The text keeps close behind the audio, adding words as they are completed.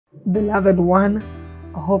Beloved one,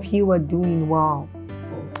 I hope you are doing well.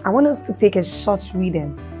 I want us to take a short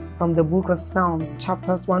reading from the book of Psalms,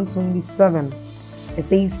 chapter 127. It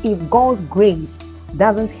says, if God's grace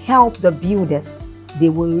doesn't help the builders, they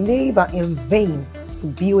will labor in vain to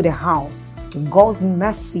build a house. If God's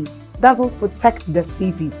mercy doesn't protect the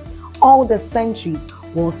city, all the centuries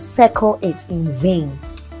will circle it in vain.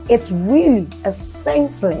 It's really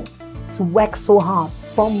senseless to work so hard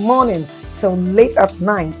from morning till late at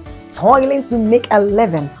night, toiling to make a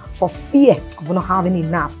living for fear of not having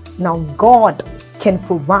enough. Now God can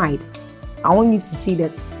provide. I want you to see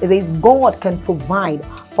this. It says God can provide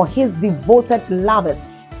for his devoted lovers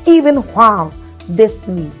even while they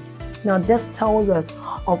sleep. Now this tells us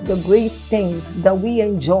of the great things that we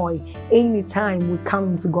enjoy anytime we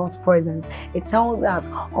come into God's presence. It tells us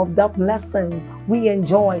of the blessings we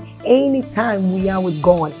enjoy anytime we are with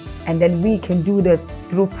God. And then we can do this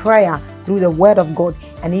through prayer, through the word of God,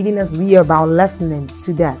 and even as we are about listening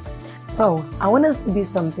to this. So I want us to do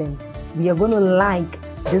something. We are going to like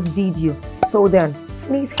this video. So then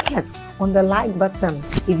please hit on the like button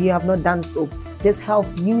if you have not done so. This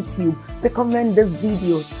helps YouTube recommend these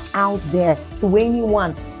videos out there to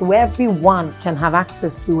anyone, so everyone can have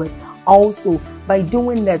access to it. Also, by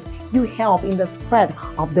doing this, you help in the spread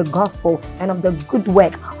of the gospel and of the good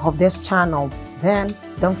work of this channel. Then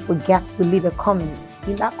don't forget to leave a comment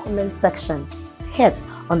in that comment section. Hit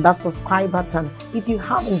on that subscribe button if you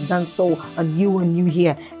haven't done so and you are new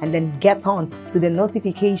here, and then get on to the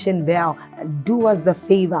notification bell and do us the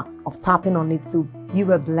favor of tapping on it too.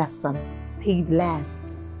 You are blessed. Stay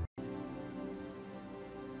blessed.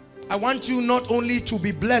 I want you not only to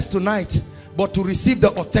be blessed tonight, but to receive the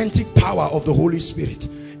authentic power of the Holy Spirit.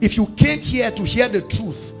 If you came here to hear the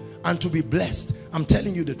truth and to be blessed, I'm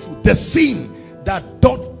telling you the truth. The sin that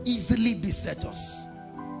doth easily beset us.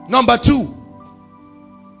 Number 2,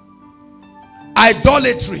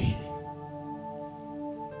 idolatry.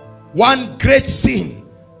 One great sin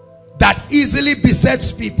that easily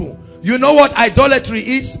besets people. You know what idolatry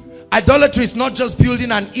is? Idolatry is not just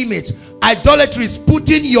building an image. Idolatry is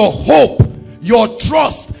putting your hope, your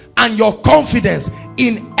trust, and your confidence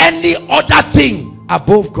in any other thing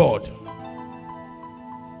above God.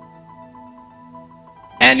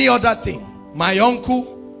 Any other thing. My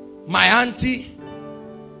uncle, my auntie,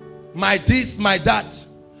 my this, my that.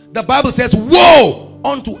 The Bible says, woe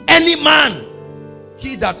unto any man,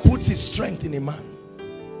 he that puts his strength in a man.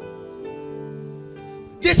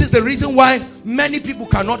 This is the reason why many people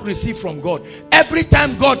cannot receive from God. Every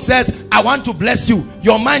time God says, I want to bless you,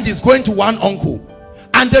 your mind is going to one uncle.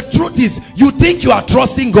 And the truth is, you think you are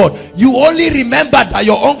trusting God. You only remember that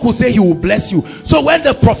your uncle said he will bless you. So when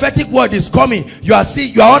the prophetic word is coming, you are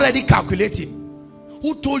already calculating.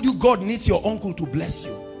 Who told you God needs your uncle to bless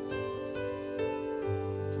you?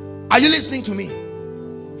 Are you listening to me?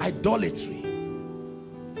 Idolatry.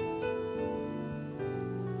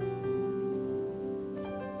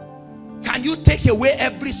 Can you take away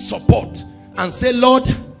every support and say, Lord,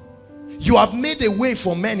 you have made a way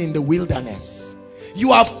for men in the wilderness.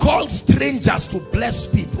 You have called strangers to bless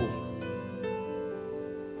people.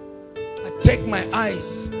 I take my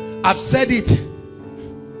eyes. I've said it.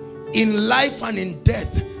 In life and in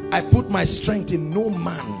death, I put my strength in no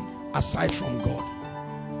man aside from God.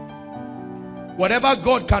 Whatever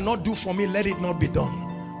God cannot do for me, let it not be done.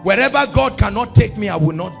 Wherever God cannot take me, I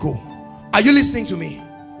will not go. Are you listening to me?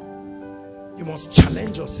 You must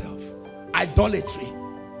challenge yourself. Idolatry.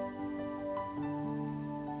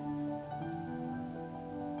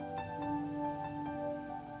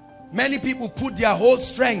 Many people put their whole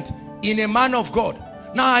strength in a man of God.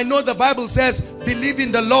 Now I know the Bible says, believe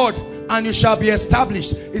in the Lord and you shall be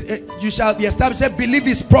established. You shall be established. Say, believe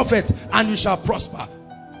his prophet and you shall prosper.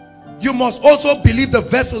 You must also believe the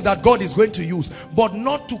vessel that God is going to use, but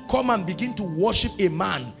not to come and begin to worship a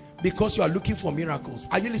man because you are looking for miracles.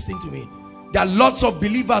 Are you listening to me? There are lots of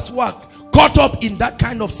believers who are caught up in that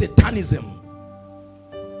kind of satanism.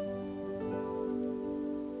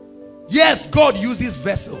 Yes, God uses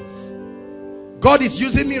vessels. God is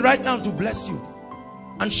using me right now to bless you.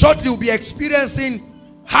 And shortly we'll be experiencing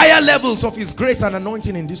higher levels of his grace and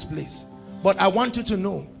anointing in this place. But I want you to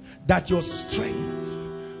know that your strength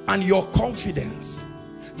and your confidence,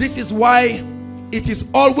 this is why it is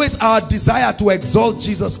always our desire to exalt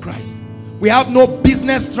Jesus Christ. We have no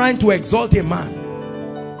business trying to exalt a man.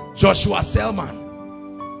 Joshua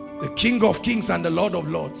Selman, the King of Kings and the Lord of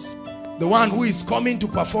Lords, the one who is coming to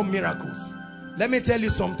perform miracles. Let me tell you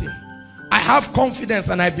something. I have confidence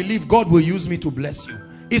and I believe God will use me to bless you.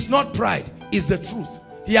 It's not pride, it's the truth.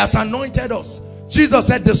 He has anointed us Jesus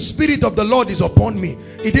said, the Spirit of the Lord is upon me.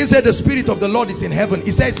 He didn't say the Spirit of the Lord is in heaven.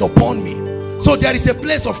 He says it's upon me. So there is a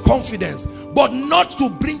place of confidence, but not to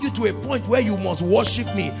bring you to a point where you must worship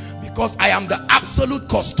me because I am the absolute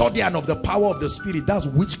custodian of the power of the Spirit. That's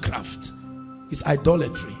witchcraft. It's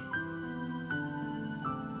idolatry.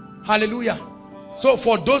 Hallelujah. So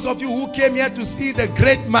for those of you who came here to see the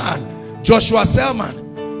great man, Joshua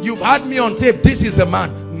Selman, you've had me on tape. This is the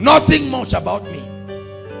man. Nothing much about me,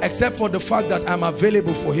 except for the fact that I'm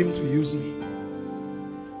available for him to use me.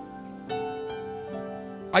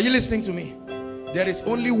 Are you listening to me? There is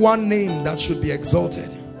only one name that should be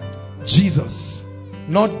exalted. Jesus.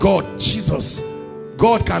 Not God. Jesus.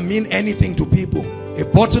 God can mean anything to people. A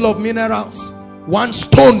bottle of minerals, one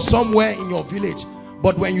stone somewhere in your village.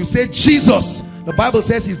 But when you say Jesus, the Bible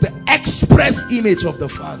says he's the express image of the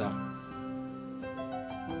Father.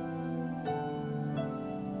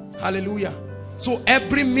 Hallelujah. So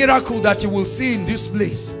every miracle that you will see in this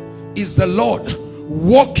place is the Lord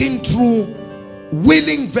walking through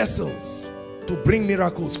willing vessels to bring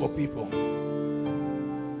miracles for people.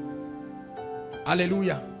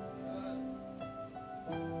 Hallelujah.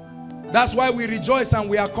 That's why we rejoice and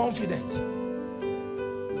we are confident.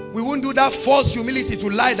 We won't do that false humility to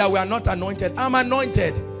lie that we are not anointed. I'm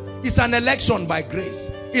anointed. It's an election by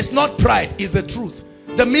grace. It's not pride, it's the truth.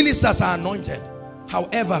 The ministers are anointed.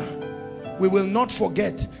 However, we will not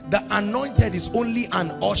forget the anointed is only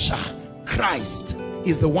an usher. Christ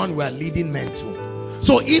is the one we are leading men to.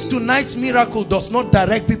 So if tonight's miracle does not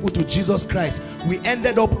direct people to Jesus Christ, we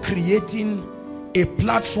ended up creating a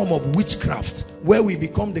platform of witchcraft where we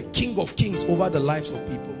become the King of Kings over the lives of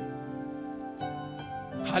people.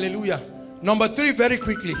 Hallelujah. Number 3, very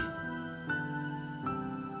quickly.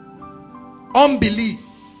 Unbelief.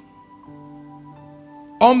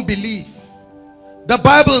 Unbelief. The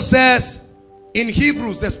Bible says in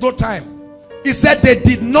Hebrews, there's no time, it said they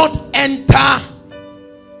did not enter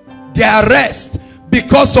their rest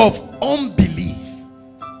because of unbelief.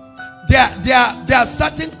 There are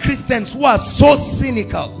certain Christians who are so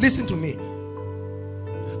cynical. Listen to me.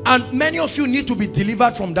 And many of you need to be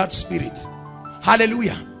delivered from that spirit.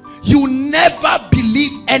 Hallelujah. You never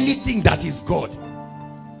believe anything that is God.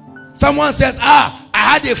 Someone says, I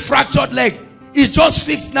had a fractured leg. It's just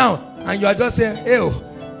fixed now. And you are just saying, hey,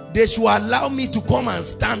 they should allow me to come and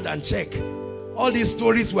stand and check. All these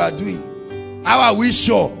stories we are doing. How are we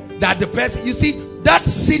sure that the person, you see, that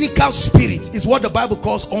cynical spirit is what the Bible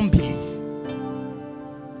calls unbelief.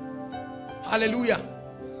 Hallelujah.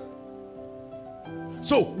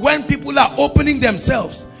 So when people are opening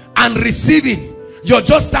themselves and receiving, you're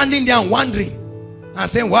just standing there and wondering and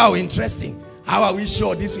saying, wow, interesting. How are we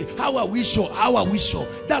sure this way? How are we sure? How are we sure?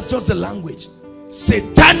 That's just the language.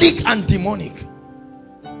 Satanic and demonic.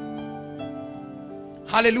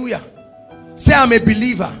 Hallelujah. Say, I'm a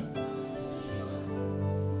believer.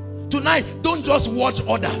 Tonight, don't just watch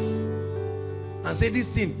others and say this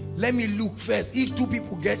thing, let me look first. If 2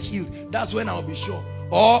 people get healed, that's when I'll be sure.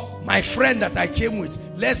 Or my friend that I came with,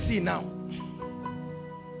 let's see now.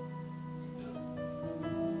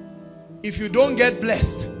 If you don't get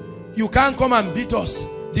blessed, you can't come and beat us.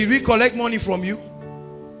 Did we collect money from you?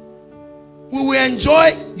 We will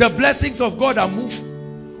enjoy the blessings of God and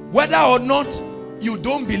move. Whether or not you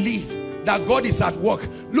don't believe that God is at work,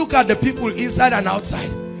 look at the people inside and outside.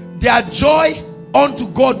 Their joy unto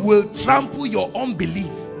God will trample your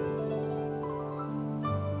unbelief.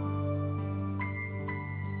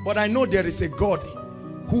 But I know there is a God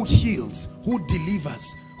who heals, who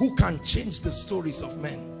delivers, who can change the stories of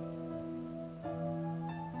men.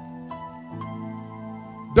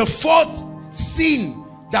 The 4th sin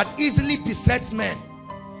that easily besets men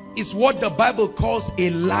is what the Bible calls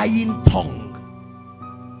a lying tongue.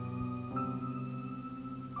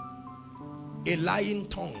 A lying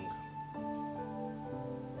tongue.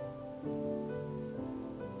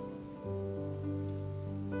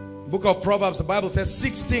 Book of Proverbs, the Bible says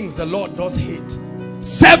 6 things the Lord does hate,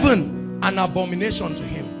 7 an abomination to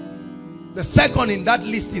him. The second in that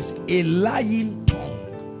list is a lying tongue.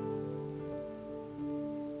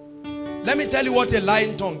 Let me tell you what a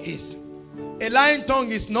lying tongue is. A lying tongue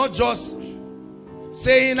is not just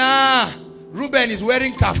saying, Reuben is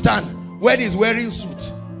wearing kaftan when he's wearing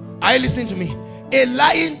suit. Are you listening to me? A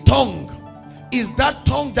lying tongue is that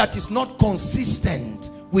tongue that is not consistent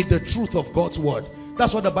with the truth of God's word.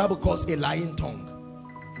 That's what the Bible calls a lying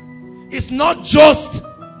tongue. It's not just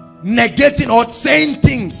negating or saying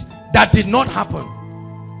things that did not happen.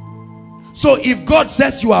 So if God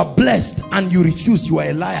says you are blessed and you refuse, you are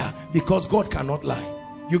a liar, because God cannot lie.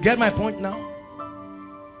 You get my point now?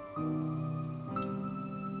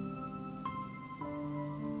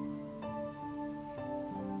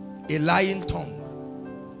 a lying tongue.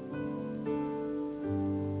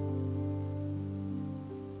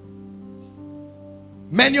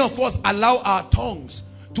 Many of us allow our tongues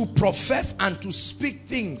to profess and to speak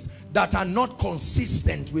things that are not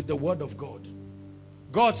consistent with the word of God.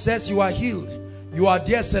 God says you are healed. You are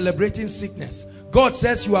there celebrating sickness. God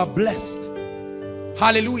says you are blessed.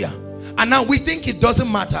 Hallelujah. And now we think it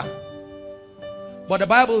doesn't matter. But the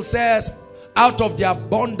Bible says, out of the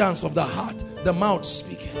abundance of the heart, the mouth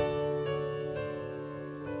speaketh.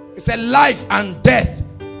 It said life and death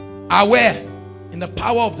are where? In the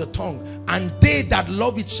power of the tongue. And they that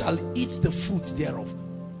love it shall eat the fruit thereof.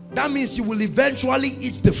 That means you will eventually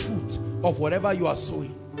eat the fruit of whatever you are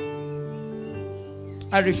sowing.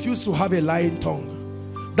 I refuse to have a lying tongue.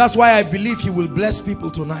 That's why I believe he will bless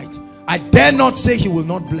people tonight. I dare not say he will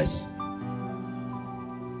not bless.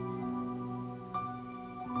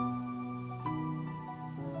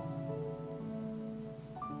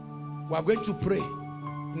 We are going to pray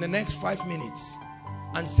in the next 5 minutes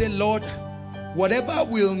and say, Lord, whatever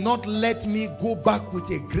will not let me go back with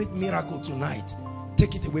a great miracle tonight,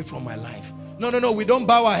 take it away from my life. No, we don't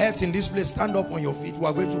bow our heads in this place. Stand up on your feet. We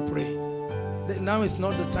are going to pray. Now is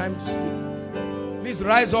not the time to sleep. Please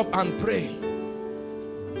rise up and pray.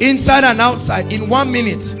 Inside and outside, in 1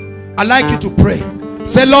 minute, I'd like you to pray.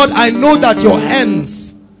 Say, Lord, I know that your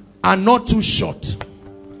hands are not too short.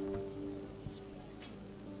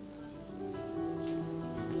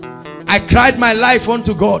 I cried my life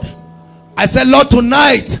unto God. I said, Lord,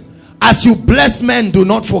 tonight, as you bless men, do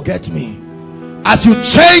not forget me. As you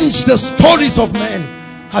change the stories of men,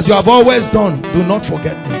 as you have always done, do not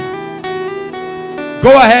forget me. Go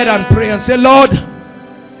ahead and pray and say, Lord,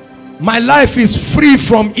 my life is free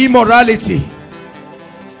from immorality.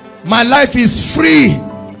 My life is free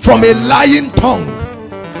from a lying tongue.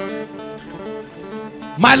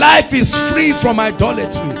 My life is free from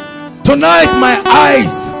idolatry. Tonight my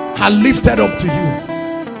eyes are lifted up to you.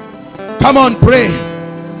 Come on, pray.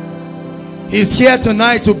 He's here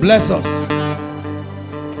tonight to bless us.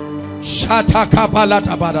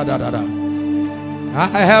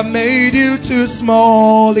 I have made you too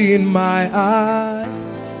small in my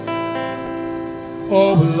eyes,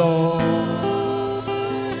 oh Lord.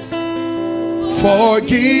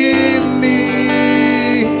 Forgive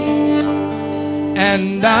me,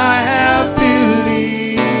 and I have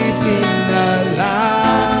believed in a lie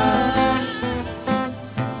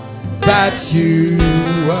that you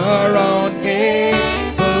were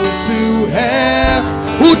unable to help.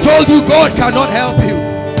 Who told you God cannot help you?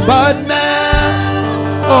 But now,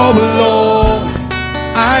 oh Lord,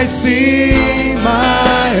 I see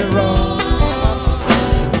my wrong.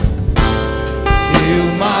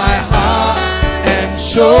 Heal my heart and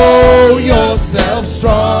show yourself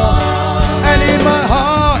strong. And in my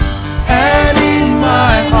heart,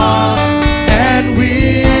 and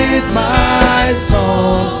with my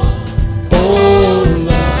song, oh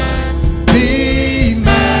Lord, be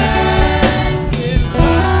magnified.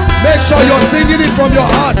 Make sure you're singing it from your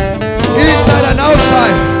heart, inside and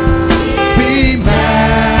outside. Be magnified.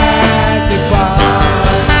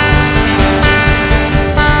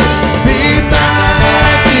 Be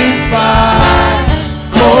magnified,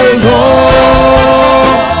 oh Lord.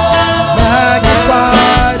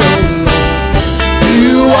 Magnified, oh Lord.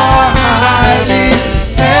 You are highly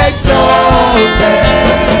exalted,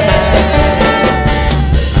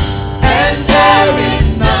 and there is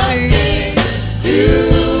nothing you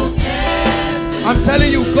can. I'm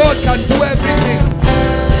telling you, God can do everything.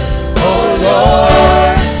 Oh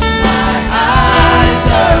Lord, my eyes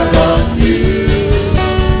are on you.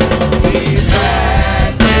 Be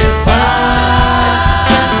magnified,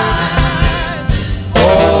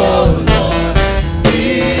 oh Lord, be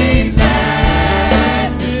magnified.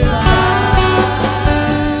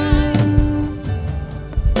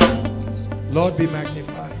 Lord, be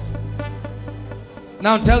magnified.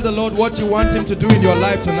 Now tell the Lord what you want him to do in your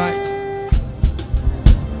life tonight.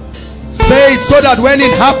 Say it so that when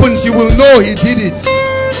it happens, you will know he did it.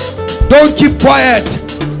 Don't keep quiet.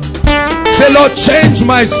 Say, Lord, change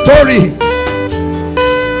my story.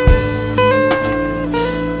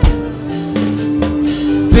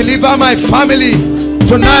 Deliver my family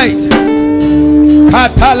tonight.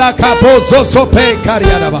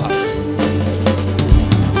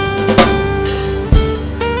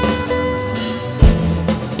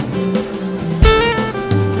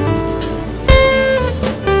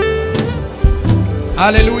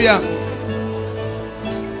 Hallelujah.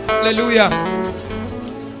 Hallelujah.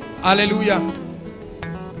 Hallelujah.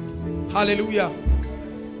 Hallelujah.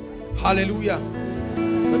 Hallelujah.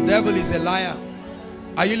 The devil is a liar.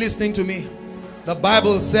 Are you listening to me? The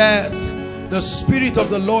Bible says The Spirit of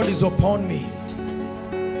the Lord is upon me.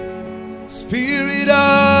 Spirit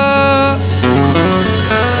of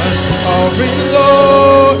the sovereign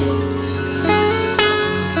Lord,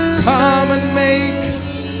 come and make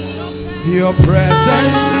your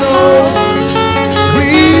presence known.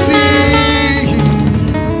 Reveal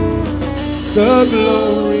the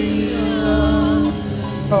glory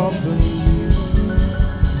of the Lord.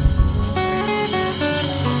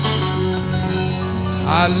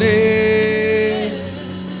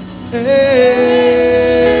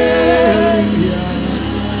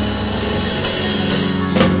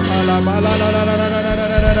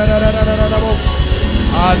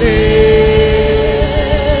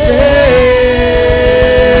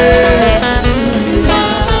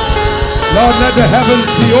 Lord, let the heavens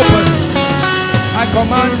be open. I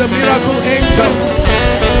command the miracle angels,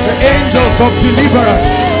 the angels of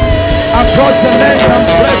deliverance, across the length and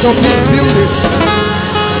breadth of this building.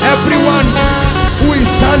 Everyone who is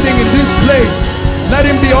standing in this place, let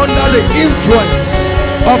him be under the influence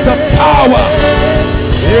of the power.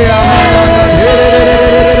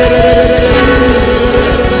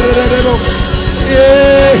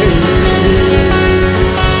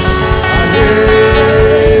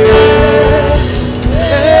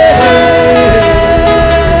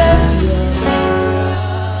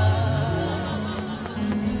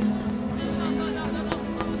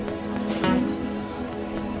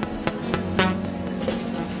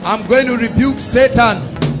 I'm going to rebuke Satan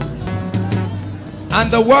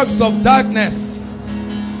and the works of darkness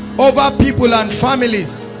over people and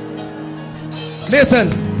families. Listen,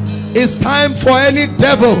 it's time for any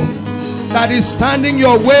devil that is standing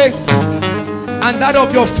your way and that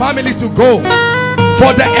of your family to go.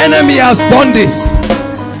 For the enemy has done this,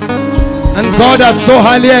 and God had so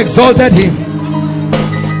highly exalted him.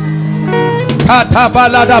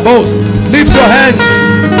 Lift your hands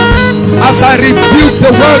as I rebuke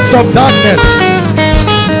the works of darkness.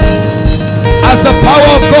 As the power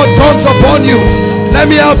of God comes upon you, let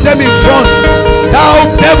me help them in front. Thou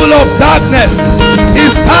devil of darkness,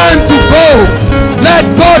 it's time to go. Let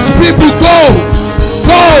God's people go.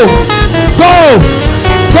 Go, go,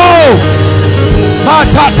 go.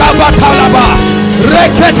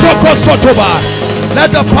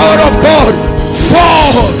 Let the power of God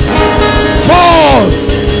fall, fall.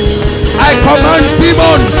 I command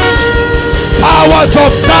demons, powers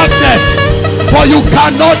of darkness, for you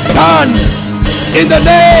cannot stand in the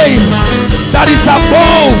name that is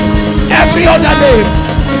above every other name.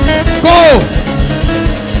 Go.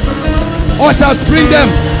 Ushers, bring them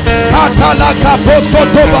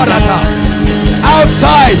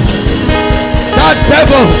outside. That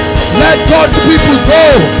devil, let God's people go.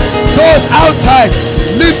 Those outside,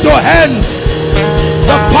 lift your hands.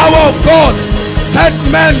 The power of God sets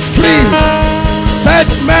men free,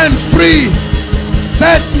 sets men free,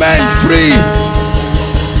 sets men free.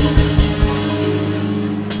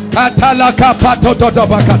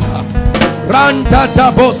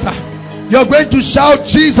 You're going to shout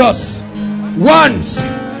Jesus once,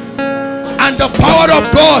 and the power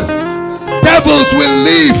of God, devils will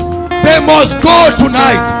leave. They must go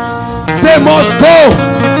tonight. They must go.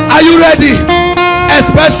 Are you ready?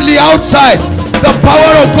 Especially outside, the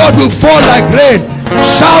power of God will fall like rain.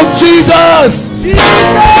 Shout Jesus!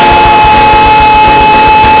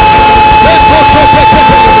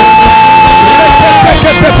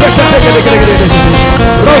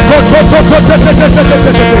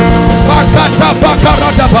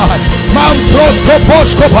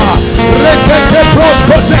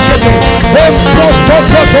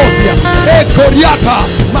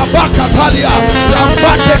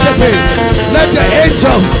 Let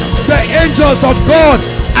the angels of God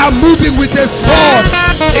are moving with a sword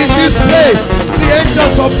in this place. The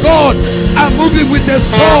angels of God are moving with a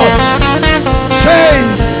sword.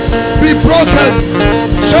 Chains be broken,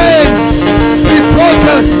 chains be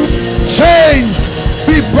broken, chains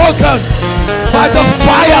be broken by the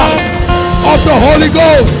fire of the Holy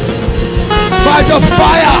Ghost, by the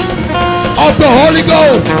fire of the Holy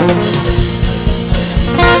Ghost.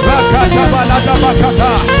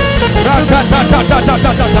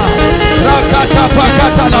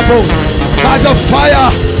 By the fire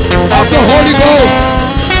of the Holy Ghost,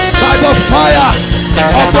 by the fire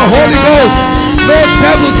of the Holy Ghost, no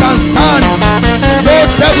devil can stand, no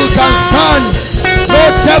devil can stand, no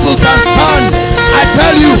devil can stand. I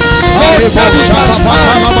tell you, no devil can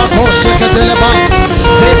stand.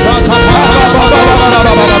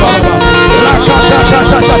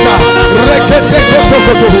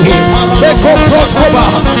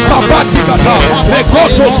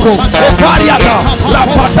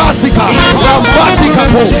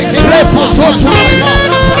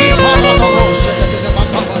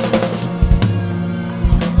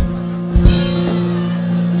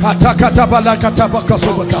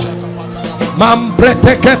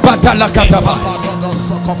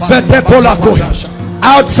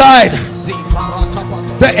 Outside,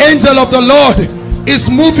 the angel of the Lord is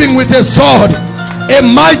moving with a sword. A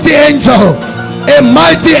mighty angel, a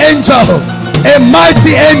mighty angel, a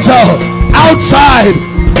mighty angel. Outside,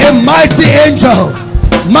 a mighty angel,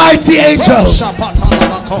 mighty angels,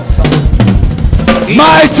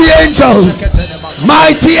 mighty angels,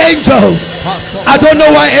 mighty angels. I don't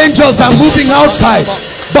know why angels are moving outside,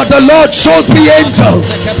 but the Lord shows me angels,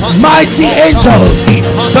 mighty angels,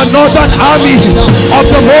 the northern army of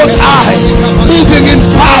the Most High, moving in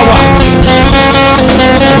power.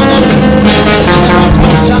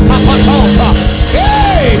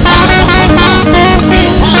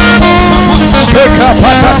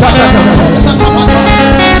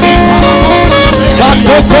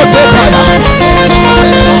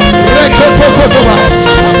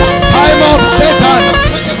 Time up, Satan.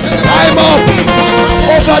 Time up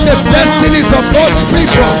over the destinies of God's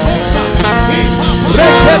people.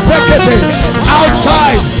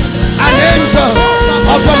 Outside, an angel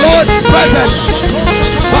of the Lord's presence.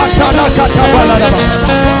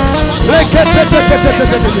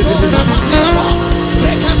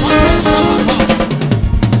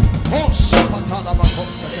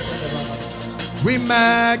 We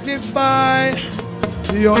magnify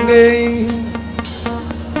your name.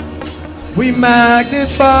 We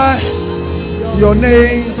magnify your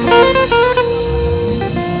name.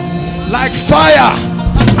 Like fire,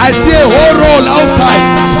 I see a whole roll outside.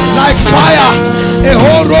 Like fire, a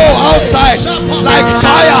whole roll outside. Like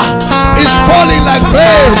fire is falling like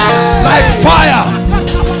rain. Like fire.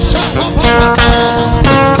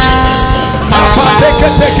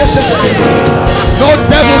 No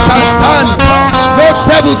devil can stand. No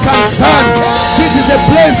devil can stand. This is a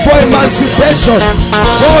place for emancipation.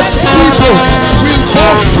 God's people will go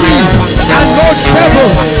free, and no devil,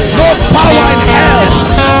 no power in hell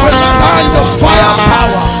will stand the fire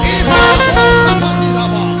power.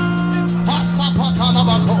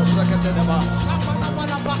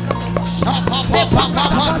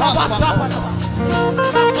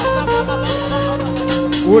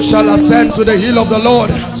 Who shall ascend to the hill of the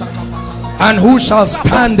Lord, and who shall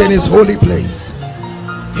stand in his holy place?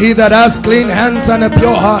 He that has clean hands and a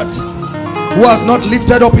pure heart, who has not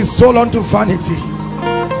lifted up his soul unto vanity.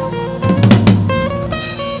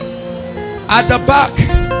 At the back,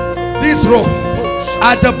 this row,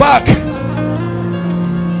 at the back,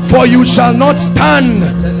 for you shall not stand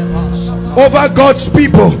over God's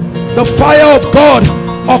people. The fire of God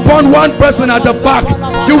upon one person at the back,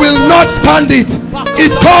 you will not stand it.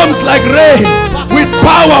 It comes like rain with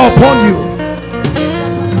power upon you.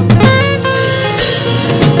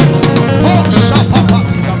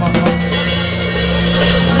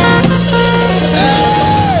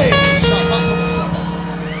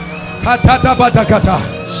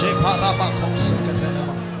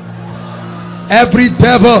 Every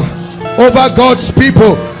devil over God's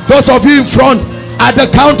people, those of you in front, at the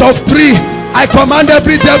count of 3, I command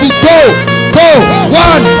every devil, go, go. 1,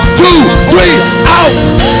 2, 3, out,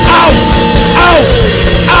 out, out,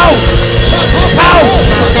 out, out, out.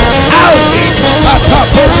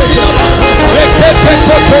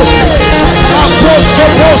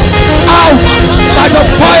 Out by the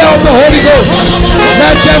fire of the Holy Ghost.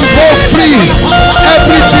 Let them go free.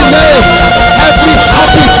 Every delay, every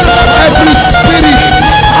habit, every spirit,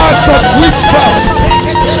 acts of witchcraft,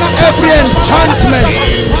 every enchantment.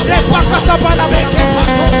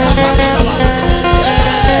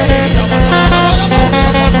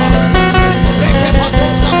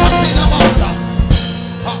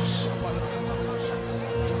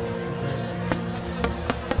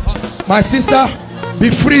 My sister, be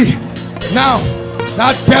free now.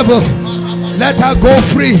 That devil, let her go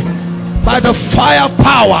free by the fire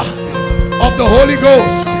power of the Holy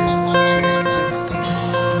Ghost.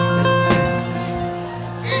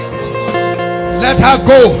 Let her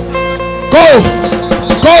go, go,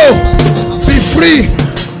 go, be free.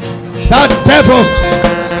 That devil,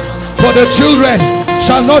 for the children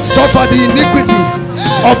shall not suffer the iniquity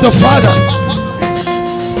of the fathers.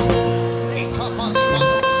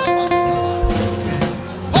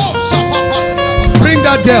 Bring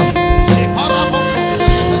that devil.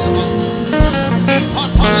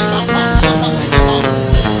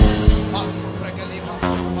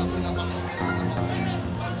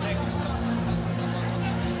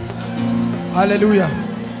 Hallelujah.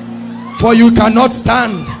 For you cannot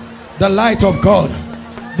stand the light of God.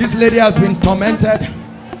 This lady has been tormented.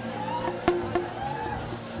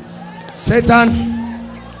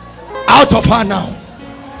 Satan, out of her now.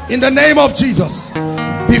 In the name of Jesus,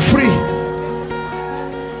 be free.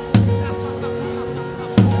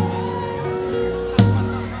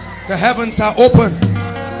 The heavens are open.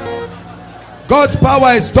 God's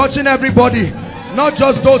power is touching everybody, not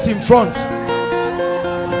just those in front.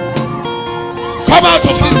 Come out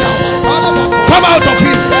of him now. Come out of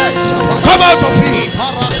him. Come out of him.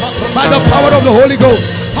 By the power of the Holy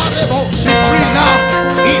Ghost. Be free now.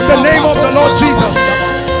 In the name of the Lord Jesus.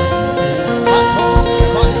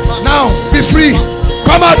 Now, be free.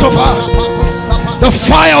 Come out of her. The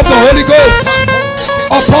fire of the Holy Ghost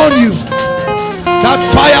upon you. That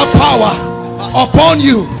fire power upon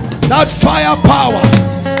you. That fire power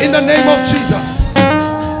in the name of Jesus.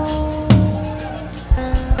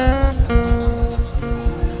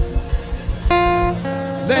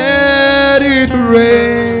 Let it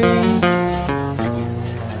rain.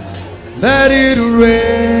 Let it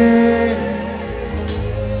rain.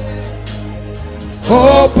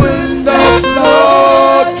 Open the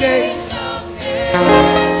floodgates.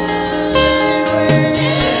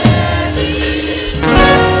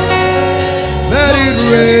 Let it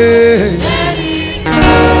rain.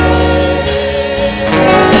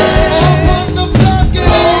 Open the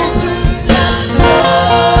floodgates.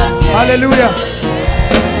 Hallelujah.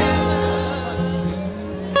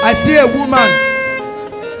 I see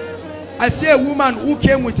a woman who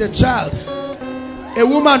came with a child. A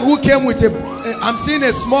woman who came with I'm seeing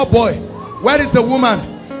a small boy. Where is the woman?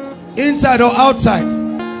 Inside or outside?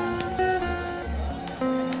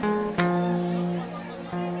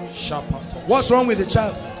 What's wrong with the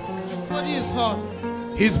child? His body is hot.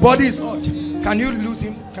 His body is hot. Can you lose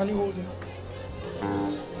him? Can you hold him?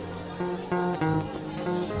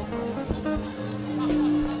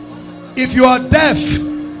 If you are deaf,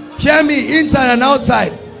 hear me, inside and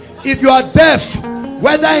outside. If you are deaf,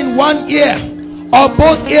 whether in one ear or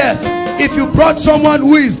both ears, if you brought someone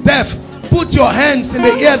who is deaf, put your hands in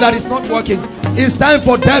the ear that is not working. It's time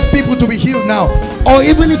for deaf people to be healed now. Or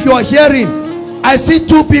even if you are hearing, I see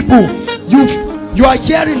two people. You are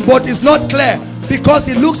hearing, but it's not clear because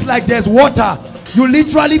it looks like there's water. You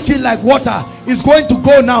literally feel like water is going to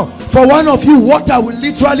go now. For one of you, water will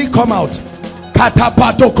literally come out.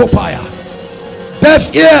 Katapatokopaya.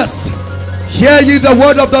 Deaf ears, hear ye the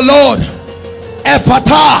word of the Lord.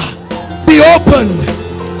 Ephata, be opened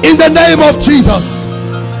in the name of Jesus.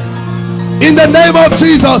 In the name of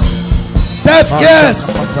Jesus. Deaf ears,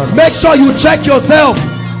 make sure you check yourself.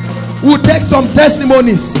 We'll take some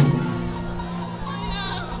testimonies.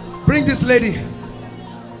 Bring this lady.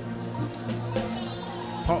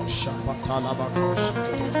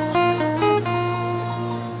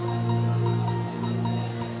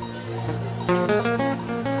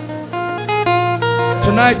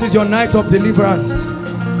 Tonight is your night of deliverance.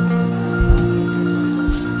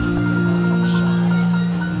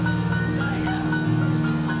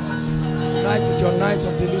 Tonight is your night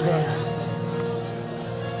of deliverance.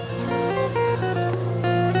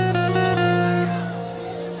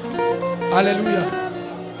 Hallelujah.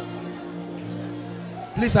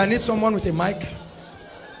 Please, I need someone with a mic.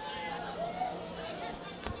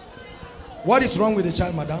 What is wrong with the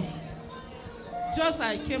child, madam? Just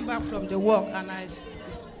I came back from the work and I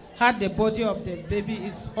had the body of the baby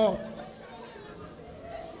is hot.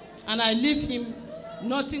 And I leave him,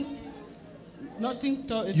 nothing.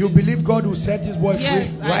 You believe God will set this boy free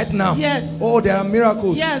right now? Yes. Oh, there are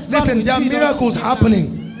miracles. Yes. Listen, there are miracles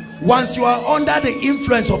happening. Once you are under the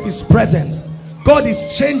influence of his presence, God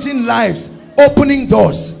is changing lives, opening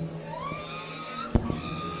doors.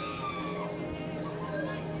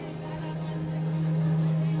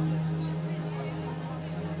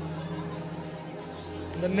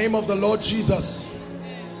 In the name of the Lord Jesus,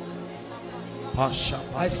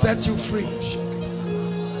 I set you free.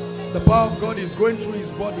 The power of God is going through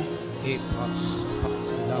his body.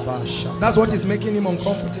 That's what is making him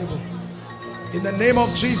uncomfortable. In the name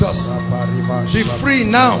of Jesus, be free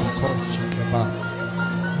now.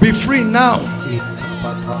 Be free now.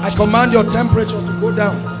 I command your temperature to go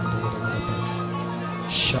down.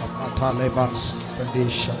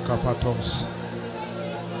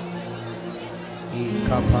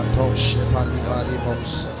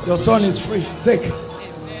 Your son is free. Take. In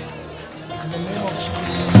the name of Jesus.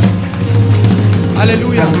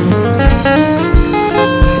 Hallelujah.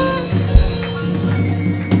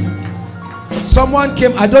 Someone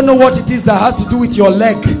came, I don't know what it is that has to do with your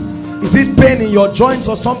leg. Is it pain in your joints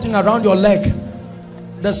or something around your leg?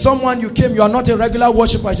 There's someone you came, you are not a regular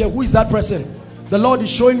worshiper here. Who is that person? The Lord is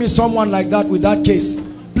showing me someone like that with that case.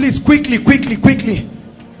 Please, quickly.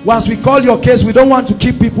 Once we call your case, we don't want to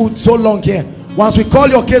keep people so long here. Once we call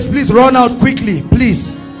your case, please run out quickly,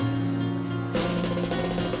 please.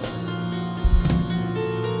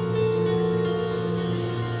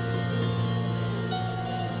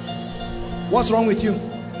 What's wrong with you?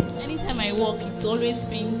 I walk, it always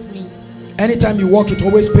pains me. Anytime you walk, it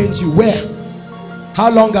always pains you. Where?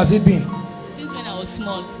 How long has it been? Since when I was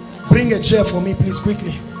small. Bring a chair for me, please,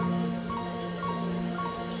 quickly.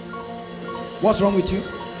 What's wrong with you?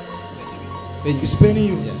 It's paining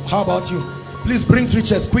you. Yeah. How about you? Please bring 3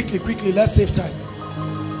 chairs quickly, quickly. Let's save time.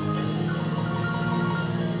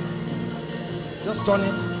 Just turn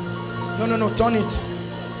it. No, turn it.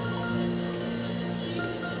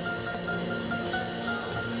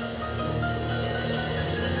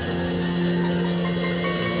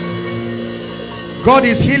 God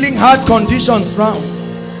is healing heart conditions now.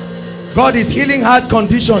 God is healing heart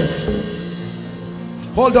conditions.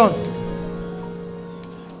 Hold on.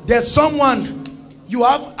 There's someone, you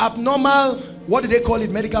have abnormal, what do they call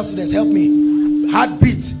it, medical students, help me,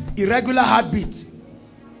 heartbeat, irregular heartbeat.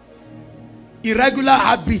 Irregular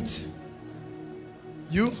heartbeat.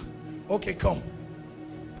 You? Okay, come.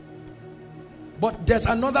 But there's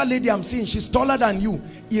another lady I'm seeing, she's taller than you.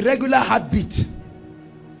 Irregular heartbeat.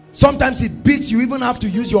 Sometimes it beats, you even have to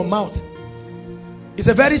use your mouth. It's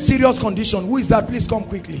a very serious condition. Who is that? Please come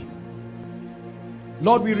quickly.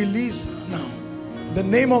 Lord, we release now the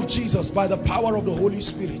name of Jesus by the power of the Holy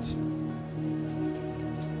Spirit.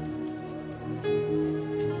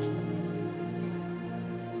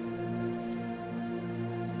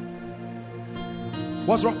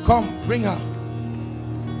 What's wrong? Come, bring her.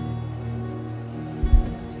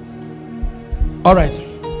 All right.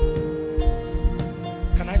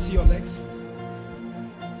 Can I see your legs?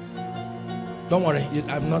 Don't worry,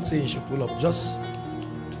 I'm not saying you should pull up. Just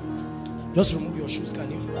remove your shoes, can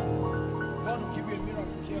you? God will give you a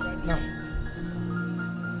miracle here right now.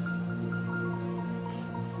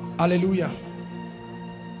 Hallelujah.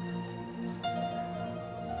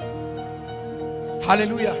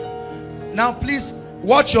 Hallelujah. Now please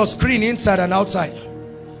watch your screen inside and outside.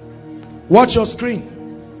 Watch your screen.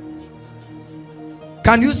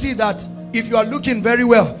 Can you see that? If you are looking very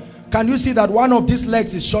well, can you see that one of these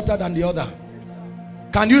legs is shorter than the other?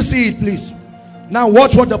 Can you see it, please? Now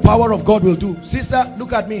watch what the power of God will do. Sister,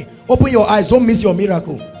 look at me. Open your eyes. Don't miss your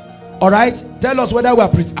miracle. All right? Tell us whether we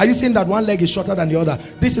are you seeing that one leg is shorter than the other?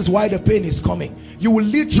 This is why the pain is coming. You will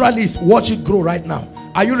literally watch it grow right now.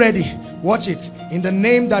 Are you ready? Watch it. In the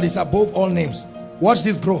name that is above all names. Watch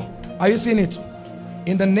this grow. Are you seeing it?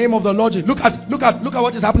 In the name of the Lord Jesus. Look at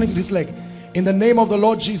what is happening to this leg. In the name of the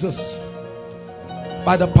Lord Jesus.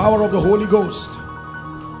 By the power of the Holy Ghost.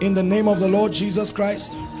 In the name of the Lord Jesus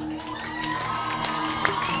Christ.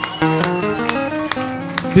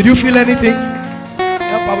 Did you feel anything?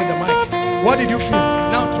 Help her with the mic. What did you feel?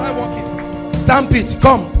 Now try walking. Stamp it.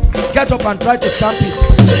 Come. Get up and try to stamp it.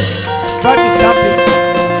 Try to stamp it.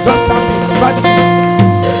 Just stamp it. Try to.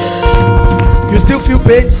 You still feel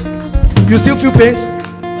pains? You still feel pains?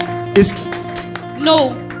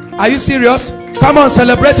 No. Are you serious? Come on,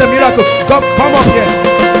 celebrate a miracle. Come up here.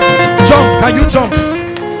 Jump. Can you jump?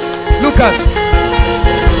 Look at.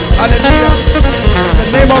 Hallelujah. In the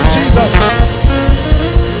name of Jesus.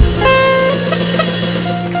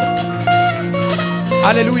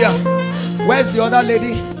 Hallelujah. Where's the other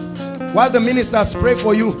lady? While the ministers pray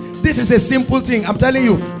for you, this is a simple thing. I'm telling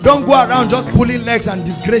you, don't go around just pulling legs and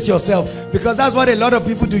disgrace yourself, because that's what a lot of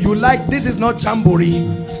people do. You like, this is not jamboree.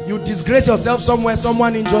 You disgrace yourself somewhere,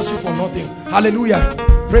 someone injures you for nothing. Hallelujah.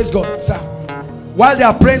 Praise God, sir. While they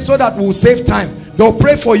are praying, so that we will save time, they'll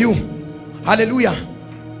pray for you. Hallelujah.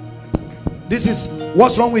 This is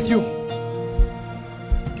what's wrong with you.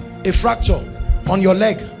 A fracture on your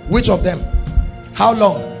leg. Which of them? How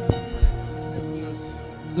long? 7 months.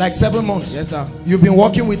 Like 7 months? Yes, sir. You've been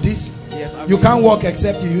working with this? Yes, you can't walk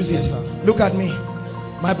except you use it. Yes, sir. Look at me.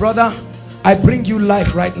 My brother, I bring you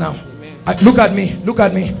life right now. Look at me. Look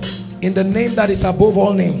at me. In the name that is above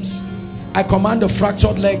all names, I command the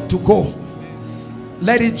fractured leg to go.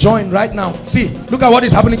 Let it join right now. See, look at what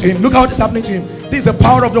is happening to him. Look at what is happening to him. This is the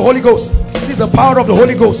power of the Holy Ghost. This is the power of the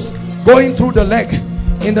Holy Ghost going through the leg.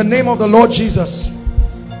 In the name of the Lord Jesus.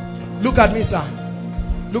 Look at me, sir.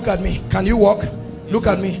 Look at me. Can you walk? Look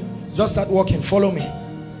at me. Just start walking. Follow me.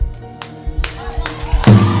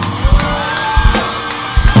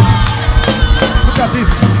 Look at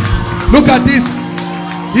this. Look at this.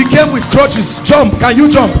 He came with crutches. Jump. Can you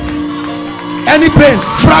jump? Any pain?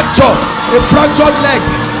 Fracture. A fractured leg.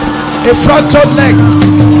 A fractured leg.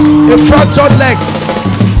 A fractured leg.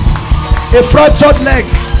 A fractured leg.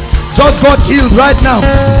 Just got healed right now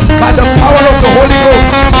by the power of the Holy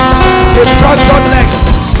Ghost. A fractured leg.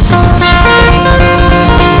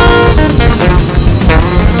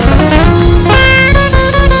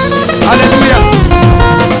 Hallelujah.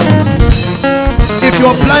 If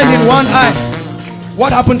you're blind in one eye,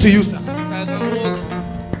 what happened to you, sir? I can walk.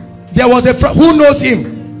 There was a friend. Who knows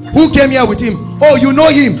him? Who came here with him? Oh, you know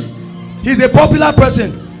him. He's a popular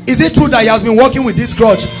person. Is it true that he has been working with this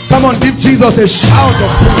crutch? Come on, give Jesus a shout of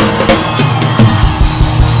praise.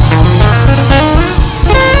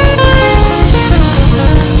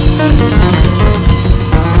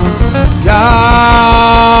 Yahweh.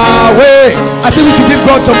 I think we should give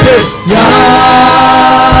God some praise. Yahweh.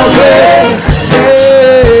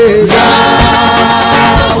 Hey. Yahweh.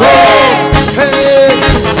 Hey.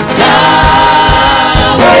 Yahweh.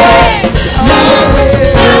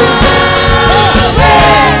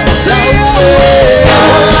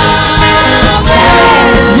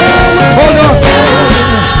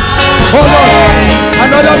 Hold on.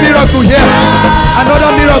 Another miracle here.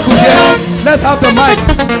 Another miracle here. Let's have the mic.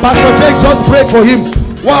 Pastor Jake just prayed for him.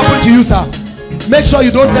 What happened to you, sir? Make sure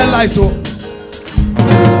you don't tell lies. So,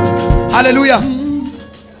 hallelujah.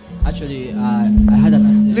 Actually, I had an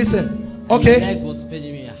accident. Listen. Okay. The leg was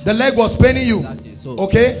paining me. The leg was paining you. Exactly. So,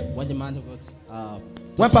 okay. When the man got,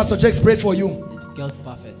 when Pastor Jake prayed for you, it got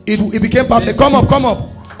perfect. It became perfect. Come up, come up,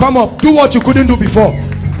 come up. Do what you couldn't do before.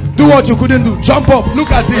 Do what you couldn't do. Jump up.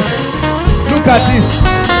 Look at this. Look at this.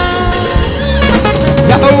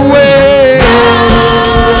 Yahweh.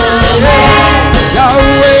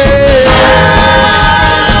 Yahweh.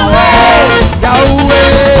 Yahweh.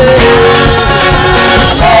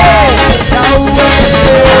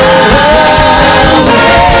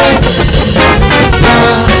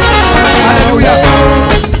 Hallelujah.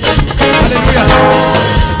 Hallelujah.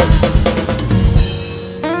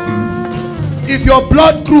 If your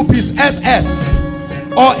blood group is SS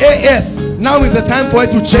or AS, now is the time for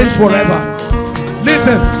it to change forever.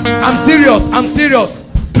 Listen, I'm serious. I'm serious.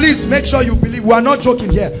 Please make sure you believe. We are not joking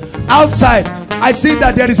here. Outside, I see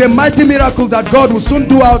that there is a mighty miracle that God will soon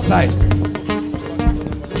do outside.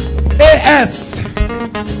 AS.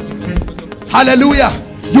 Hallelujah.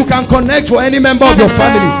 You can connect for any member of your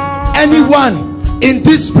family, anyone in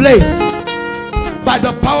this place. By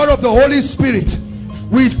the power of the Holy Spirit,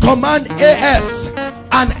 we command AS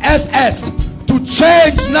and SS to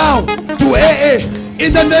change now to AA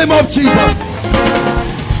in the name of Jesus.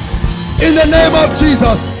 In the name of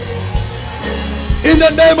Jesus. In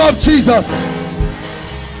the name of Jesus.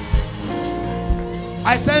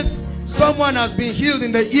 I sense someone has been healed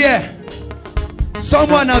in the ear.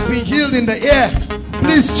 Someone has been healed in the ear.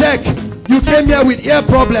 Please check. You came here with ear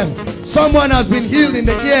problem. Someone has been healed in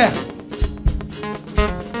the ear.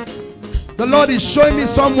 The Lord is showing me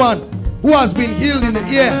someone who has been healed in the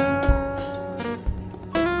ear.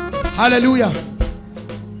 Hallelujah.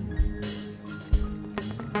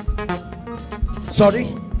 Sorry?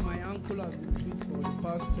 My uncle has been treated for the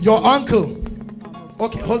past 3 Your years. uncle?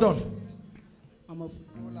 Okay, hold on. I'm a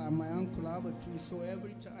footballer. My uncle have a twist, so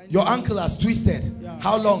every time. Your uncle has twisted. Yeah,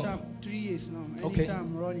 How long? 3 years now. Okay. Anytime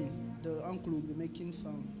I'm running, the uncle will be making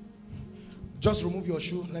some. Just remove your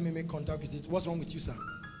shoe. Let me make contact with it. What's wrong with you, sir?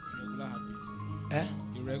 Irregular heartbeat. Eh?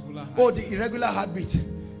 Irregular heartbeat. Oh, the irregular heartbeat.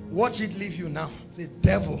 Watch it leave you now. The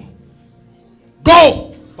devil.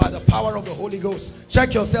 Go! By the power of the Holy Ghost.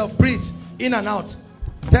 Check yourself. Breathe in and out.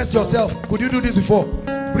 Test yourself. Could you do this before?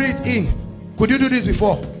 Breathe in. Could you do this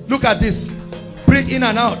before? Look at this. Breathe in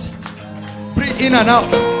and out. Breathe in and out.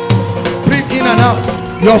 Breathe in and out.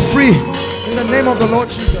 You're free. In the name of the Lord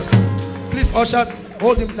Jesus. Please, ushers,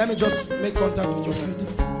 hold him. Let me just make contact with your feet.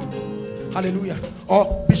 Hallelujah.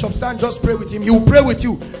 Or Bishop Stan, just pray with him. He will pray with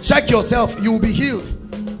you. Check yourself. You will be healed.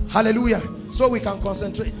 Hallelujah. So we can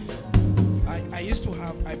concentrate.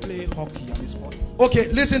 I play hockey. I'm a sport. Okay,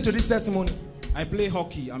 listen to this testimony. I play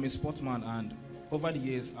hockey. I'm a sportsman, and over the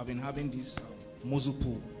years, I've been having this muzzle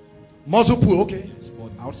pull. Muzzle pull, okay. Yes,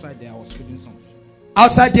 but outside there, I was feeling some.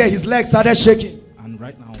 Outside there, his legs started shaking. And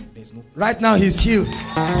right now, there's no. Right now, he's healed.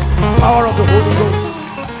 Power of the Holy Ghost.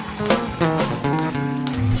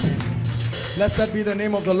 Blessed be the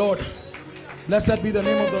name of the Lord. Blessed be the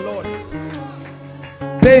name of the Lord.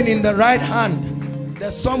 Pain in the right hand.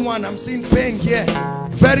 There's someone, I'm seeing pain here.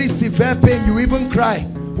 Very severe pain. You even cry.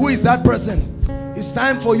 Who is that person? It's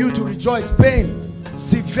time for you to rejoice. Pain.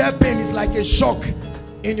 Severe pain is like a shock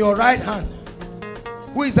in your right hand.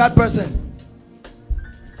 Who is that person?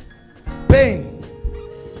 Pain.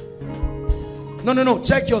 No.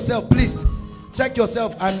 Check yourself, please. Check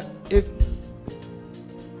yourself and if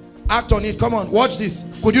act on it. Come on, watch this.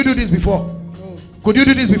 Could you do this before? Could you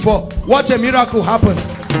do this before? Watch a miracle happen.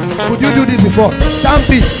 Could you do this before? Stamp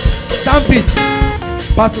it. Stamp it.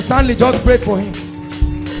 Pastor Stanley just prayed for him.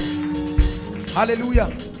 Hallelujah.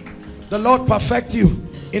 The Lord perfect you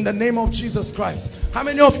in the name of Jesus Christ. How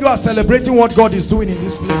many of you are celebrating what God is doing in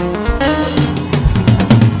this place?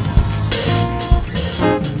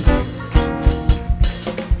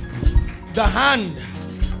 the hand.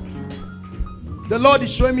 The Lord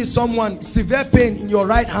is showing me someone, severe pain in your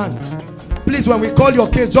right hand. Please, when we call your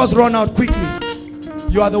case, just run out quickly.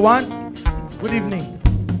 You are the one? Good evening.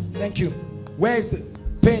 Thank you. Where is the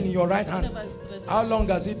pain in your right hand? How long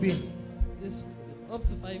has it been? It's up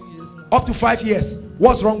to 5 years now. Up to 5 years.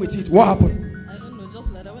 What's wrong with it? What happened? I don't know,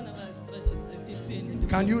 just like that. Whenever I stretch it, I feel pain.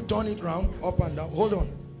 Can you turn it round, up and down? Hold on.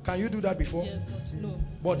 Can you do that before? Yes, but no.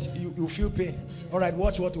 But you feel pain. All right,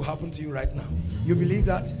 watch what will happen to you right now. You believe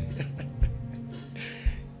that?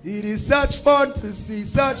 It is such fun to see,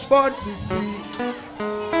 such fun to see.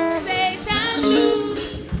 Satan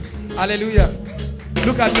lose. Hallelujah.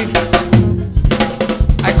 Look at me.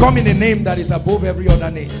 I come in a name that is above every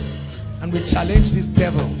other name. And we challenge this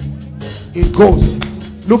devil. It goes.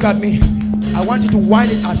 Look at me. I want you to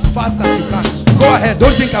wind it as fast as you can. Go ahead.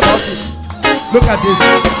 Don't think about it. Look at this.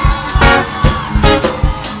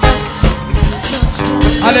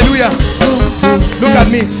 Hallelujah. Look at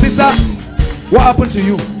me. Sister, what happened to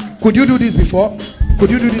you? Could you do this before?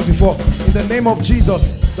 Could you do this before? In the name of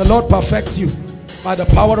Jesus, the Lord perfects you by the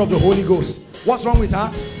power of the Holy Ghost. What's wrong with her? I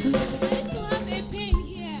used to have a pain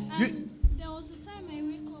here. And there was a time I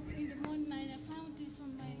wake up in the morning and I found this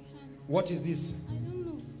on my hand. What is this? I don't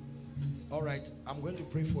know. All right, I'm going to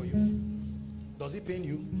pray for you. Does it pain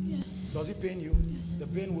you? Yes. Does it pain you? Yes. The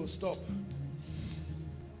pain will stop.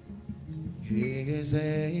 He is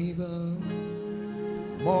able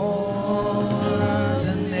more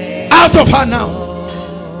than able. Out of her now.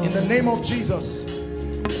 In the name of Jesus.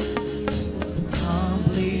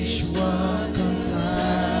 Accomplish what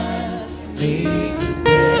concerns me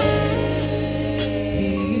today.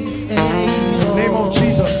 He's able. In the name of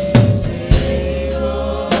Jesus.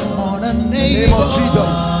 More than able. In the name of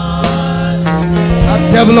Jesus. That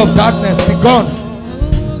devil of darkness be gone.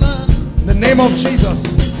 In the name of Jesus.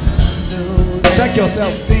 Check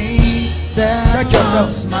yourself. Check yourself.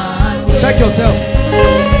 Check yourself.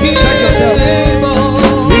 Check yourself.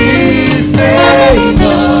 He's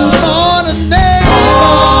able. More than able.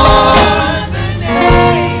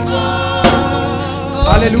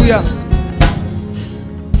 Hallelujah.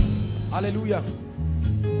 Hallelujah.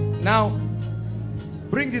 Now,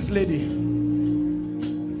 bring this lady.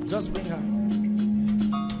 Just bring her.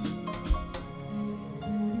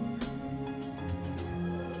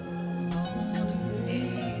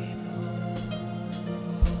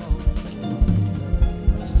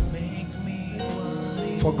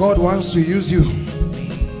 For God wants to use you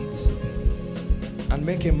and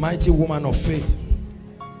make a mighty woman of faith.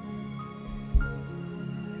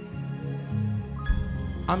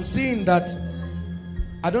 I'm seeing that,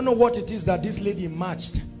 I don't know what it is that this lady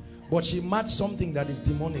matched, but she matched something that is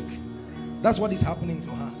demonic. That's what is happening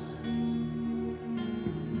to her.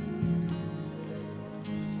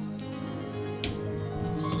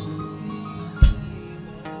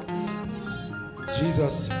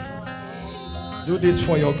 Jesus, do this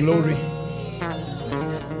for your glory.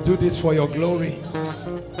 Do this for your glory.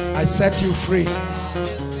 I set you free.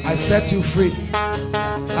 I set you free.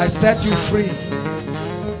 I set you free.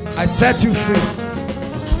 I set you free.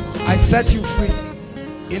 I set you free.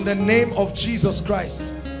 In the name of Jesus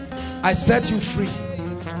Christ, I set you free.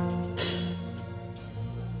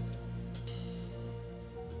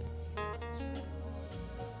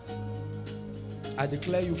 I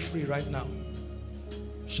declare you free right now.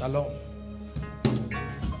 Shalom.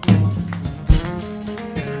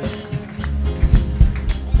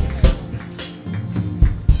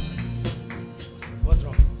 What's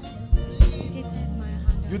wrong?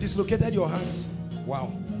 You dislocated your hands.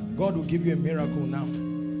 Wow. God will give you a miracle now.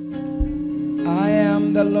 I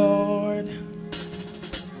am the Lord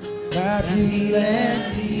that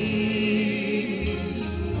healeth thee.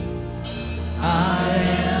 I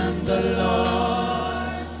am the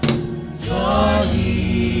Lord your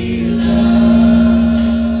healer.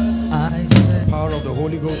 I send power of the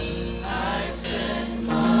Holy Ghost. I send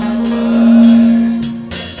my word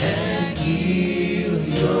and heal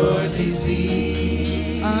your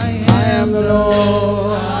disease. I am the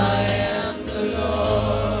Lord. I am the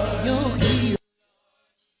Lord your healer.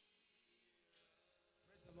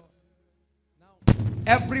 Now,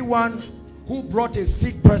 everyone who brought a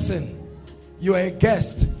sick person, you are a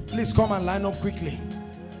guest. Please come and line up quickly.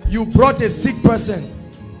 You brought a sick person.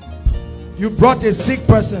 You brought a sick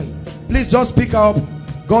person. Please just pick up.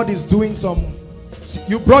 God is doing some.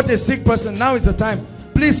 You brought a sick person. Now is the time.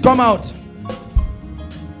 Please come out.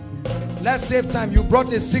 Let's save time. You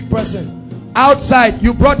brought a sick person. Outside,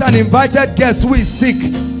 you brought an invited guest who is sick.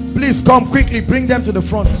 Please come quickly. Bring them to the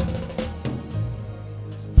front.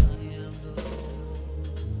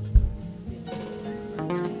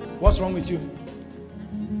 What's wrong with you?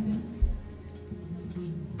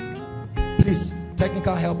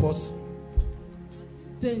 Technical, help us.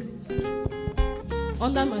 Pains.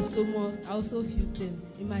 Under my stomach, I also feel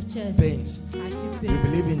pains. In my chest, Pains. I feel You pains.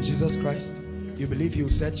 believe in Jesus Christ? You believe he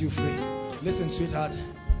will set you free? Listen, sweetheart.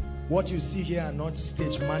 What you see here are not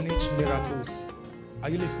stage-managed miracles.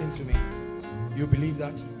 Are you listening to me? You believe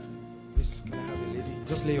that? Please, can I have a lady?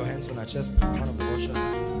 Just lay your hands on her chest. One of the ushers.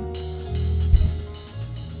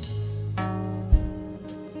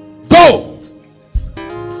 Go!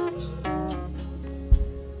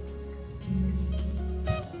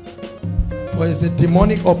 For it's a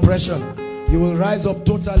demonic oppression. You will rise up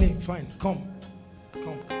totally. Fine. Come.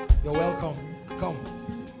 Come. You're welcome. Come.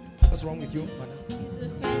 What's wrong with you, madam?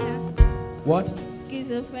 Schizophrenia. What?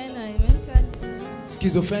 Schizophrenia. Mental disorder.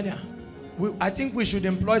 Schizophrenia. I think we should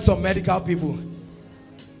employ some medical people.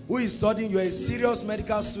 Who is studying? You are a serious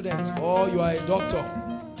medical student or you are a doctor?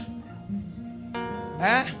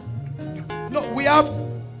 Eh? No, we have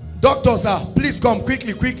doctors, sir. Please come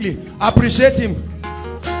quickly, quickly. Appreciate him.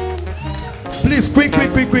 Please, quick.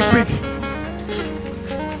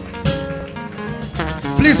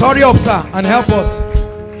 Please hurry up, sir, and help us.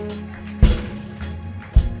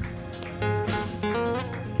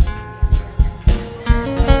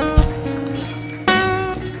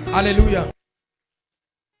 Hallelujah.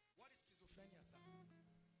 What is schizophrenia, sir?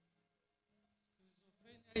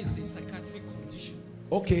 Schizophrenia is a psychiatric condition.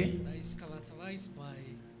 Okay. That is characterized by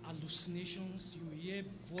hallucinations. You hear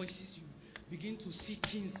voices. You begin to see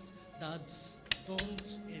things that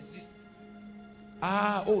don't exist.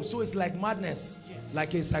 So it's like madness. Yes.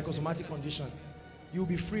 Like a psychosomatic condition. You'll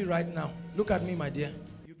be free right now. Look at me, my dear.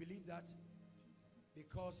 You believe that?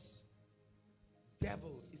 Because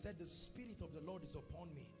devils, he said, the Spirit of the Lord is upon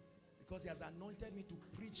me. Because he has anointed me to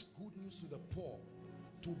preach good news to the poor,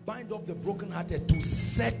 to bind up the brokenhearted, to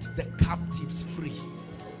set the captives free.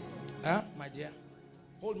 Huh, my dear?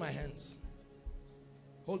 Hold my hands.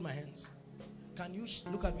 Hold my hands. Can you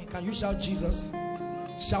look at me? Can you shout Jesus?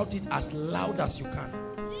 Shout it as loud as you can.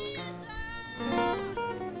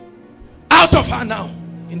 Out of her now,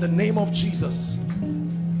 in the name of Jesus.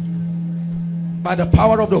 By the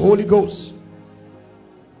power of the Holy Ghost.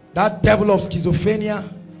 That devil of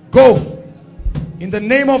schizophrenia, go in the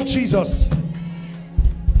name of Jesus.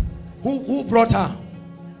 Who brought her?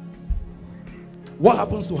 What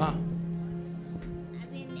happens to her? As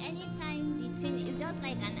in, anytime the thing is just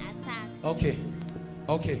like an attack.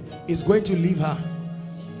 Okay, it's going to leave her.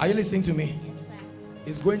 Are you listening to me? Yes, sir.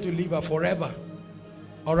 It's going to leave her forever.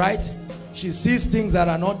 All right, she sees things that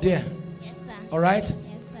are not there. Yes, sir. All right. Yes,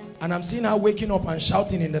 sir. And I'm seeing her waking up and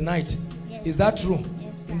shouting in the night. Yes. Is that true?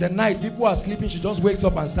 In the night, people are sleeping, she just wakes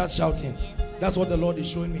up and starts shouting. Yes. That's what the Lord is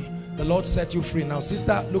showing me. The Lord set you free. Now,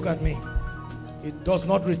 sister, look at me. It does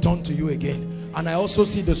not return to you again. And I also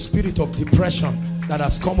see the spirit of depression that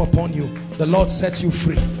has come upon you. The Lord sets you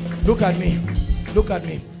free. Look at me. Look at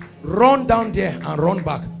me. Run down there and run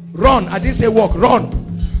back. Run. I didn't say walk. Run.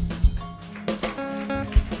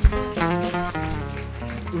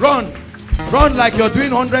 Run. Run like you're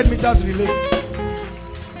doing 100 meters relay.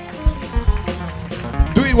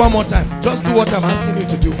 Do it one more time. Just do what I'm asking you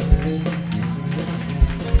to do.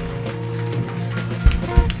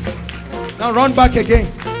 Now run back again.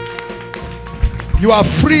 You are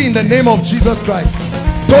free in the name of Jesus Christ.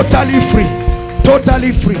 Totally free.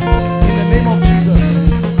 Totally free. In the name of Jesus.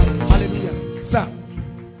 Hallelujah. Sir,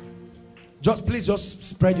 please just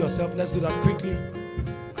spread yourself. Let's do that quickly.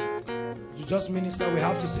 You just minister. We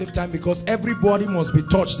have to save time because everybody must be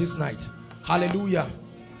touched this night. Hallelujah.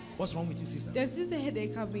 What's wrong with you, sister? There's this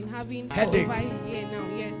headache I've been having Headache. for over a year now,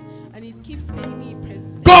 yes. And it keeps making me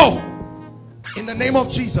persistent. Go! In the name of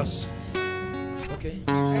Jesus. Okay.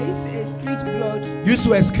 I used to excrete blood. Used to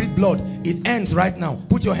excrete blood. It ends right now.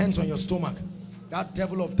 Put your hands on your stomach. That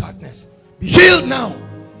devil of darkness, be healed now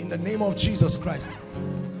in the name of Jesus Christ.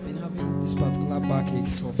 I've been having this particular backache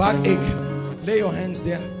for Backache. Lay your hands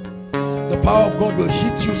there. The power of God will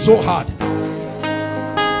hit you so hard.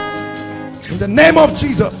 In the name of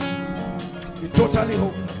Jesus, be totally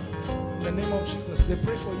whole. In the name of Jesus, they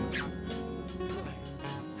pray for you.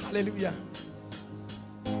 Hallelujah.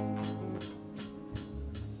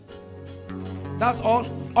 That's all.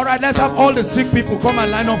 All right, let's have all the sick people come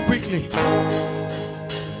and line up quickly.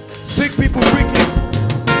 Sick people, quickly.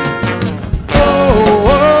 Oh,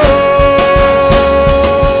 oh,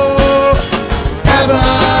 heaven,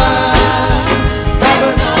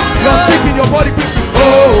 heaven. You're sick in your body, quickly.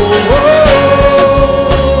 Oh, oh,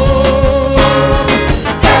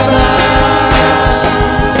 heaven.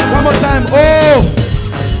 One more time. Oh,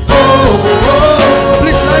 oh, oh.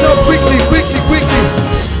 Please line up quickly, quickly, quickly.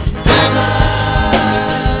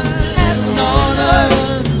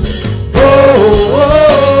 Oh, oh,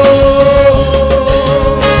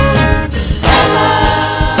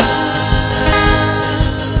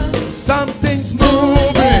 Something's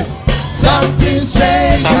moving, something's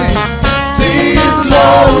changing. See His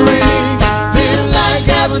glory, feel like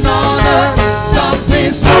heaven on earth.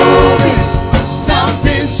 Something's moving,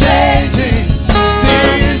 something's changing.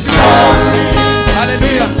 See His glory,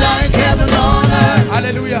 hallelujah, feel like heaven on earth.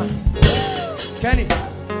 Hallelujah. Kenny,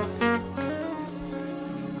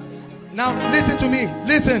 now listen to me.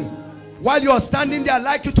 Listen, while you are standing there, I'd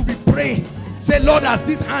like you to be praying. Say, Lord, as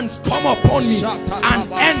these hands come upon me,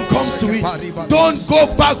 an end comes to it. Don't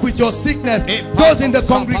go back with your sickness. Those in the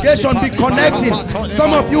congregation, be connecting.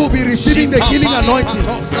 Some of you will be receiving the healing anointing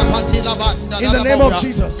in the name of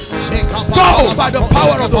Jesus. Go by the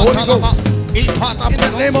power of the Holy Ghost in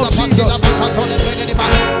the name of Jesus.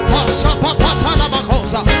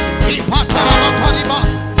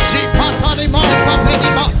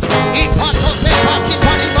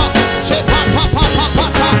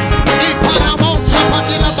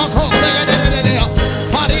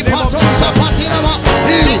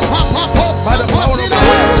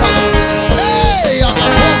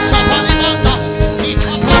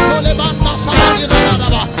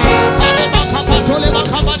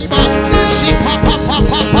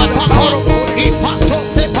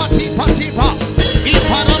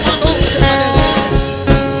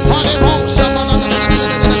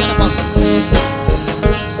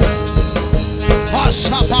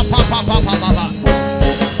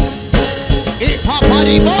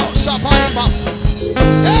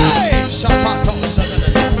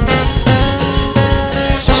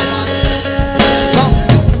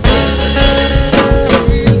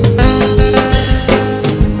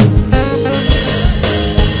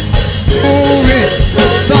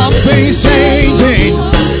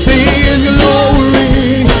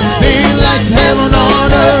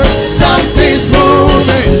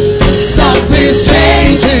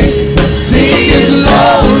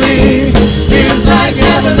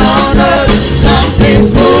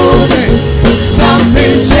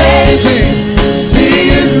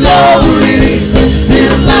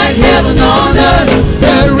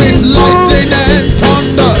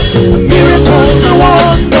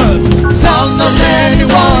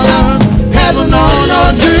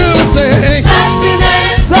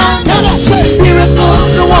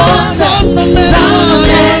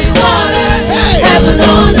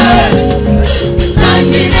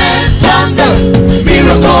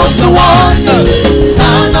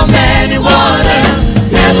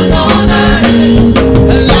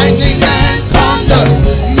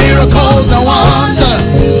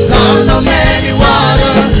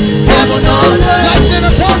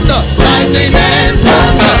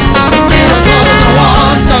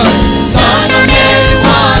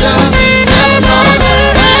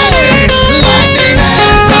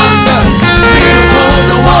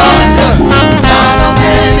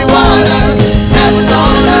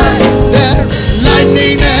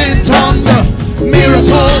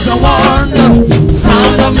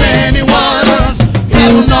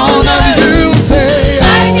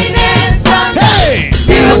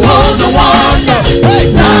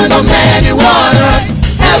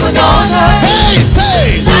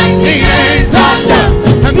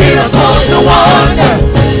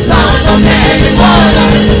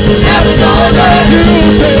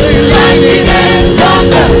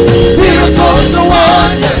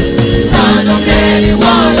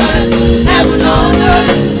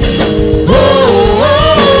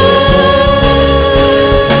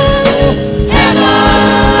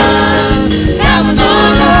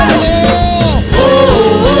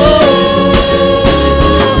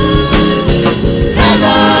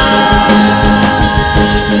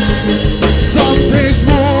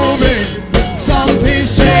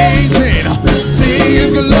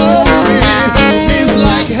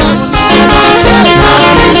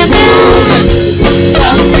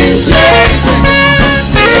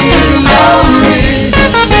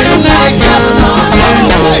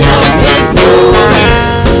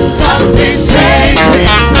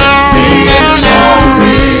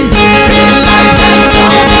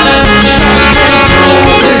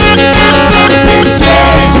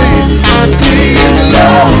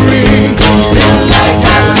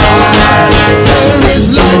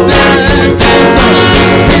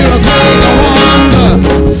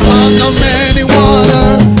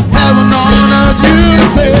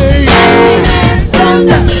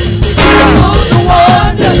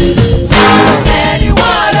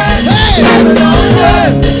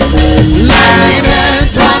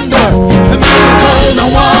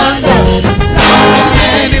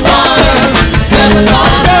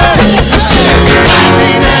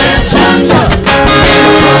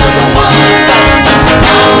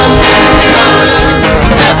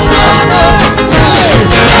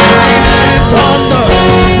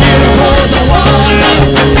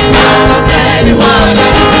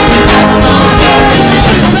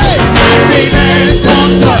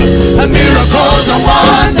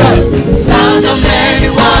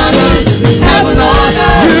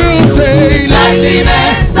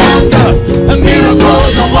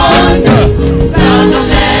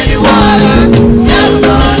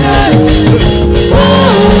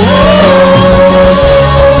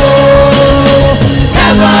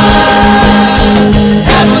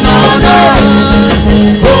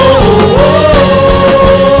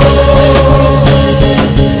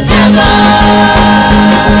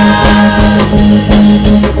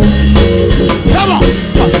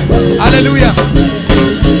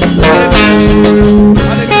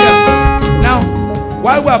 Hallelujah. Now,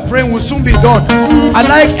 while we are praying, we'll soon be done. I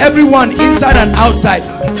like everyone inside and outside.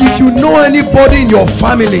 If you know anybody in your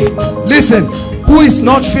family, listen, who is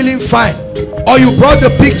not feeling fine, or you brought the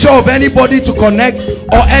picture of anybody to connect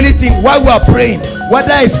or anything while we are praying,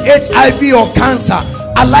 whether it's HIV or cancer,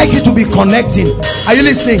 I like you to be connecting. Are you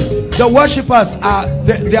listening? The worshippers are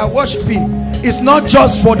they are worshiping. It's not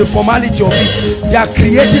just for the formality of it. They are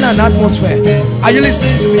creating an atmosphere. Are you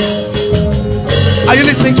listening to me? Are you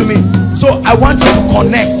listening to me? So I want you to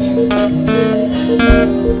connect.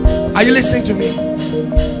 Are you listening to me?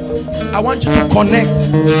 I want you to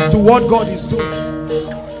connect to what God is doing.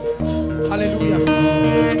 Hallelujah.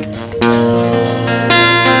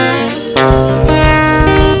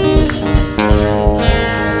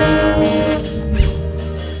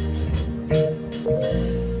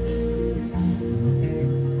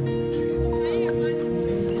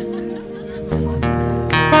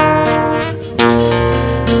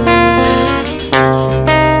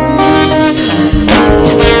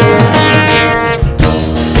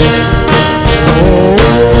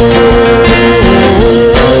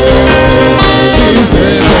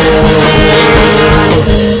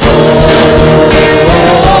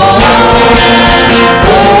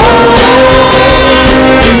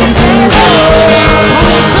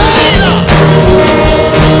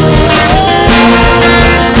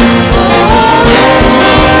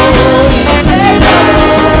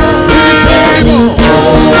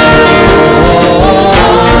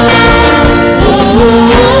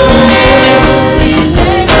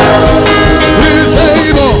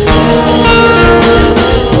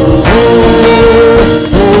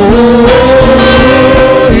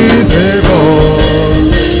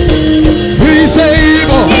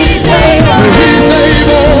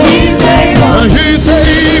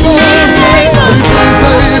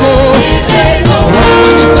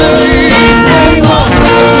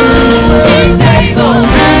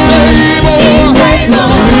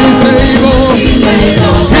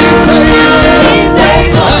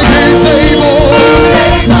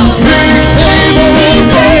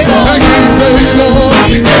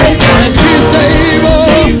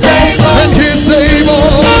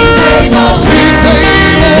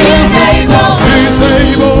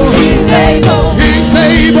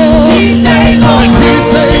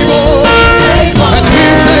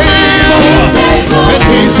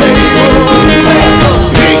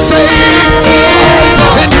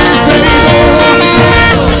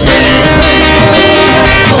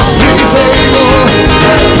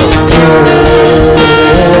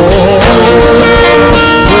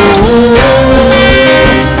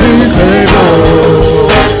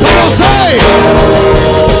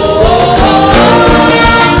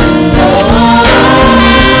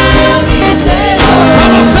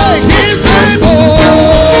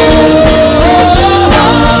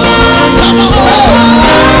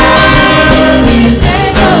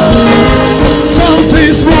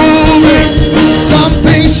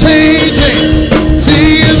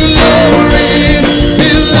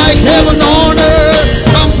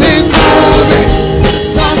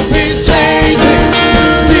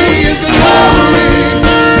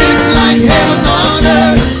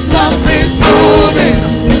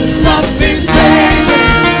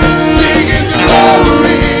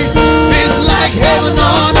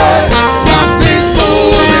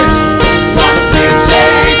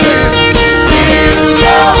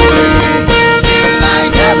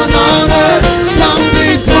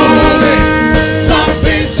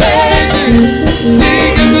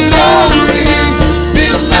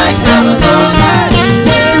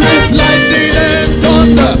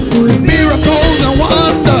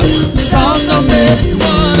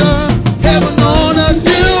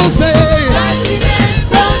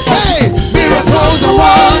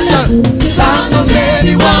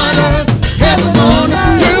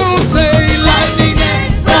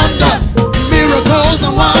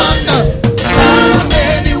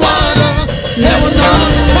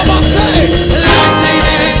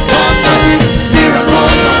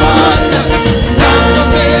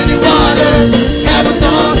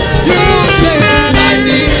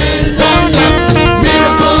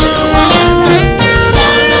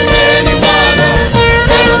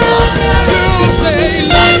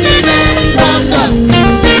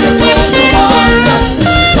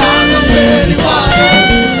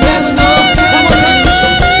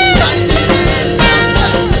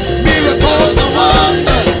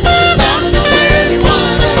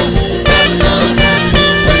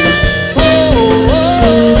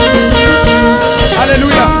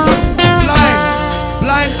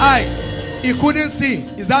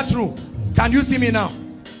 Is that true? Can you see me now?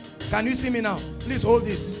 Can you see me now? Please hold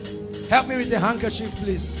this. Help me with a handkerchief,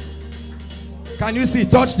 please. Can you see?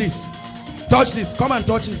 Touch this. Touch this. Come and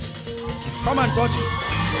touch it. Come and touch it.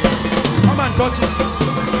 Come and touch it.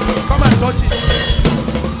 Come and touch it.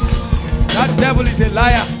 That devil is a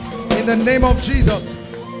liar. In the name of Jesus,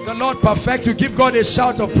 the Lord perfect you. Give God a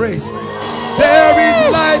shout of praise. There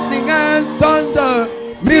is lightning and thunder,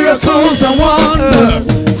 miracles and wonders,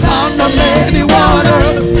 sound of many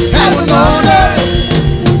waters, heaven on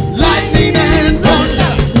earth. Lightning and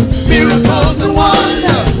thunder, miracles and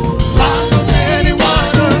wonders, sound of many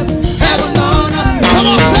waters, heaven on earth. Come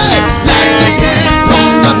on, say, lightning and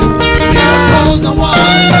thunder, miracles and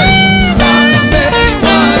wonders, sound of many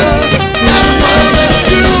waters, heaven on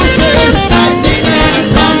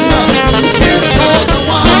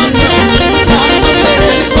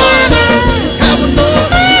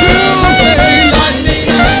earth. You say, lightning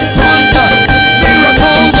and thunder,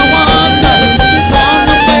 miracles and wonders, sound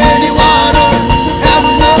of many waters,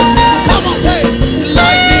 heaven on earth. You say,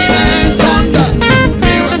 lightning and thunder,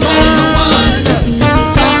 miracles and wonders,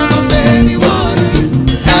 sound of many waters,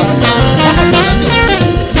 heaven on earth. Come on, say,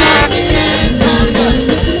 lightning and thunder,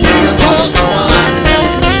 miracles and wonders,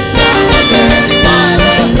 sound of many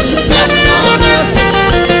waters, heaven on earth.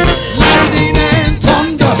 Lightning and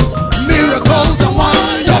thunder, miracles and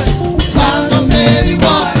wonders, sound of many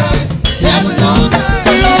waters, heaven on earth.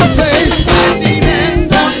 Lightning and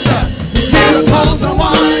thunder, miracles and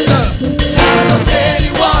wonders, sound of many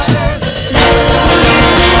waters, heaven on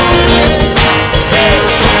earth.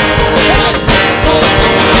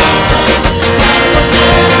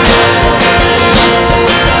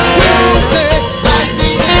 You say,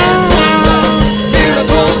 lightning and thunder,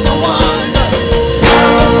 miracles and wonders,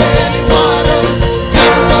 sound of many waters,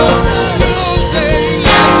 heaven on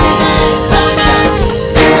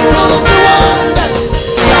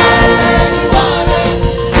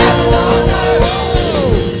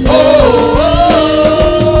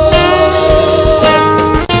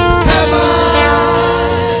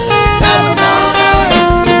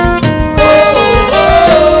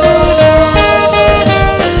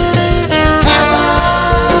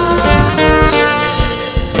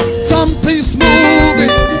something's moving,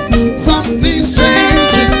 something's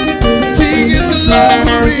changing, singing the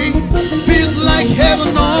glory, feels like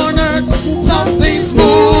heaven on earth. Something's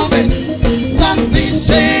moving, something's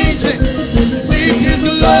changing, singing the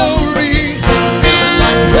glory, feels like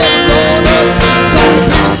heaven on earth.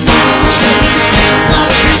 Something's moving,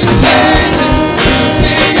 something's changing,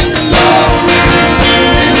 singing the glory,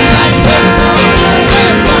 feels like heaven on earth.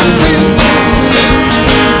 Something's moving,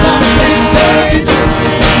 something's changing,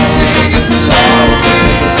 singing the glory,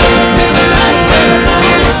 feels like heaven on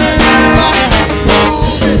earth.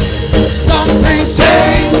 Something's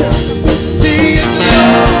changing, singing the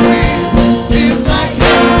glory, feels like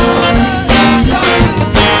heaven on earth.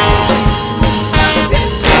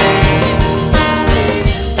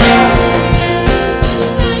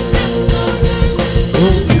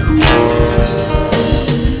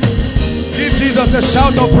 Give Jesus a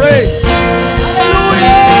shout of praise.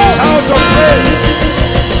 Shout of praise.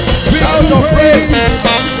 Shout of praise.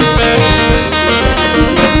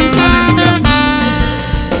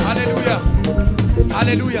 Hallelujah.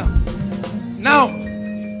 Hallelujah. Now,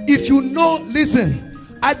 if you know, listen,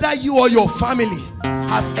 either you or your family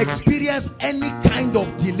has experienced any kind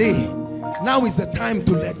of delay, now is the time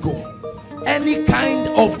to let go. Any kind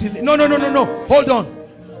of delay. No. Hold on.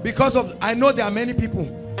 Because of, I know there are many people.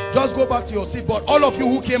 Just go back to your seat. But all of you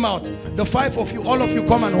who came out, the 5 of you, all of you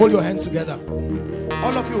come and hold your hands together.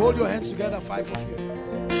 All of you hold your hands together, 5 of you.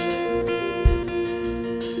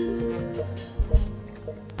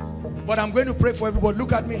 But I'm going to pray for everybody.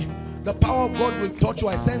 Look at me. The power of God will touch you.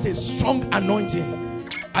 I sense a strong anointing.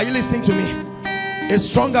 Are you listening to me? A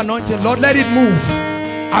strong anointing. Lord, let it move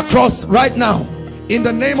across right now. In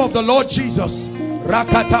the name of the Lord Jesus.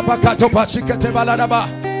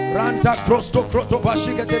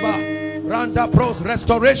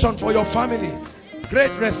 Restoration for your family.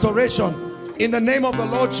 Great restoration. In the name of the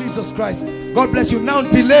Lord Jesus Christ. God bless you. Now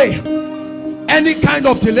delay. Any kind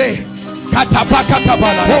of delay. No.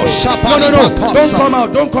 Don't come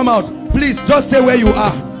out. Don't come out. Please just stay where you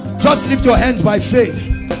are. Just lift your hands by faith.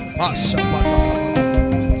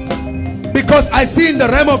 Because I see in the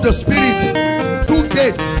realm of the spirit 2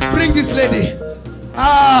 gates. Bring this lady.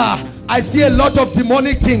 I see a lot of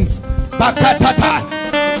demonic things. Come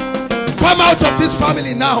out of this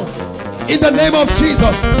family now. In the name of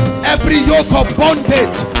Jesus. Every yoke of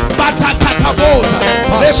bondage.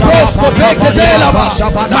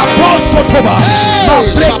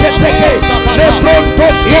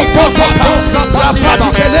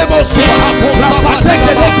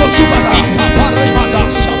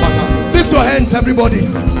 Lift your hands, everybody.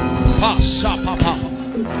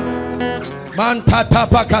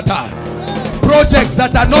 Projects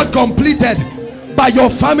that are not completed by your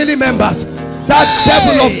family members. That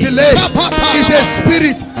devil of delay is a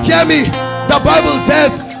spirit. Hear me. The Bible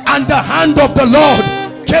says, and the hand of the Lord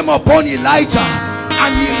came upon Elijah,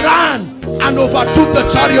 and he ran and overtook the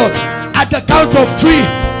chariot. At the count of 3,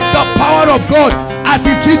 the power of God, as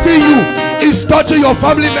he's hitting you, is touching your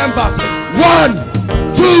family members. 1,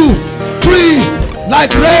 2, 3.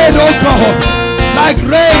 Like rain, oh God. Like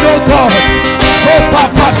rain, oh God.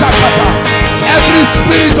 Every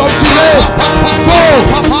spirit of delay, go,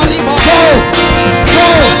 go, go,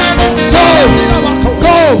 go,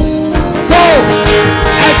 go, go.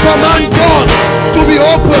 I command doors to be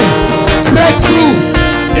open. Breakthrough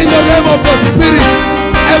in the realm of the spirit.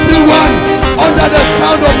 Everyone under the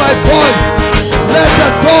sound of my voice, let the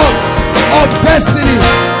doors of destiny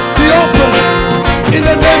be open in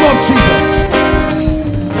the name of Jesus.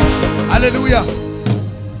 Hallelujah.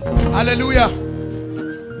 Hallelujah.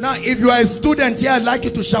 Now, if you are a student here, I'd like you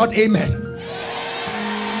to shout amen.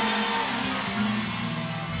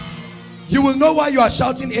 You will know why you are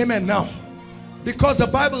shouting amen now. Because the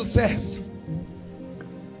Bible says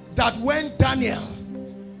that when Daniel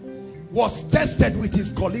was tested with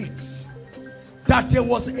his colleagues, that there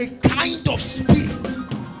was a kind of spirit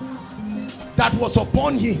that was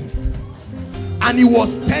upon him, and he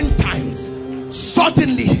was 10 times.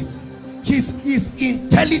 Suddenly his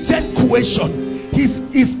intelligent cohesion,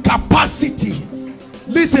 his capacity.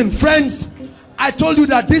 Listen, friends, I told you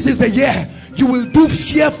that this is the year you will do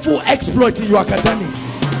fearful exploit in your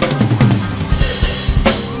academics.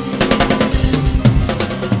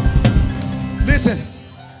 Listen,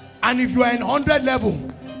 and if you are in 100 level,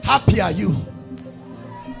 happy are you.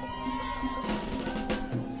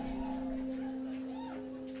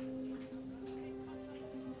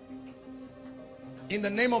 In the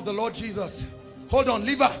name of the Lord Jesus. Hold on,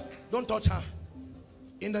 leave her. Don't touch her.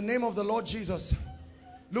 In the name of the Lord Jesus.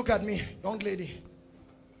 Look at me, young lady.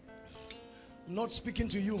 I'm not speaking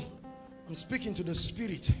to you. I'm speaking to the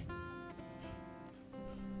spirit.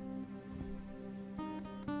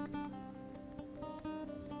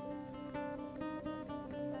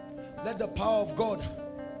 Let the power of God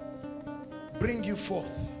bring you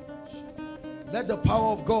forth. Let the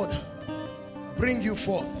power of God bring you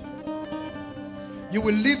forth. You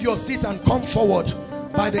will leave your seat and come forward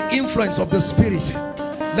by the influence of the Spirit.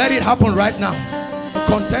 Let it happen right now. The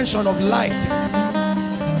contention of light.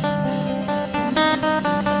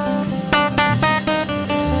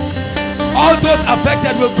 All those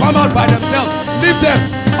affected will come out by themselves. Leave them.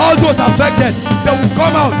 All those affected, they will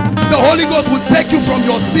come out. The Holy Ghost will take you from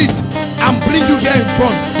your seat and bring you here in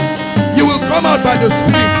front. You will come out by the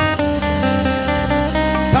Spirit.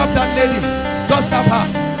 Tap that lady. Just tap her.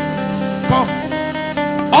 Come.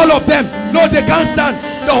 All of them. No, they can't stand.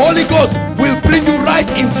 The Holy Ghost will bring you right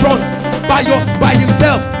in front by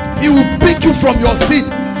himself. He will pick you from your seat.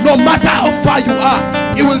 No matter how far you are,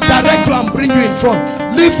 he will direct you and bring you in front.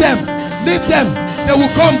 Leave them. Leave them. They will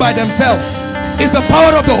come by themselves. It's the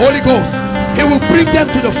power of the Holy Ghost. He will bring them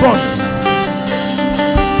to the front.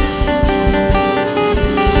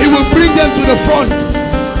 He will bring them to the front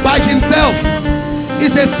by himself.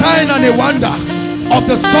 It's a sign and a wonder of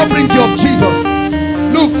the sovereignty of Jesus.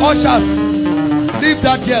 Look, ushers, leave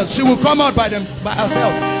that girl. She will come out by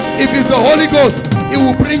herself. If it's the Holy Ghost, he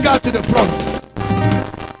will bring her to the front.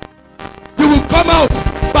 You will come out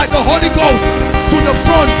by the Holy Ghost to the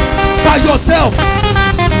front by yourself.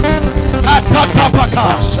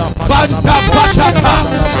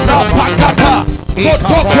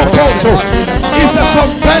 Is the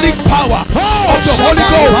compelling power of the Holy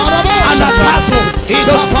Ghost and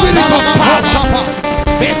the Spirit of power.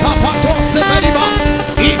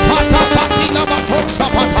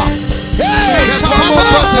 There's one more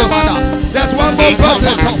person. There's one more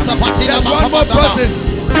person. There's one more person.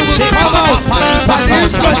 You will come out by the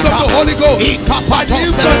influence of the Holy Ghost. By the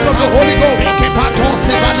influence of the Holy Ghost.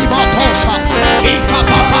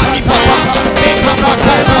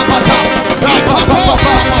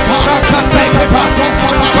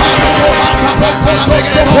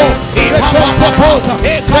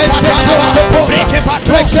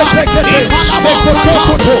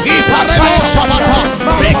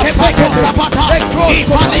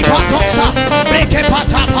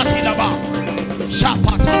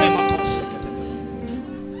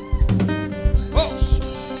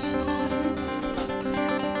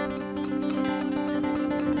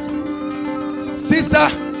 Sister,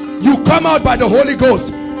 you come out by the Holy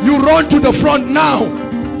Ghost. You run to the front now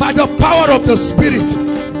by the power of the Spirit.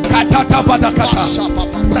 Katata badakata.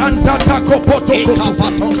 Randata kopoto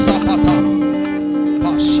kosu.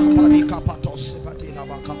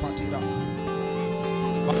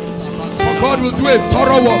 God will do a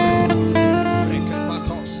thorough work.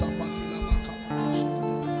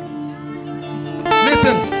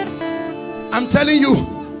 Listen, I'm telling you,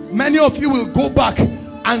 many of you will go back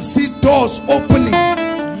and see doors opening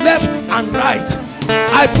left and right.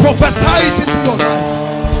 I prophesy it into your life.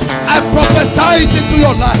 I prophesy it into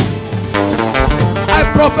your life. I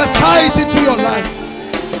prophesy it into your life.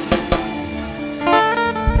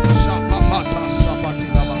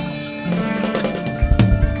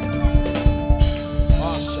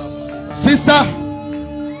 Sister,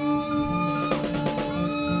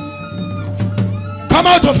 come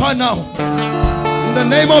out of her now. In the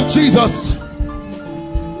name of Jesus.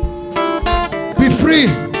 Be free.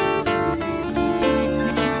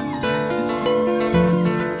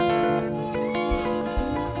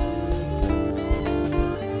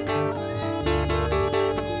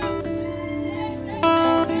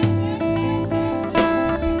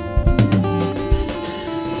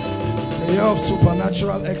 Say, year of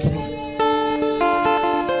supernatural exploits.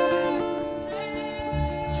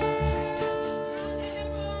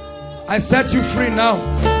 I set you free now.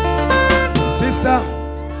 Sister,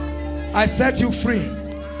 I set you free.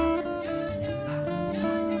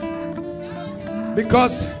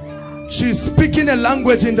 Because she's speaking a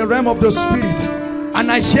language in the realm of the spirit.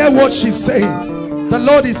 And I hear what she's saying. The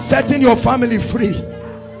Lord is setting your family free.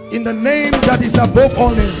 In the name that is above all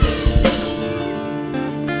names.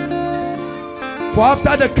 For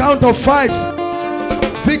after the count of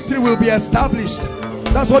 5, victory will be established.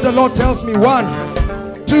 That's what the Lord tells me.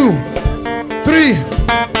 1, 2, 3,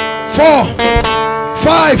 4,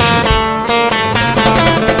 5.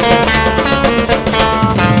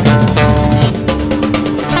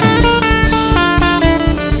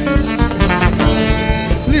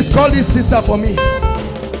 Please call this sister for me.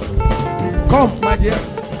 Come, my dear.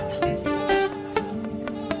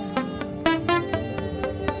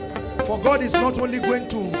 For God is not only going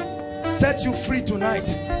to set you free tonight,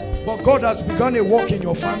 but God has begun a work in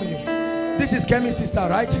your family. This is Kemi's sister,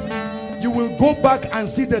 right? You will go back and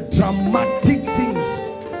see the dramatic things.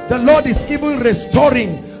 The Lord is even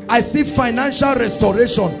restoring. I see financial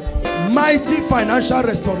restoration, mighty financial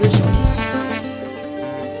restoration.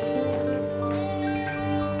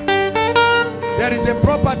 There is a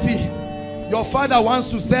property your father wants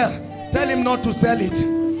to sell. Tell him not to sell it.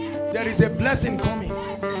 There is a blessing coming.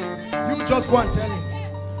 You just go and tell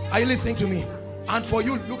him. Are you listening to me? And for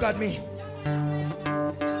you, look at me.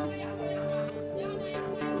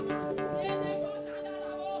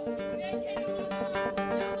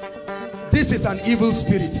 This is an evil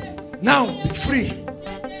spirit. Now be free.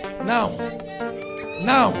 Now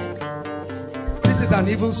this is an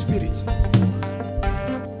evil spirit.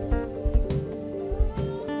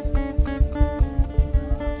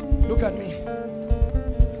 Look at me.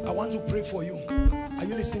 I want to pray for you. Are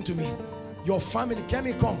you listening to me? Your family, can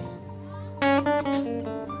we come?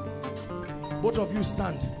 Both of you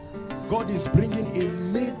stand. God is bringing a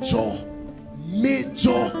major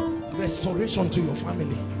restoration to your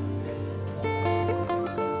family.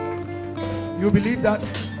 You believe that?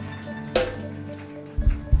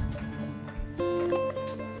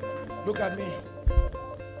 Look at me.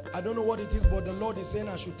 I don't know what it is, but the Lord is saying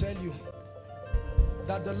I should tell you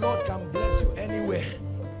that the Lord can bless you anywhere.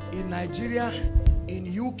 In Nigeria, in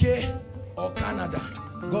UK, or Canada.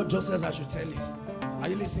 God just says I should tell you. Are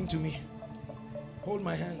you listening to me? Hold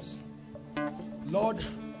my hands. Lord,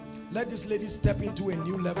 let this lady step into a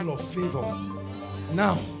new level of favor.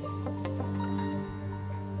 Now,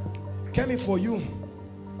 Kemi, for you,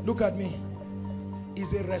 look at me,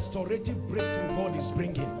 is a restorative breakthrough God is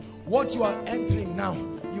bringing. What you are entering now,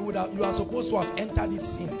 you are supposed to have entered it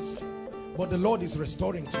since, but the Lord is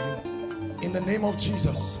restoring to you. In the name of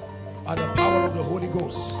Jesus, by the power of the Holy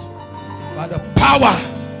Ghost, by the power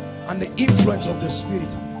and the influence of the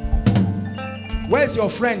Spirit. Where's your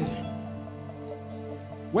friend?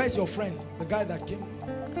 Where's your friend? The guy that came.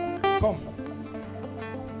 Come.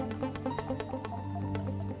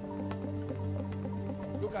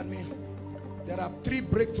 Look at me. There are 3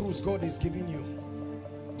 breakthroughs God is giving you.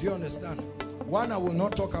 Do you understand? One, I will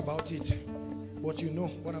not talk about it, but you know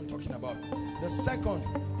what I'm talking about. The second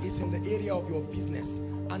is in the area of your business,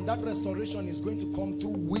 and that restoration is going to come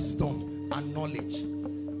through wisdom and knowledge.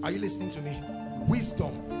 Are you listening to me?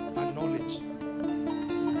 Wisdom and knowledge.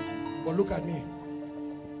 But look at me.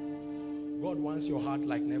 God wants your heart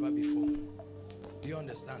like never before. Do you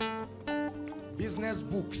understand? Business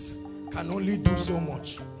books can only do so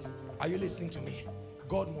much. Are you listening to me?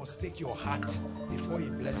 God must take your heart before he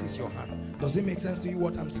blesses your hand. Does it make sense to you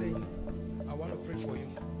what I'm saying? I want to pray for you.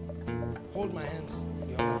 Hold my hands.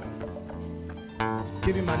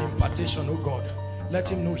 Give him an impartation, oh God. Let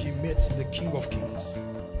him know he met the King of Kings.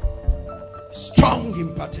 Strong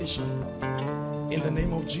impartation in the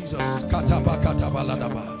name of Jesus. I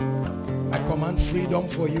command freedom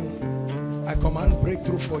for you. I command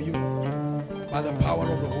breakthrough for you by the power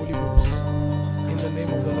of the Holy Ghost in the name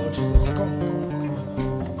of the Lord Jesus. Come.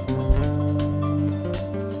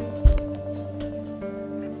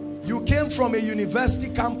 You came from a university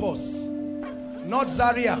campus, not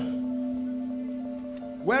Zaria.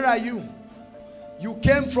 Where are you? You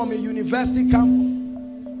came from a university campus,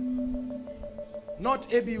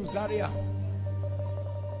 not ABU, Zaria.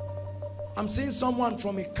 I'm seeing someone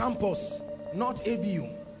from a campus, not ABU.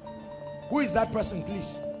 Who is that person,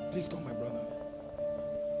 please? Please come, my brother.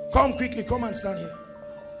 Come quickly, come and stand here.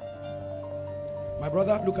 My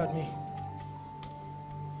brother, look at me.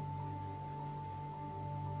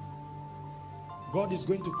 God is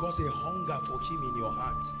going to cause a hunger for him in your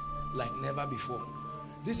heart like never before.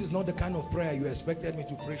 This is not the kind of prayer you expected me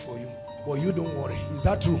to pray for you, but you don't worry. Is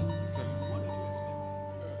that true? Sir, what did you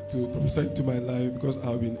expect? To prophesy to my life, because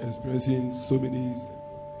I've been experiencing so many.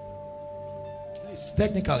 Please,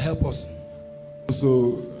 technical, help us.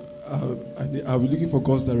 So I'll be looking for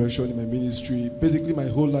God's direction in my ministry. Basically, my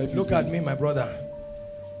whole life. Look at me, my brother.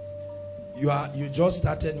 You just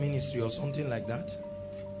started ministry or something like that.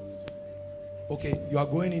 Okay, you are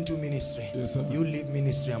going into ministry. Yes, sir. You leave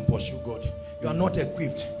ministry and pursue God. You are not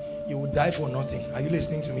equipped. You will die for nothing. Are you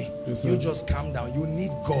listening to me? Yes, sir. You just calm down. You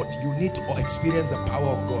need God. You need to experience the power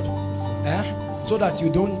of God. Yes, Yes, so that you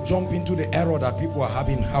don't jump into the error that people are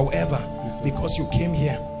having. However, yes, because you came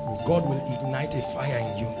here, yes, God will ignite a fire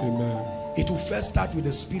in you. Amen. It will first start with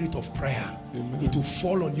the spirit of prayer. Amen. It will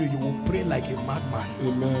fall on you. You will pray like a madman.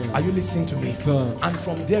 Amen. Are you listening to me? Yes, sir. And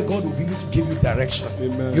from there, God will begin to give you direction.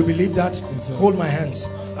 Amen. You believe that? Yes, sir. Hold my hands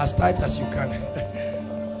as tight as you can.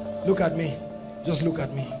 Look at me. Just look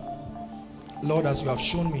at me. Lord, as you have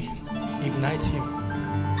shown me, ignite him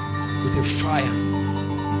with a fire.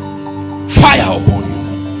 Fire upon you.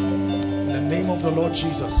 In the name of the Lord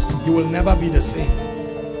Jesus, you will never be the same.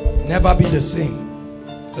 Never be the same.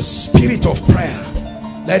 The spirit of prayer,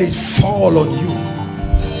 let it fall on you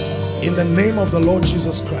in the name of the Lord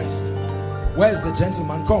Jesus Christ. Where is the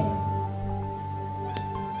gentleman? Come.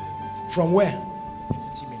 From where?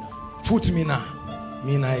 Futmina.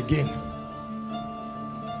 Mina again.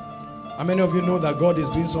 How many of you know that God is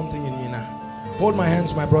doing something in Mina? Hold my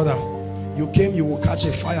hands, my brother. You came, you will catch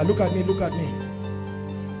a fire. Look at me, look at me.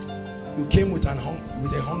 You came with a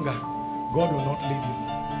hunger. God will not leave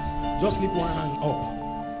you. Just lift one hand up.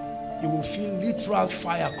 You will feel literal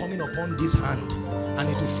fire coming upon this hand, and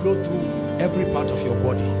it will flow through every part of your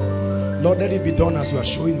body. Lord, let it be done as you are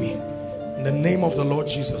showing me. In the name of the Lord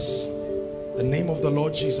Jesus. The name of the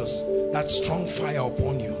Lord Jesus. That strong fire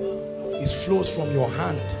upon you. It flows from your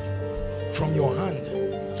hand. From your hand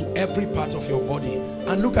to every part of your body.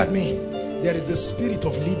 And look at me. There is the spirit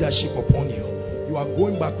of leadership upon you. You are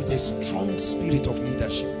going back with a strong spirit of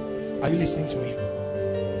leadership. Are you listening to me?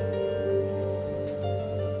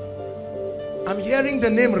 I'm hearing the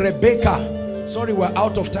name Rebecca. Sorry, we're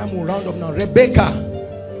out of time. We'll round up now. Rebecca.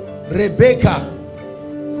 Rebecca.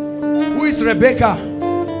 Who is Rebecca?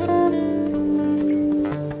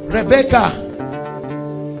 Rebecca.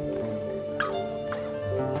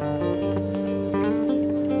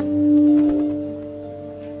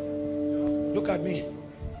 Look at me.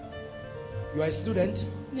 You are a student?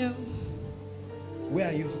 No. Where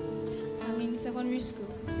are you? I'm in secondary school.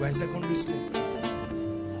 You are in secondary school? Yes, sir.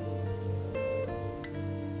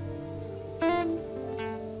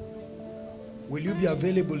 Will you be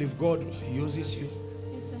available if God uses you?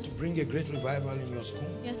 Yes, sir. To bring a great revival in your school?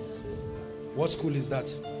 Yes, sir. What school is that?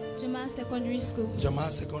 Jamal Secondary School. Jamal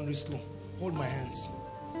Secondary School. Hold my hands.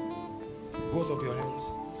 Both of your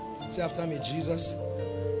hands. Say after me, Jesus,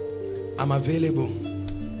 I'm available.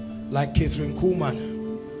 Like Catherine Kuhlman,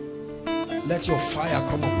 let your fire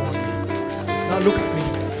come upon me. Now look at me.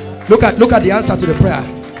 Look at the answer to the prayer.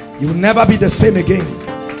 You will never be the same again.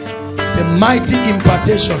 It's a mighty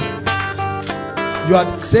impartation. You are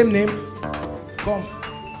the same name. Come.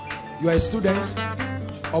 You are a student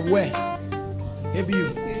of where?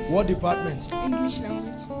 ABU. Yes. What department? English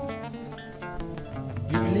language.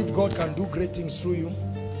 You believe God can do great things through you?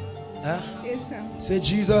 Huh? Yes, sir. Say,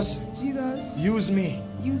 Jesus, Jesus, use me.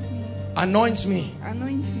 use me. Anoint me.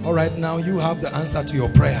 Anoint me. All right, now you have the answer to your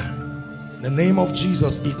prayer. In the name of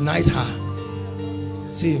Jesus, ignite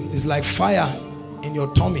her. See, it's like fire in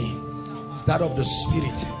your tummy. It's that of the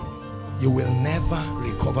spirit. You will never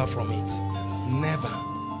recover from it. Never.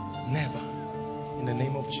 Never. In the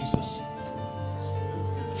name of Jesus.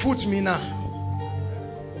 Foot me now.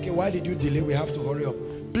 Okay, why did you delay? We have to hurry up.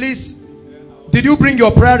 Please, Did you bring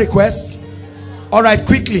your prayer requests? All right,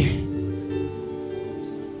 quickly.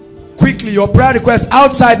 Quickly, your prayer request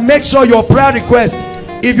outside. Make sure your prayer request,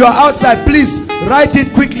 if you're outside, please write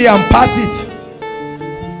it quickly and pass it.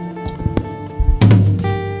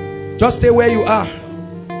 Just stay where you are.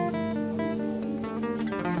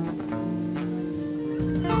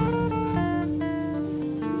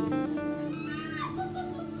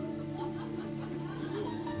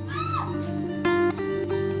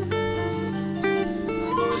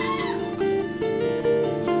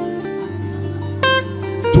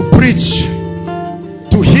 To preach,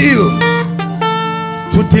 to heal,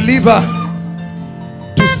 to deliver,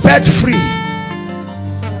 to set free,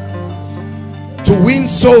 to win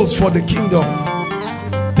souls for the kingdom.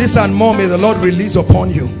 This and more may the Lord release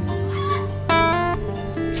upon you.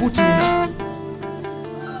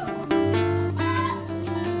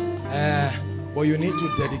 But you need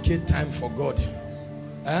to dedicate time for God. You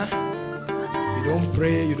don't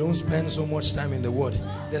pray, you don't spend so much time in the word.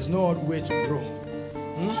 There's no other way to grow.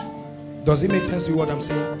 Does it make sense to you what I'm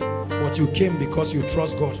saying? But you came because you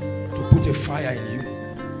trust God to put a fire in you.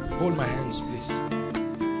 Hold my hands, please.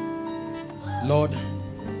 Lord,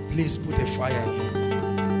 please put a fire in him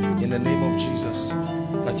in the name of Jesus,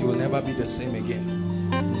 that you will never be the same again.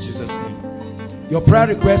 In Jesus' name. Your prayer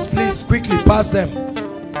requests, please quickly pass them.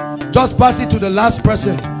 Just pass it to the last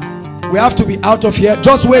person. We have to be out of here.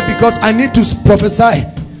 Just wait, because I need to prophesy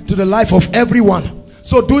to the life of everyone.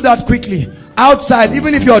 So do that quickly. Outside,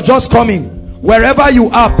 even if you're just coming, wherever you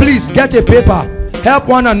are, please get a paper. Help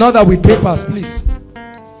one another with papers, please.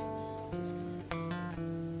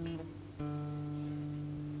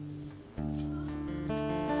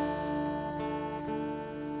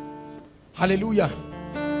 Hallelujah.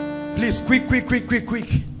 Please, quick.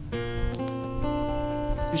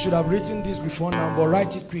 You should have written this before now, but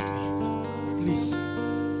write it quickly, please.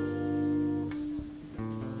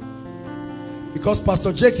 Because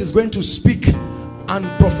Pastor Jakes is going to speak and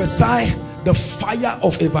prophesy the fire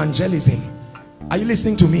of evangelism. Are you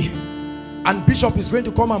listening to me? And Bishop is going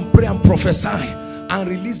to come and pray and prophesy and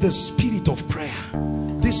release the spirit of prayer.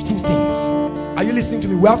 These two things. Are you listening to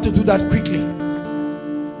me? We have to do that quickly.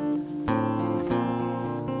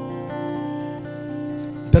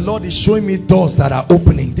 The Lord is showing me doors that are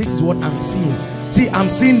opening. This is what I'm seeing. See, I'm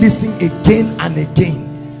seeing this thing again and again.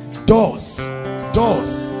 Doors.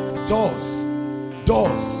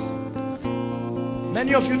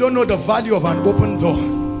 Many of you don't know the value of an open door.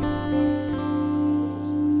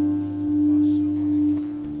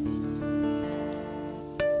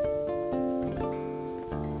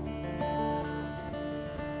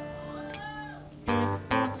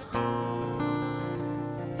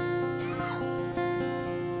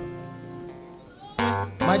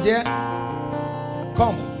 My dear,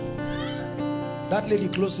 come. That lady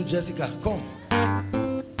close to Jessica, come.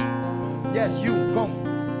 Yes, you, come.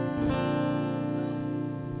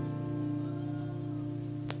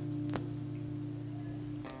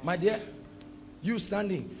 My dear, you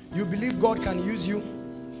standing, you believe God can use you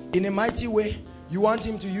in a mighty way. You want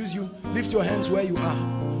him to use you. Lift your hands where you are.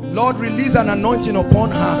 Lord, release an anointing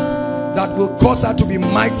upon her that will cause her to be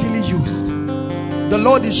mightily used. The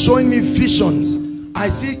Lord is showing me visions. I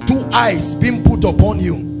see 2 eyes being put upon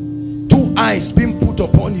you. 2 eyes being put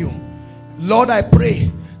upon you. Lord, I pray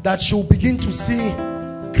that she'll begin to see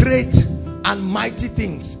great and mighty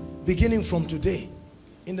things beginning from today.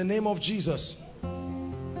 In the name of Jesus.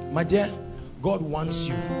 My dear, God wants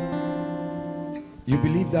you. You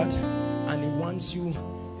believe that? And he wants you.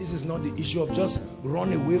 This is not the issue of just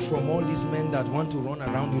run away from all these men that want to run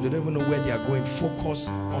around you. They don't even know where they are going. Focus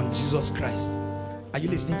on Jesus Christ. Are you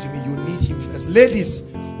listening to me? You need him first. Ladies,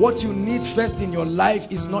 what you need first in your life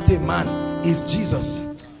is not a man, it's Jesus.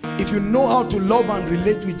 If you know how to love and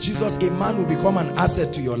relate with Jesus, a man will become an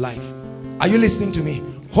asset to your life. Are you listening to me?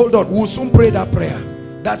 Hold on, we'll soon pray that prayer,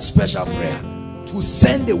 that special prayer, to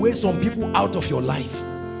send away some people out of your life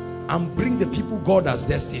and bring the people God has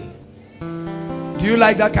destined. Do you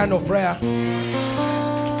like that kind of prayer?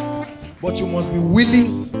 But you must be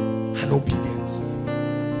willing and obedient.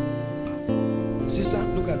 Sister,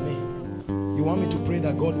 look at me. You want me to pray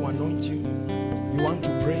that God will anoint you? You want to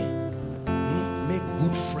pray? Make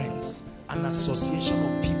good friends, an association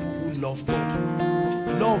of people who love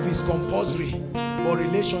God. Love is compulsory, but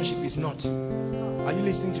relationship is not. Are you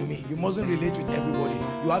listening to me? You mustn't relate with everybody.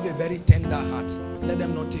 You have a very tender heart. Let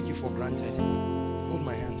them not take you for granted. Hold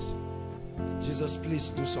my hands. Jesus, please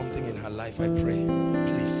do something in her life, I pray.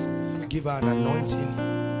 Please give her an anointing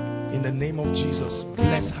in the name of Jesus.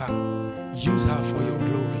 Bless her. Use her for your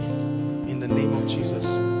glory in the name of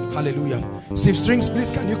Jesus. Hallelujah. Steve Strings, please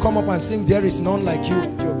can you come up and sing There Is None Like You,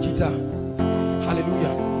 your guitar.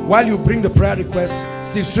 While you bring the prayer request,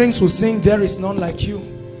 Steve Strings will sing There Is None Like You.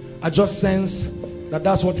 I just sense that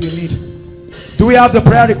that's what we need. Do we have the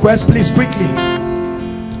prayer request? Please, quickly.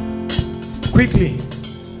 Quickly.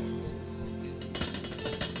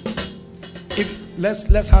 If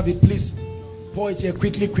let's have it, please. Pour it here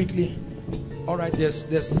quickly. All right,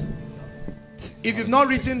 there's if you've not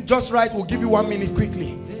written, just write. We'll give you 1 minute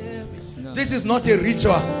quickly. This is not a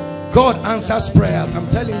ritual. God answers prayers, I'm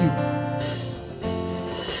telling you.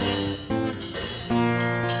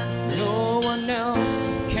 No one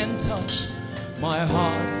else can touch my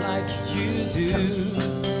heart like you do.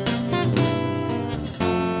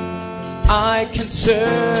 I can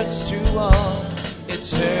search through all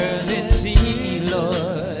eternity,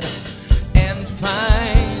 Lord, and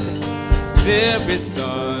find there is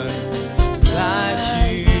none like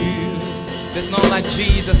you. There's none like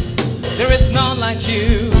Jesus. There is none like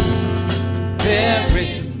you. There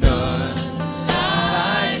is none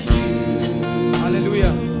like you.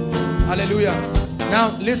 Hallelujah. Hallelujah.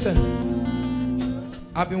 Now listen.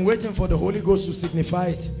 I've been waiting for the Holy Ghost to signify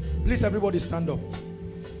it. Please, everybody stand up.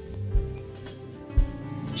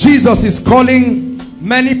 Jesus is calling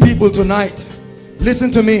many people tonight.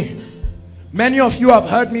 Listen to me. Many of you have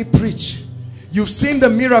heard me preach. You've seen the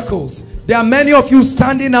miracles. There are many of you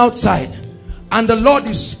standing outside, and the Lord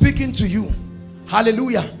is speaking to you.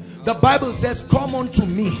 Hallelujah. The Bible says, come unto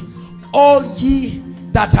me, all ye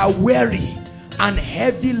that are weary and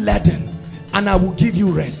heavy laden, and I will give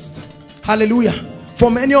you rest. Hallelujah. For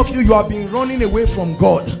many of you, you have been running away from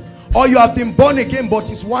God, or you have been born again, but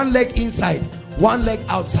it's one leg inside, one leg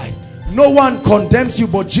outside. No one condemns you,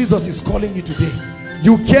 but Jesus is calling you today.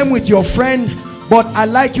 You came with your friend, but I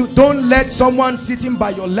like you. Don't let someone sitting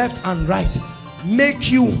by your left and right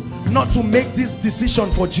make you not to make this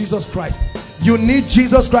decision for Jesus Christ. You need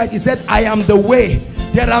Jesus Christ. He said, I am the way.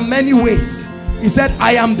 There are many ways. He said,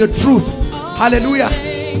 I am the truth. Hallelujah.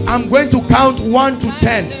 I'm going to count 1 to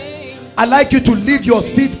 10. I'd like you to leave your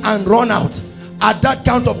seat and run out. At that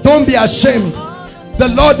count of, don't be ashamed. The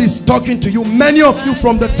Lord is talking to you. Many of you,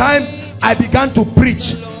 from the time I began to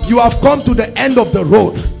preach, you have come to the end of the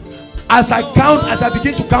road. As I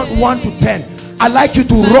begin to count 1 to 10, I'd like you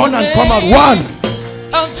to run and come out. 1,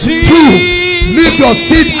 2, leave your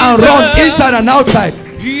seat and run inside and outside.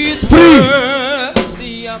 3,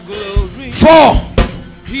 4,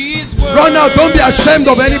 run out. Don't be ashamed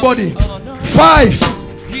of anybody. 5,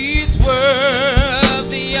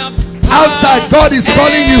 outside. God is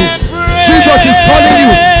calling you. Jesus is calling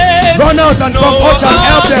you. Run out and come. Ushers,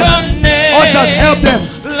 help them. Ushers, help them.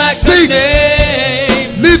 6,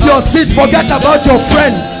 leave your seat. Forget about your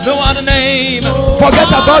friend. Forget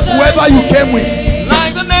about whoever you came with.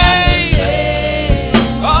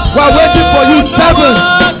 We're waiting for you. 7,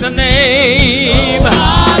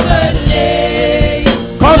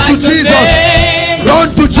 come to Jesus.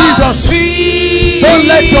 Run to Jesus. Don't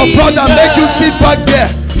let your brother make you sit back there.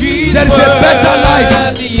 There is a better life.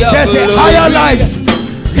 There's a higher life.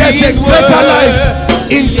 There's a greater life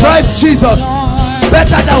in Christ Jesus.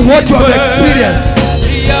 Better than what you have experienced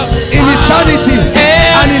in eternity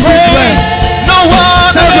and in this world.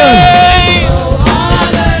 7.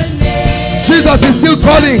 Jesus is still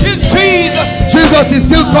calling. Jesus is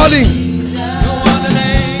still calling.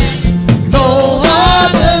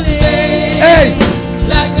 8.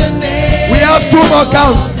 We have 2 more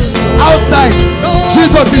counts. Outside,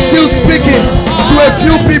 Jesus is still speaking to a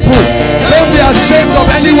few people. Don't be ashamed of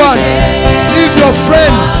anyone. Leave your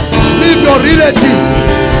friend, leave your relatives.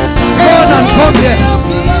 Run and come here.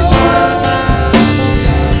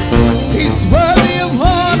 He's worthy of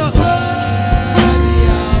honor.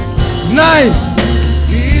 9.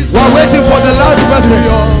 We're waiting for the last person.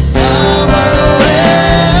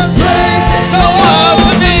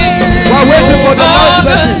 We're waiting for the last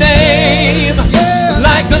person.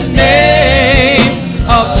 Like the name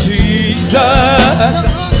of Jesus.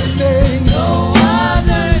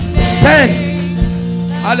 10.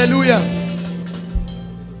 Hallelujah.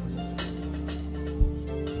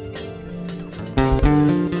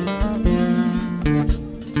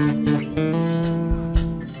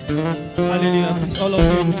 Hallelujah. Please, all of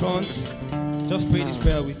you in front, just pray this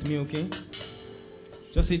prayer with me, okay?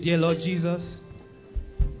 Just say, dear Lord Jesus,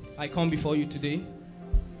 I come before you today,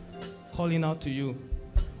 calling out to you.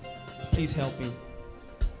 Please help me.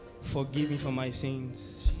 Forgive me for my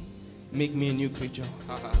sins. Make me a new creature.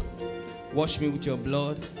 Wash me with your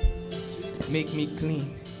blood. Make me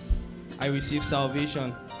clean. I receive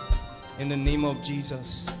salvation in the name of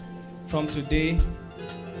Jesus. From today,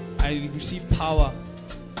 I receive power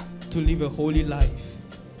to live a holy life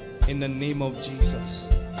in the name of Jesus.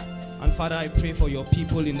 And Father, I pray for your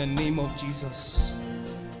people in the name of Jesus.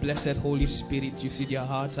 Blessed Holy Spirit, you see their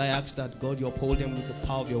hearts. I ask that God, you uphold them with the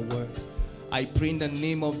power of your word. I pray in the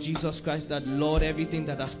name of Jesus Christ that, Lord, everything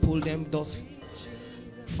that has pulled them thus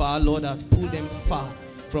far, Lord, has pulled them far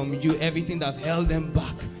from you. Everything that's held them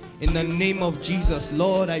back, in the name of Jesus,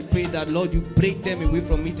 Lord, I pray that, Lord, you break them away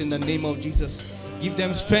from it in the name of Jesus. Give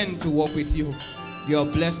them strength to walk with you. You are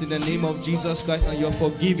blessed in the name of Jesus Christ, and you are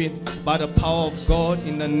forgiven by the power of God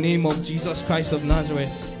in the name of Jesus Christ of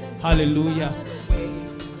Nazareth. Hallelujah.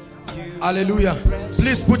 Hallelujah.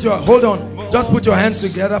 Please hold on. Just put your hands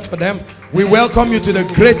together for them. We welcome you to the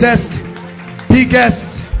greatest,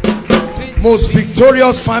 biggest, most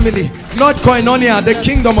victorious family. Not koinonia, the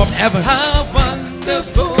kingdom of heaven.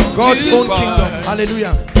 God's own kingdom.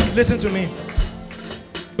 Hallelujah. Listen to me.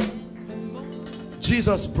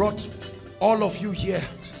 Jesus brought all of you here.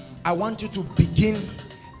 I want you to begin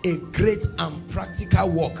a great and practical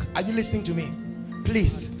walk. Are you listening to me?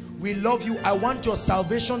 Please, we love you. I want your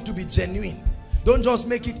salvation to be genuine. Don't just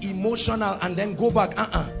make it emotional and then go back.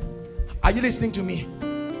 Are you listening to me?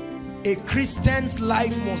 A Christian's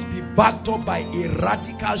life must be backed up by a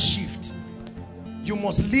radical shift. You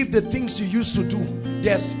must leave the things you used to do.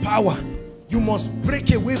 There's power. You must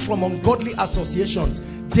break away from ungodly associations.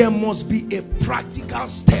 There must be a practical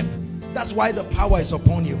step. That's why the power is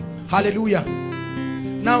upon you. Hallelujah.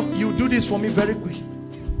 Now you do this for me very quickly.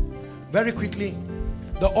 Very quickly.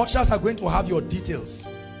 The ushers are going to have your details.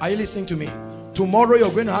 Are you listening to me? Tomorrow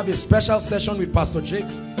you're going to have a special session with Pastor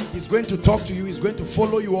Jakes. He's going to talk to you. He's going to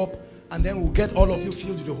follow you up. And then we'll get all of you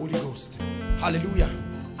filled with the Holy Ghost. Hallelujah.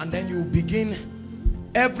 And then you begin.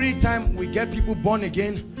 Every time we get people born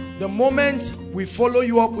again, the moment we follow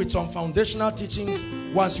you up with some foundational teachings,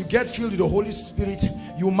 once you get filled with the Holy Spirit,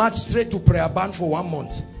 you march straight to prayer band for 1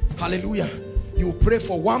 month. Hallelujah. You pray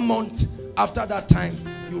for 1 month. After that time,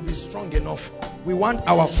 you'll be strong enough. We want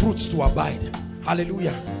our fruits to abide.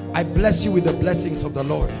 Hallelujah. I bless you with the blessings of the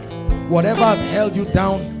Lord. Whatever has held you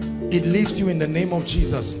down, it leaves you in the name of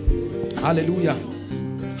Jesus. Hallelujah.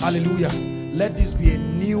 Hallelujah. Let this be a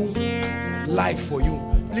new life for you.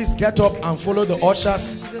 Please get up and follow the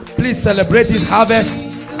ushers. Please celebrate this harvest.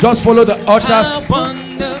 Just follow the ushers.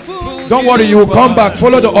 Don't worry, you will come back.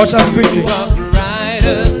 Follow the ushers quickly.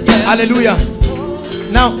 Hallelujah.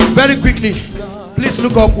 Now, very quickly, please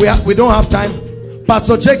look up. We don't have time.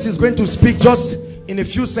 Pastor Jakes is going to speak just in a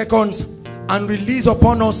few seconds and release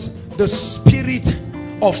upon us the spirit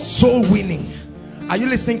of soul winning. Are you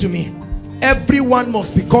listening to me? Everyone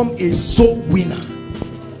must become a soul winner.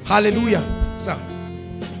 Hallelujah. Sir.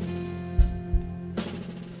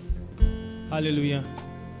 Hallelujah.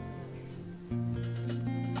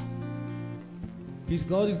 Peace.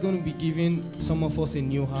 God is going to be giving some of us a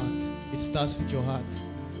new heart. It starts with your heart,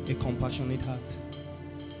 a compassionate heart.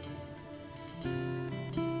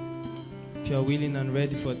 If you are willing and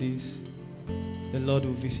ready for this, the Lord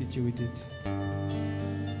will visit you with it.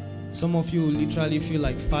 Some of you will literally feel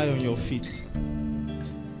like fire on your feet.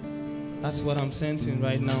 That's what I'm sensing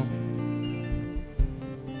right now.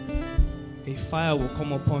 A fire will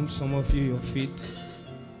come upon some of you, your feet.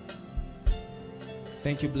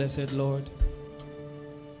 Thank you, blessed Lord.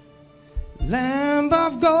 Lamb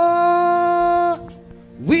of God,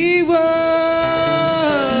 we worship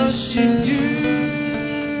you.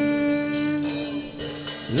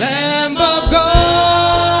 Lamb of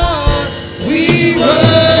God, we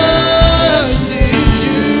worship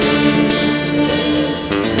you.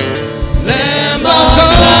 Lamb of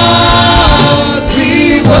God,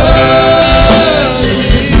 we worship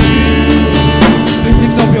you. Please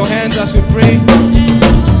lift up your hands as we pray.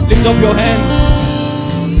 Lift up your hands.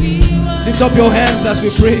 Lift up your hands as we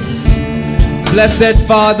pray. Blessed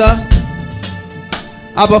Father,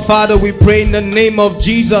 Abba Father, we pray in the name of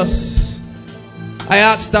Jesus. I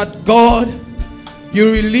ask that God,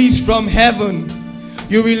 you release from heaven.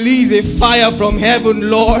 You release a fire from heaven,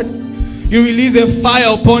 Lord. You release a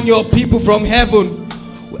fire upon your people from heaven.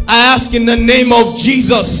 I ask in the name of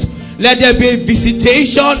Jesus, let there be a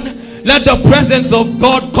visitation. Let the presence of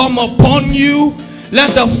God come upon you.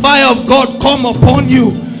 Let the fire of God come upon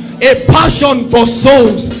you. A passion for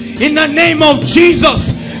souls. In the name of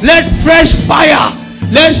Jesus, let fresh fire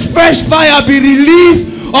be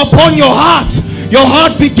released upon your heart. Your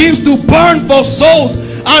heart begins to burn for souls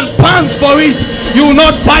and pants for it. You will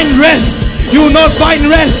not find rest. You will not find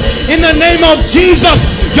rest. In the name of Jesus,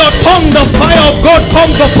 your tongue, the fire of God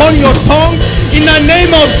comes upon your tongue. In the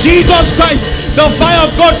name of Jesus Christ, the fire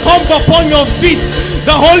of God comes upon your feet.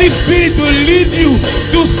 The Holy Spirit will lead you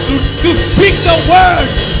to speak the word,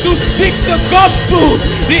 to speak the gospel.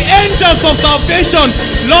 The angels of salvation,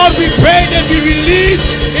 Lord, we pray that be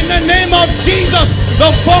released in the name of Jesus. The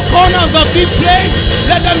four corners of this place,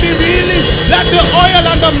 let them be released. Let the oil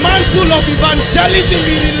and the mantle of evangelism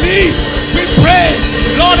be released. We pray,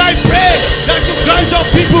 Lord, I pray that you grant your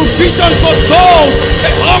people vision for souls, a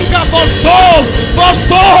hunger for souls, for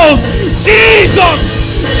souls. Jesus,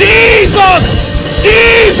 Jesus,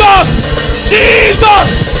 Jesus, Jesus,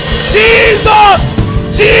 Jesus,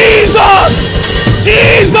 Jesus,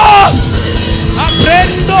 Jesus.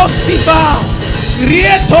 Aprendo siva,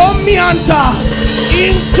 rieto mianta,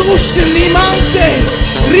 intus limante,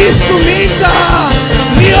 ristumita,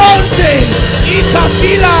 rionte,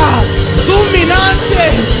 itapila, dominante,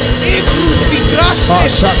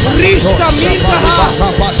 crucigraste, ristamita,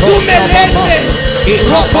 dumelente,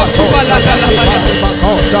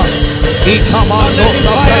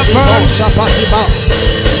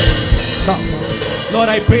 Lord,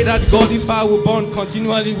 I pray that God, this fire will burn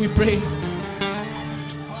continually. We pray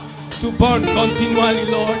to burn continually,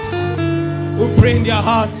 Lord. We pray in their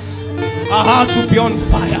hearts. Our hearts will be on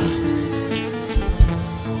fire.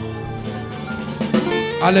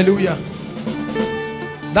 Hallelujah.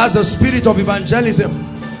 That's the spirit of evangelism.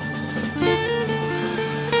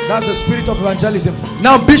 That's the spirit of evangelism.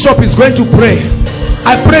 Now Bishop is going to pray.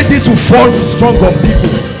 I pray this will fall strong on people.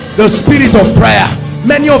 The spirit of prayer.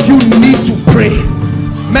 Many of you need to pray.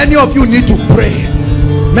 Many of you need to pray.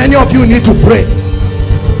 Many of you need to pray.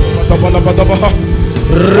 Let the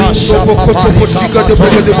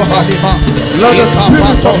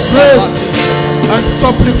spirit of grace and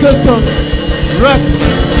supplication rest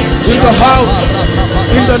in the house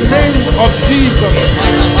in the name of Jesus.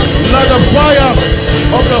 Let the fire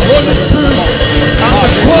of the Holy Spirit and the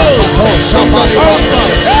coal from the altar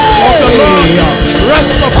of the Lord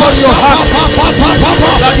rest upon your heart.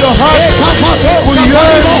 That your heart will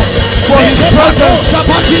yearn for his presence.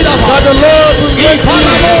 That the Lord will make you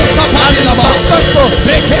an successful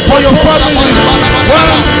for your family.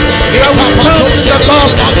 One, they will come to the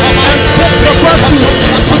Lord and take the gospel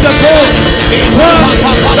to the goal. One,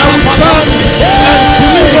 that will come and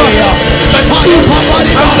deliver the truth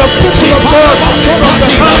and the people of God from the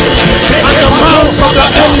hand and the mouth of the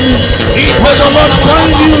enemy. May the Lord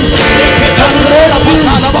find you and make you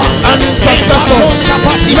an intercessor,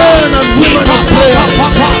 men and women of prayer,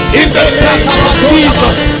 in the name of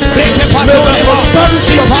Jesus. May the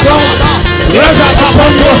authority of God rest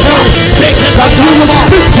upon your head, that you will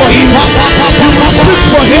speak for him, you will speak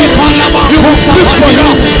for him, you will speak for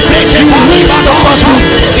him, you will win the battle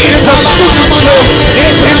in the secret place,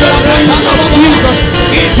 in the name of Jesus.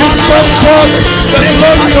 You thank God the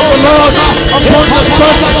glory of the Lord upon the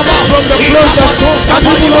top from the closet, and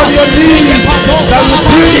people on your knees that will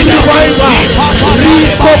bring revival.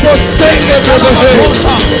 Rikobo senge bebehe,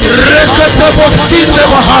 reketebo sinde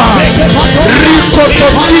baha, rikoto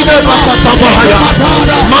sinde makatabahaya,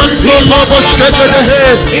 manto lobo senge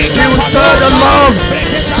behe. You will stir the love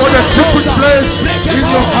for the secret place in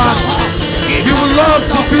your heart. You will love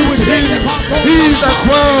to be with him. He that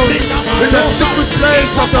dwells in the secret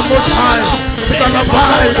place of the Most High shall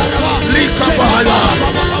abide.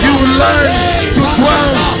 You will learn to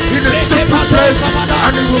dwell in the secret place,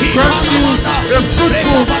 and it will grant you a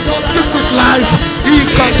fruitful secret life.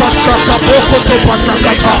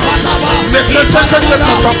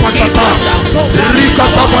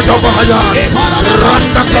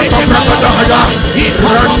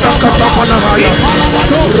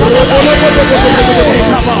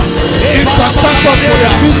 Intercessor for the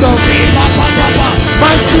kingdom.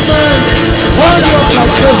 Mighty man, worthy of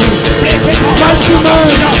salvation. Mighty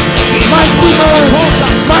man, mighty man,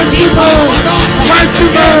 mighty man, mighty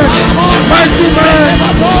man, mighty man,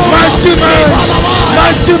 mighty man,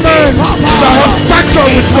 mighty man, the whole stature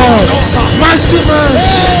with God. Mighty man,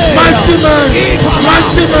 mighty man,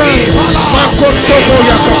 mighty man, Makotobo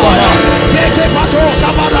Yakabaha.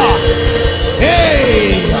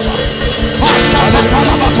 Hey!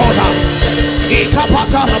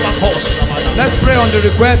 Let's pray on the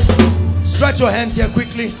request. Stretch your hands here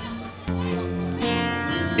quickly.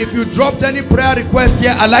 If you dropped any prayer request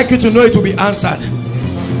here, I'd like you to know it will be answered.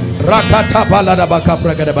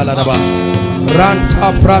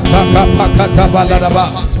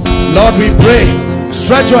 Lord, we pray.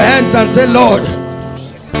 Stretch your hands and say, Lord,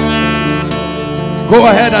 go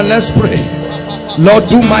ahead and let's pray. Lord,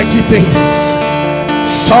 do mighty things.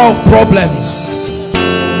 Solve problems.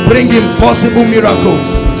 Bring impossible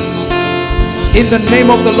miracles. In the name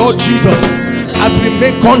of the Lord Jesus, as we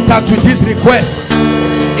make contact with these requests,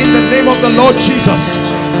 in the name of the Lord Jesus,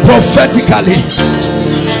 prophetically.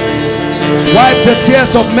 Wipe the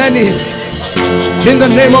tears of many in the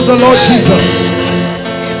name of the Lord Jesus.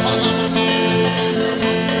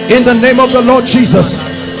 In the name of the Lord Jesus.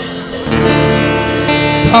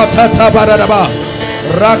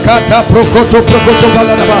 Rakata prokoto prokoto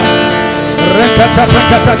baladaba. Rekata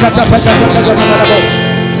prakata kata pakata kata baladaba.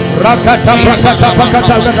 Rakata prakata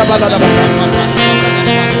pakata kata baladaba.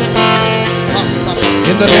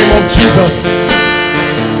 In the name of Jesus.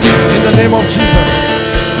 In the name of Jesus.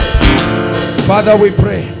 Father, we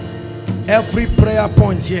pray every prayer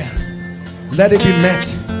point here, let it be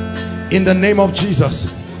met in the name of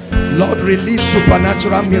Jesus. Lord, release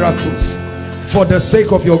supernatural miracles for the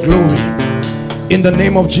sake of your glory in the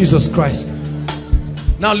name of Jesus Christ.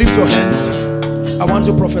 Now lift your hands. I want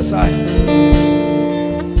to prophesy.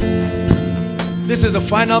 This is the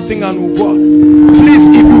final thing, and we'll go. Please,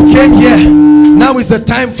 if you came here, now is the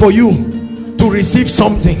time for you to receive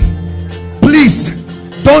something. Please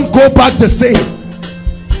don't go back the same.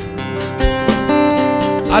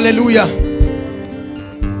 Hallelujah.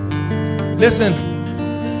 Listen,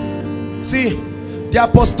 see, the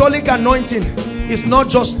apostolic anointing is not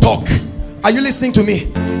just talk. Are you listening to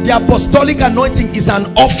me? The apostolic anointing is an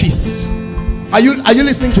office. Are you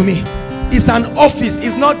listening to me? It's an office.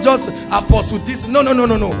 It's not just apostle this. No.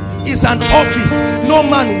 It's an office. No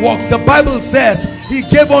man walks. The Bible says he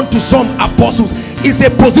gave unto some apostles. It's a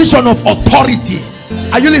position of authority.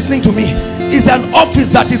 Are you listening to me? It's an office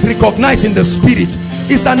that is recognized in the spirit.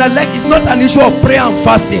 It's not an issue of prayer and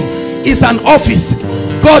fasting. It's an office.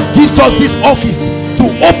 God gives us this office to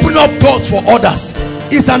open up doors for others.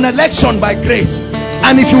 It's an election by grace.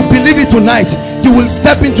 And if you believe it tonight, you will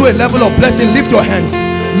step into a level of blessing. Lift your hands.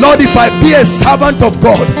 Lord, if I be a servant of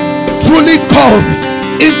God, truly called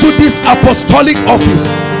into this apostolic office,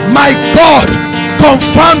 my God,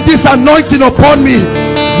 confirm this anointing upon me.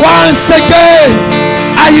 Once again,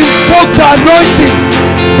 I invoke the anointing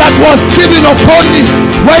that was given upon me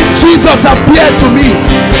when Jesus appeared to me.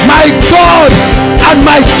 My God and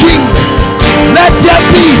my King, let there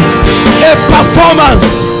be a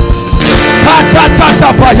performance.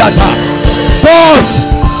 Doors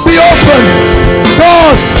be open.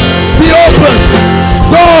 Doors be open.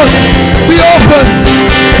 Doors be open.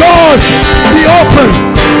 Doors be open.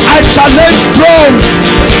 I challenge thrones.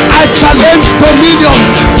 I challenge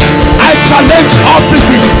dominions. I challenge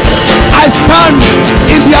offices. I stand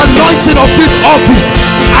in the anointing of this office.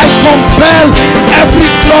 I compel every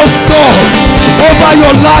closed door over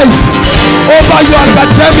your life, over your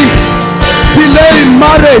academics, delay in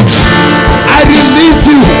marriage. I release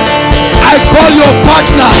you. I call your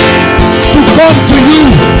partner to come to you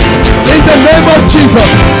in the name of Jesus.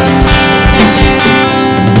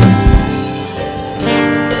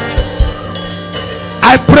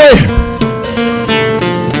 I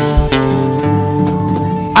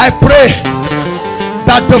pray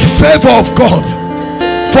that the favor of God,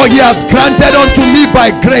 for he has granted unto me by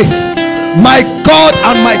grace, my God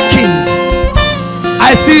and my King.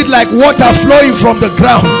 I see it like water flowing from the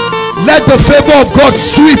ground. Let the favor of God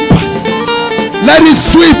sweep. Let it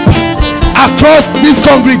sweep across this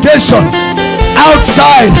congregation.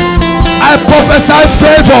 Outside, I prophesy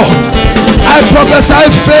favor. I prophesy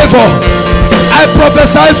favor. I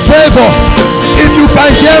prophesy favor. If you can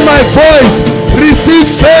hear my voice, receive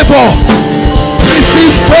favor.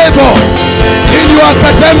 Receive favor in your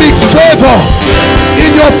academics, favor in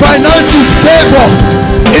your finances, favor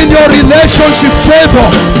in your relationship, favor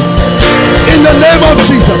in the name of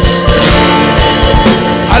Jesus.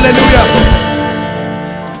 Hallelujah.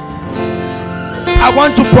 I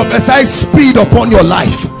want to prophesy speed upon your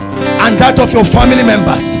life and that of your family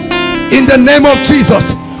members in the name of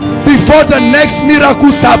Jesus. Before the next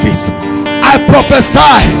miracle service, I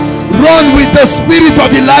prophesy, run with the spirit of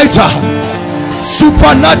Elijah.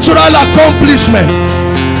 Supernatural accomplishment,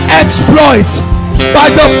 exploits by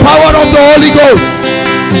the power of the Holy Ghost.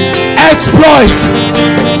 Exploits,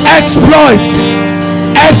 exploits,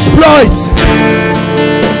 exploits.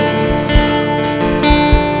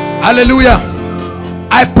 Hallelujah.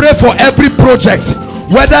 I pray for every project,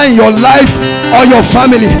 whether in your life or your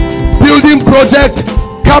family, building project,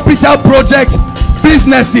 capital project,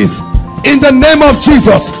 businesses, in the name of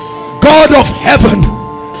Jesus. God of heaven,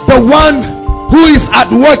 the one who is at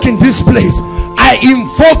work in this place, I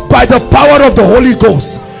invoke by the power of the Holy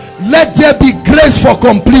Ghost, let there be grace for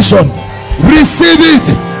completion. Receive it.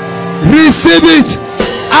 Receive it.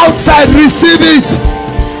 Outside, receive it.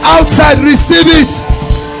 Outside, receive it.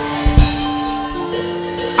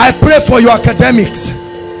 I pray for your academics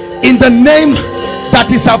in the name that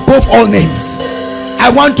is above all names. I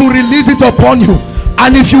want to release it upon you,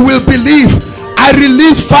 and if you will believe, I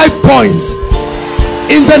release 5 points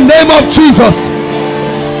in the name of Jesus.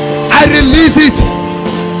 I release it.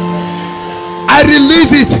 I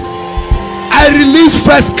release it. I release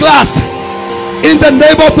first class in the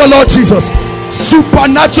name of the Lord Jesus.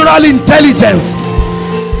 Supernatural intelligence.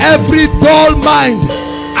 Every dull mind,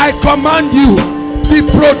 I command you, be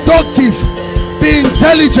productive, be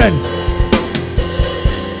intelligent.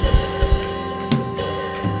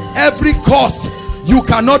 Every course you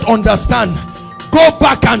cannot understand, go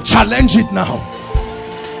back and challenge it now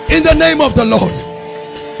in the name of the Lord.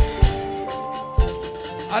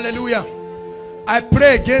 Hallelujah. I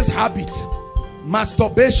pray against habit,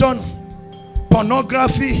 masturbation,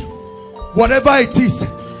 pornography, whatever it is.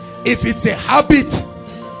 If it's a habit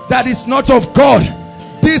that is not of God,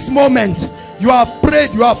 this moment you have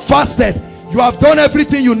prayed, you have fasted, you have done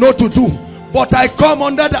everything you know to do, but I come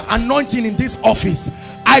under the anointing in this office.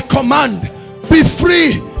 I command, be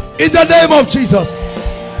free in the name of Jesus.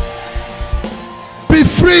 Be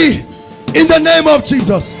free in the name of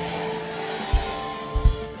Jesus.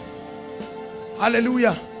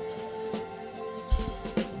 Hallelujah.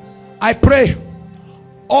 I pray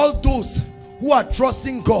all those who are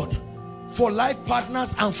trusting God for life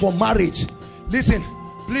partners and for marriage, listen,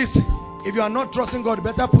 please, if you are not trusting God,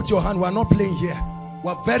 better put your hand. We are not playing here.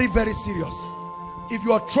 We are very, very serious. If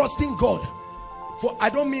you are trusting God for, I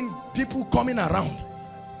don't mean people coming around.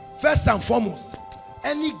 First and foremost,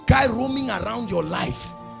 any guy roaming around your life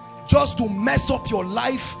just to mess up your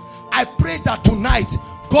life, I pray that tonight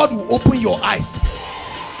God will open your eyes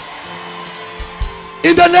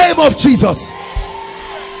in the name of Jesus.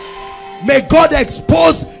 May God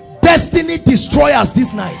expose destiny destroyers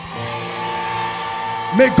this night.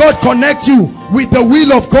 May God connect you with the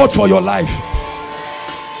will of God for your life.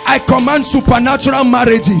 I command supernatural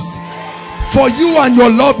marriages for you and your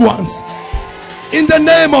loved ones in the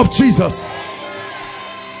name of Jesus.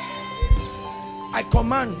 I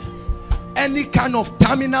command any kind of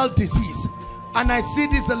terminal disease, and I see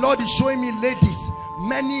this, the Lord is showing me, ladies,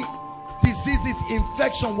 many diseases,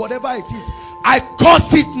 infection, whatever it is, I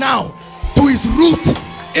curse it now to its root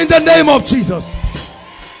in the name of Jesus.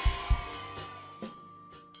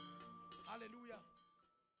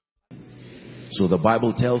 So the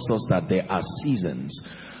Bible tells us that there are seasons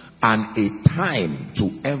and a time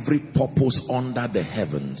to every purpose under the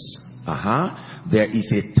heavens. There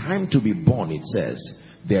is a time to be born, it says.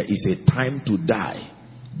 There is a time to die.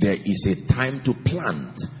 There is a time to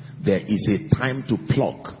plant. There is a time to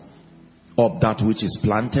pluck up that which is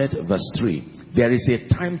planted. Verse 3. There is a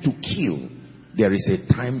time to kill. There is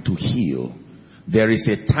a time to heal. There is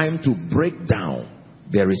a time to break down.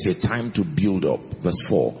 There is a time to build up. Verse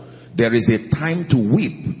 4. There is a time to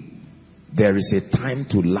weep. There is a time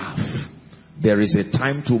to laugh. There is a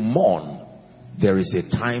time to mourn. There is a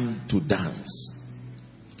time to dance.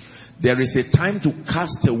 There is a time to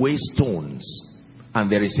cast away stones, and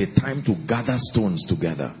there is a time to gather stones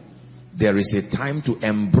together. There is a time to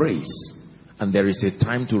embrace, and there is a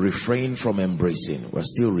time to refrain from embracing. We're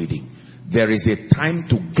still reading. There is a time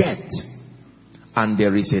to get, and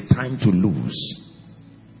there is a time to lose.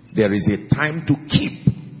 There is a time to keep,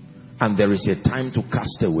 and there is a time to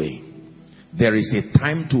cast away. There is a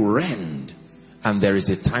time to rend, and there is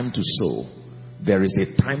a time to sow. There is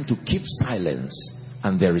a time to keep silence,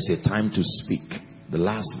 and there is a time to speak. The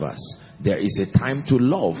last verse. There is a time to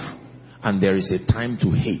love, and there is a time to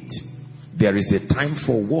hate. There is a time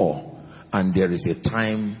for war, and there is a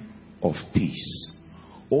time of peace.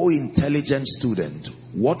 Oh, intelligent student,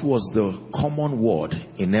 what was the common word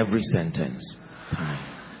in every sentence?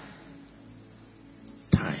 Time.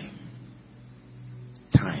 Time.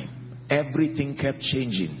 Time. Everything kept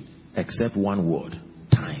changing except one word.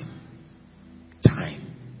 Time. Time.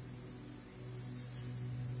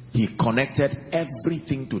 He connected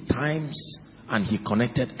everything to times, and he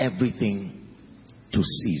connected everything to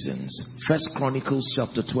seasons. First Chronicles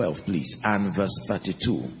chapter 12, please, and verse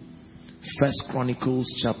 32. First Chronicles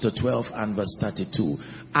chapter 12 and verse 32.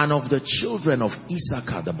 And of the children of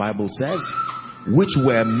Issachar, the Bible says, which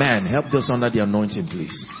were men, help us under the anointing,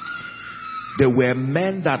 please. They were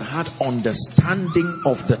men that had understanding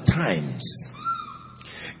of the times.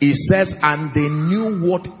 It says, and they knew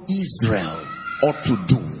what Israel ought to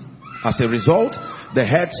do. As a result, the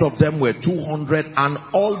heads of them were 200, and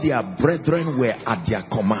all their brethren were at their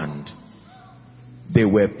command. They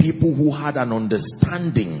were people who had an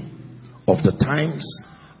understanding of the times,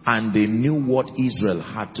 and they knew what Israel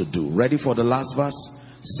had to do. Ready for the last verse?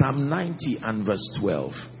 Psalm 90 and verse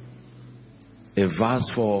 12. A verse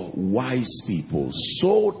for wise people.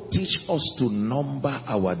 So teach us to number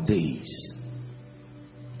our days,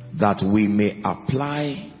 that we may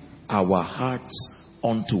apply our hearts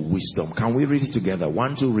unto wisdom. Can we read it together?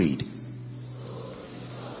 1, 2, read.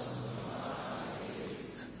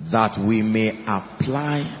 That we may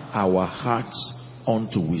apply our hearts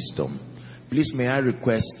unto wisdom. Please, may I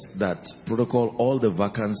request that protocol, all the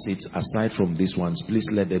vacant seats aside from these ones, please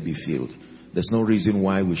let them be filled. There's no reason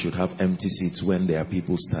why we should have empty seats when there are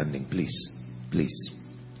people standing. Please, please.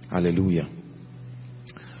 Hallelujah.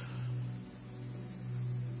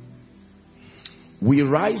 We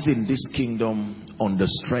rise in this kingdom on the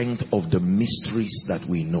strength of the mysteries that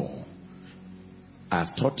we know.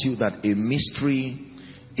 I've taught you that a mystery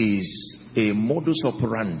is a modus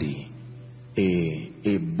operandi,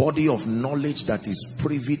 a body of knowledge that is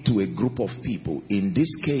privy to a group of people. In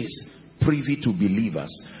this case, privy to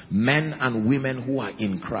believers, men and women who are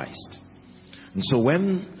in Christ. And so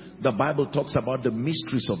when the Bible talks about the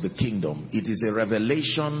mysteries of the kingdom, it is a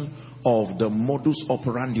revelation of the modus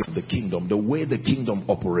operandi of the kingdom, the way the kingdom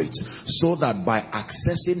operates, so that by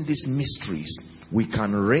accessing these mysteries, we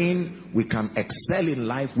can reign, we can excel in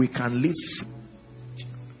life, we can live.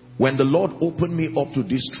 When the Lord opened me up to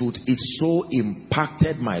this truth, it so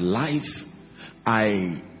impacted my life.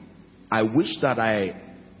 I wish that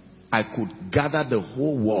I could gather the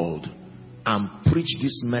whole world and preach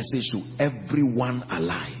this message to everyone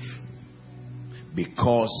alive.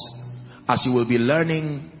 Because, as you will be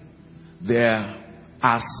learning, there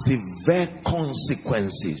are severe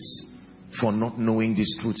consequences for not knowing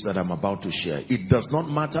these truths that I'm about to share. It does not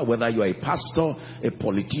matter whether you are a pastor, a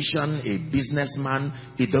politician, a businessman.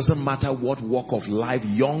 It doesn't matter what walk of life,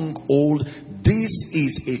 young, old. This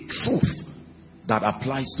is a truth that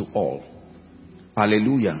applies to all.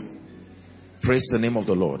 Hallelujah. Praise the name of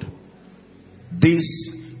the Lord. This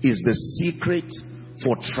is the secret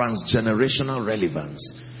for transgenerational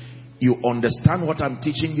relevance. You understand what I'm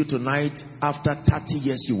teaching you tonight. After 30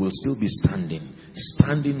 years, you will still be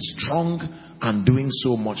standing strong and doing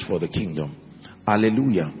so much for the kingdom.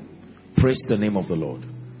 Hallelujah. Praise the name of the Lord.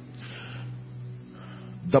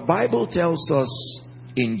 The Bible tells us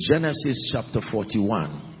in Genesis chapter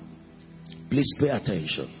 41, please pay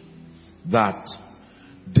attention, that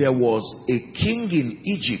there was a king in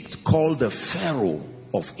Egypt called the Pharaoh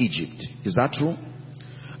of Egypt. Is that true?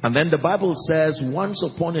 And then the Bible says, once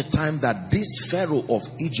upon a time, that this Pharaoh of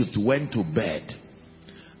Egypt went to bed,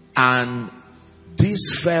 and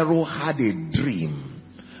this Pharaoh had a dream,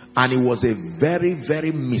 and it was a very,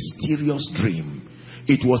 very mysterious dream.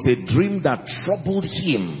 It was a dream that troubled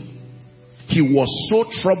him. He was so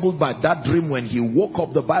troubled by that dream, when he woke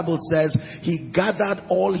up, the Bible says he gathered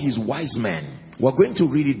all his wise men. We're going to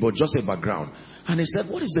read it, but just a background. And he said,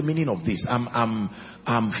 what is the meaning of this? I'm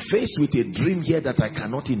faced with a dream here that I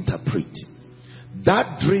cannot interpret.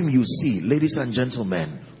 That dream you see, ladies and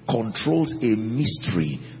gentlemen, controls a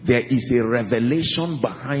mystery. There is a revelation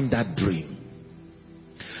behind that dream.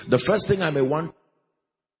 The first thing I may want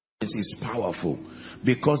is powerful,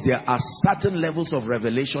 because there are certain levels of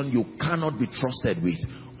revelation you cannot be trusted with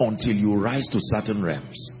until you rise to certain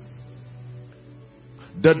realms.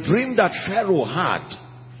 The dream that Pharaoh had,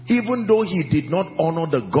 even though he did not honor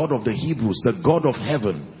the God of the Hebrews, the God of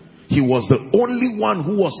heaven, he was the only one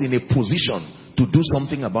who was in a position to do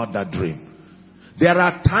something about that dream. There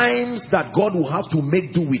are times that God will have to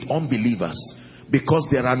make do with unbelievers, because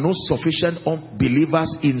there are no sufficient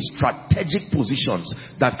unbelievers in strategic positions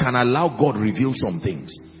that can allow God reveal some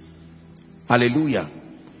things. Hallelujah.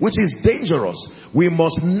 Which is dangerous. We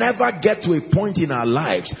must never get to a point in our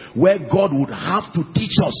lives where God would have to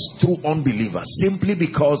teach us through unbelievers, simply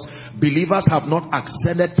because believers have not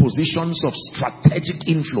acceded positions of strategic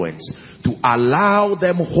influence to allow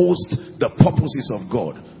them host the purposes of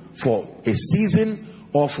God for a season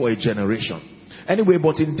or for a generation. Anyway,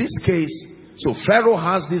 but in this case, so Pharaoh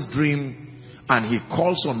has this dream and he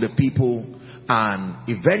calls on the people, and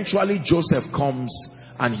eventually Joseph comes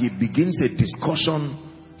and he begins a discussion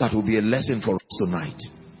that will be a lesson for us tonight.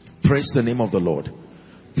 Praise the name of the Lord.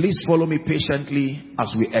 Please follow me patiently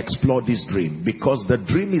as we explore this dream, because the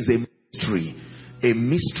dream is a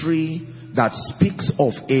mystery that speaks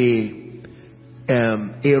of a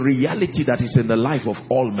reality that is in the life of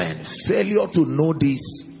all men. Failure to know this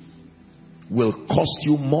will cost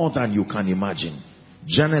you more than you can imagine.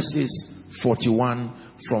 Genesis 41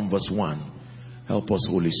 from verse 1. Help us,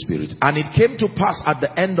 Holy Spirit. And it came to pass at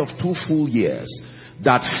the end of 2 full years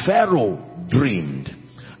that Pharaoh dreamed,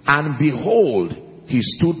 and behold, he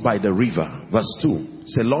stood by the river. Verse 2.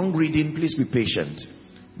 It's a long reading, please be patient.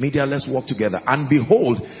 Media, let's walk together. And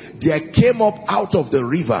behold, there came up out of the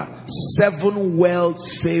river 7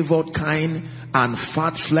 well-favored kine and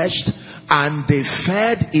fat-fleshed, and they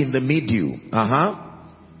fed in the meadew.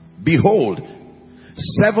 Behold,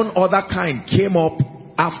 7 other kind came up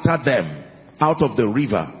after them out of the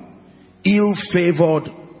river, ill-favored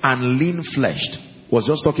and lean-fleshed. Was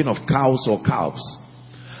just talking of cows or calves.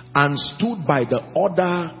 And stood by the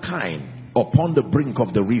other kind upon the brink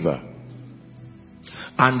of the river.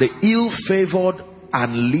 And the ill-favored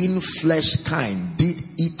and lean-fleshed kind did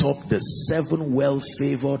eat up the 7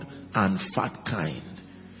 well-favored and fat kind.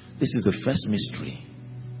 This is the first mystery.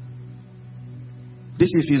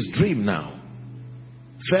 This is his dream now.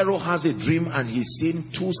 Pharaoh has a dream and he's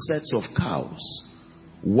seen 2 sets of cows.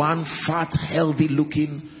 One fat, healthy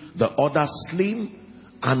looking, the other slim.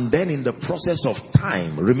 And then in the process of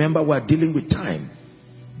time, remember we're dealing with time,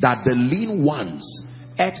 that the lean ones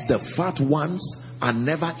ate the fat ones and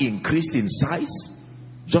never increased in size.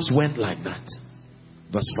 Just went like that.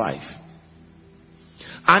 Verse 5.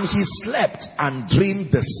 And he slept and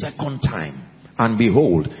dreamed the second time. And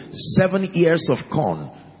behold, 7 ears of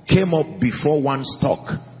corn came up before one stalk,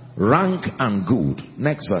 rank and good.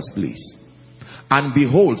 Next verse, please. And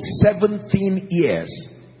behold, 17 ears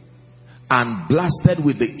and blasted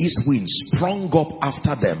with the east wind sprung up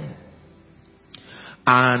after them.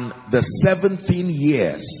 And the 17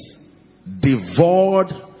 years devoured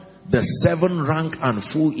the 7 rank and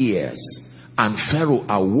full ears. And Pharaoh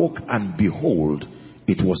awoke, and behold,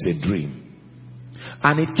 it was a dream.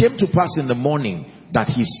 And it came to pass in the morning that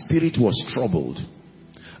his spirit was troubled.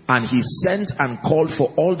 And he sent and called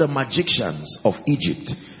for all the magicians of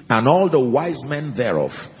Egypt and all the wise men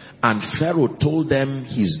thereof. And Pharaoh told them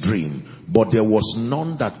his dream, but there was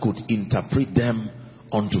none that could interpret them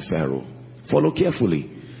unto Pharaoh. Follow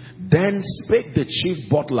carefully. Then spake the chief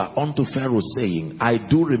butler unto Pharaoh, saying, I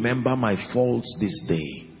do remember my faults this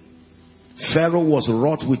day. Pharaoh was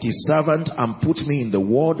wroth with his servant and put me in the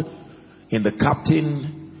ward, in the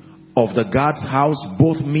captain of the guard's house,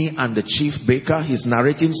 both me and the chief baker. He's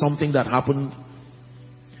narrating something that happened.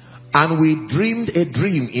 And we dreamed a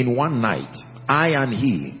dream in one night. I and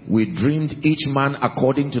he, we dreamed each man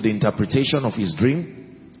according to the interpretation of his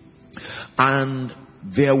dream. And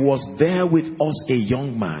there was there with us a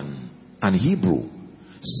young man, an Hebrew,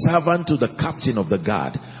 servant to the captain of the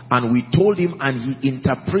guard. And we told him, and he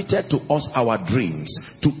interpreted to us our dreams.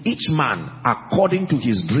 To each man according to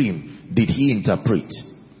his dream did he interpret.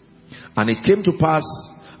 And it came to pass,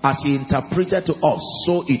 as he interpreted to us,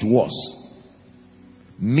 so it was.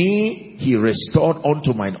 Me he restored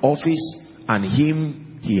unto mine office, and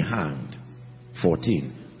him he hanged.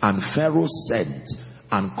 14. And Pharaoh sent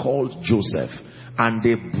and called Joseph, and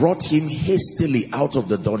they brought him hastily out of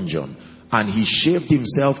the dungeon. And he shaved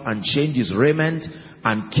himself and changed his raiment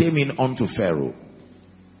and came in unto Pharaoh.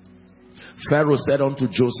 Pharaoh said unto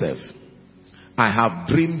Joseph, I have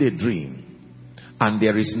dreamed a dream, and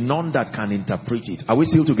there is none that can interpret it. Are we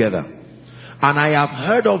still together? And I have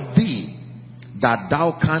heard of thee, that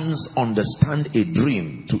thou canst understand a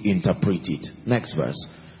dream to interpret it. Next verse.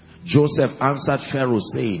 Joseph answered Pharaoh,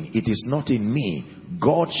 saying, it is not in me.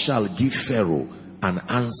 God shall give Pharaoh an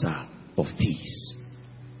answer of peace.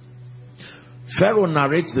 Pharaoh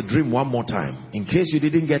narrates the dream one more time. In case you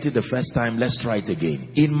didn't get it the first time, let's try it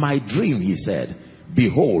again. In my dream, he said,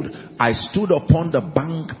 behold, I stood upon the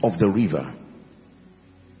bank of the river.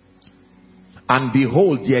 And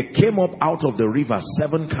behold, there came up out of the river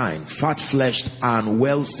 7 kind, fat-fleshed and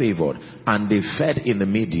well-favored, and they fed in the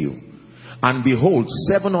meadew. And behold,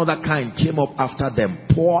 7 other kind came up after them,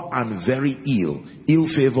 poor and very ill,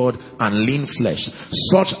 ill-favored and lean-fleshed,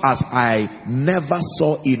 such as I never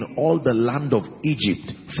saw in all the land of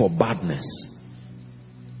Egypt for badness.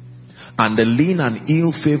 And the lean and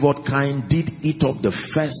ill-favored kind did eat up the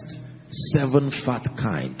first 7 fat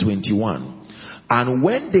kind. 21. And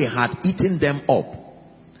when they had eaten them up,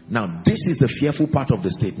 now this is the fearful part of the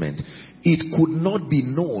statement, it could not be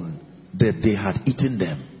known that they had eaten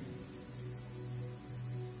them.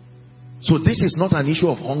 So this is not an issue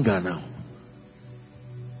of hunger now.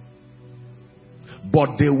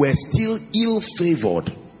 But they were still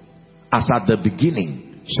ill-favored as at the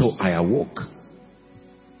beginning. So I awoke.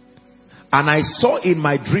 And I saw in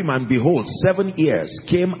my dream, and behold, 7 ears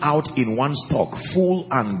came out in one stalk, full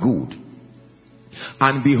and good.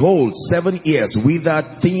 And behold, 7 ears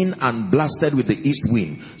withered, thin and blasted with the east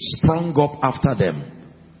wind, sprung up after them.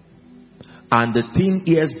 And the thin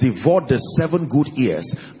ears devoured the 7 good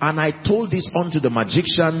ears. And I told this unto the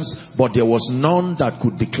magicians, but there was none that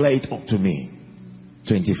could declare it unto me.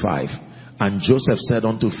 25. And Joseph said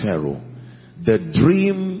unto Pharaoh, the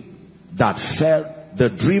dream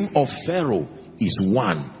of Pharaoh is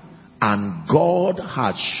one, and God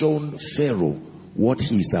had shown Pharaoh what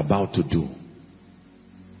he is about to do.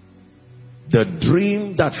 The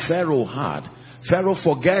dream that Pharaoh had, Pharaoh,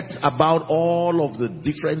 forget about all of the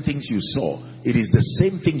different things you saw. It is the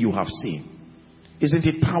same thing you have seen. Isn't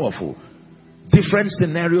it powerful? Different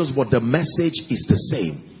scenarios, but the message is the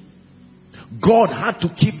same. God had to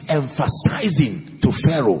keep emphasizing to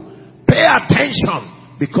Pharaoh, pay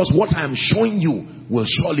attention, because what I am showing you will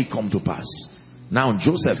surely come to pass. Now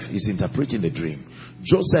Joseph is interpreting the dream.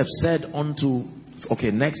 Joseph said unto,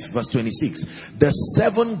 okay, next verse 26, the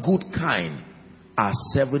 7 good kind are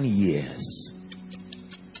 7 years.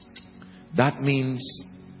 That means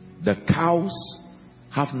the cows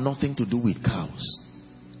have nothing to do with cows.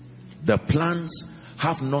 The plants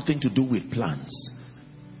have nothing to do with plants.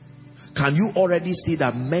 Can you already see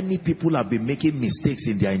that many people have been making mistakes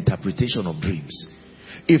in their interpretation of dreams?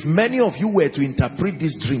 If many of you were to interpret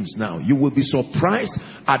these dreams now, you will be surprised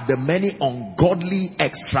at the many ungodly,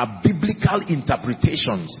 extra-biblical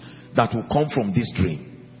interpretations that will come from this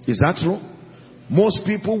dream. Is that true? Most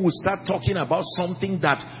people will start talking about something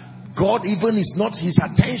that God even is not, his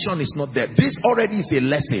attention is not there. This already is a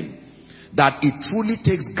lesson that it truly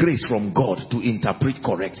takes grace from God to interpret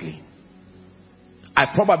correctly. I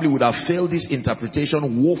probably would have failed this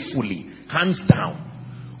interpretation woefully, hands down.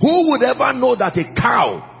 Who would ever know that a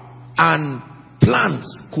cow and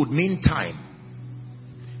plants could mean time?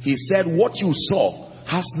 He said what you saw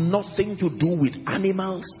has nothing to do with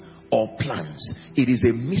animals or plants. It is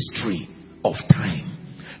a mystery of time.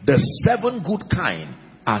 The 7 good kind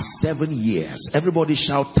are 7 years. Everybody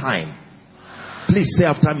shout time. Please say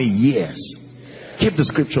after me, years. Keep the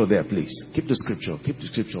scripture there, please. Keep the scripture. Keep the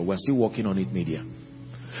scripture. We're still working on it, media.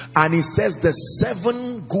 And it says the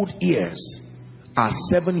 7 good years are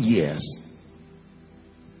 7 years.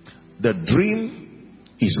 The dream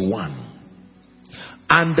is 1.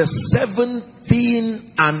 And the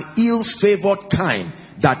 17 and ill-favored kind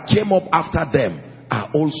that came up after them are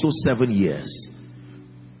also 7 years.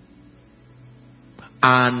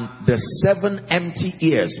 And the 7 empty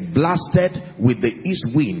years blasted with the east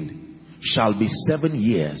wind shall be 7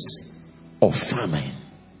 years of famine.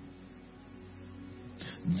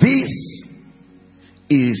 This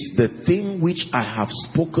is the thing which I have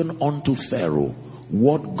spoken unto Pharaoh.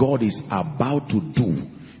 What God is about to do,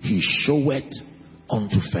 he showeth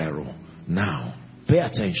unto Pharaoh. Now, pay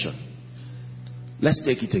attention. Let's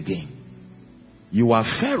take it again. You are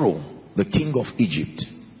Pharaoh, the king of Egypt,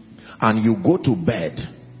 and you go to bed,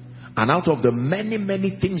 and out of the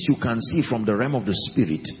many things you can see from the realm of the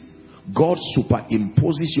spirit, God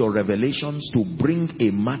superimposes your revelations to bring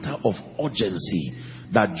a matter of urgency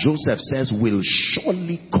that Joseph says will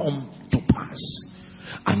surely come to pass.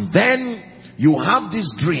 And then you have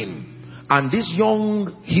this dream, and this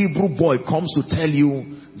young Hebrew boy comes to tell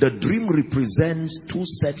you the dream represents 2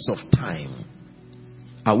 sets of time.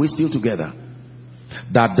 Are we still together?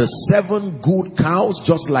 That the 7 good cows,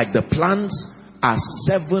 just like the plants, are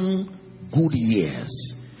 7 good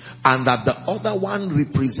years. And that the other one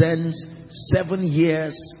represents 7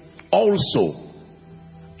 years also.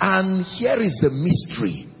 And here is the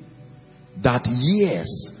mystery, that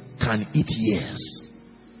years can eat years.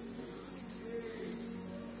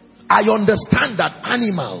 I understand that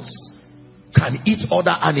animals can eat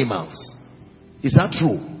other animals. Is that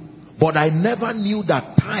true? But I never knew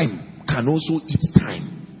that time can also eat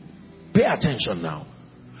time. Pay attention now.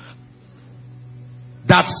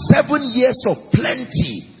 That 7 years of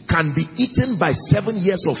plenty can be eaten by 7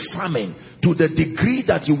 years of famine, to the degree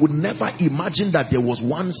that you would never imagine that there was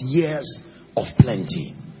once years of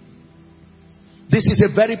plenty. This is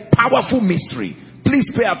a very powerful mystery. Please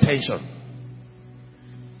pay attention.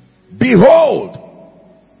 Behold,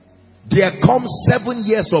 there comes 7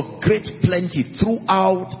 years of great plenty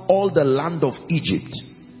throughout all the land of Egypt.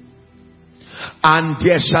 And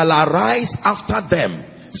there shall arise after them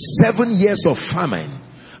 7 years of famine,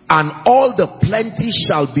 and all the plenty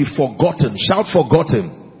shall be forgotten. Shout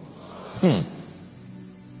forgotten.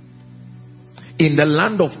 In the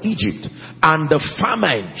land of Egypt, and the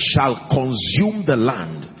famine shall consume the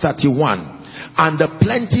land. 31. And the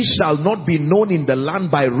plenty shall not be known in the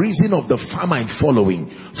land by reason of the famine following,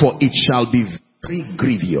 for it shall be very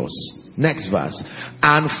grievous. Next verse.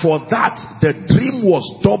 And for that the dream was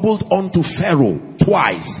doubled unto Pharaoh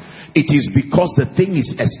twice. It is because the thing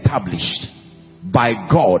is established by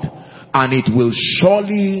God, and it will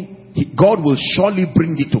surely, God will surely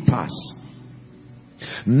bring it to pass.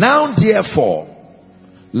 Now therefore,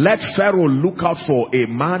 let Pharaoh look out for a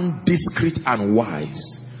man discreet and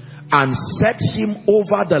wise, and set him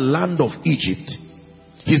over the land of Egypt.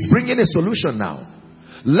 He's bringing a solution now.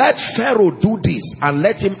 Let Pharaoh do this, and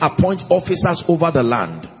let him appoint officers over the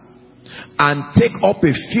land, and take up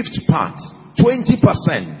a 5th part,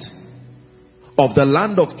 20% of the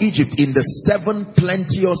land of Egypt in the 7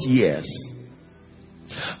 plenteous years,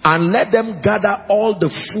 and let them gather all the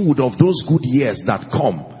food of those good years that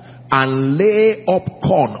come, and lay up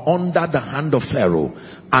corn under the hand of Pharaoh,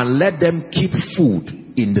 and let them keep food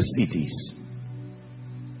in the cities.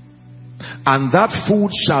 And that food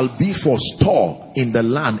shall be for store in the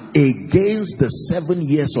land against the 7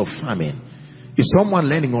 years of famine. Is someone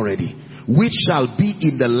learning already? Which shall be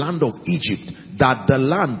in the land of Egypt, that the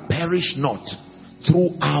land perish not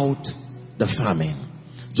throughout the famine.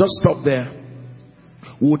 Just stop there.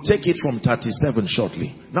 We'll take it from 37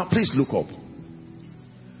 shortly. Now please look up.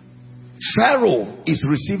 Pharaoh is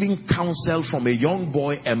receiving counsel from a young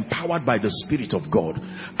boy empowered by the Spirit of God,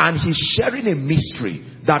 and he's sharing a mystery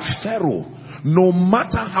that Pharaoh, no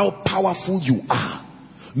matter how powerful you are,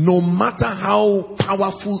 no matter how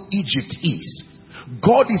powerful Egypt is,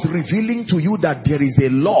 God is revealing to you that there is a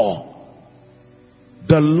law,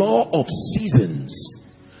 the law of seasons,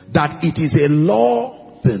 that it is a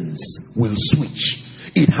law that will switch.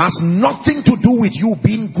 It has nothing to do with you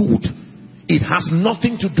being good. It has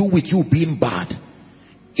nothing to do with you being bad.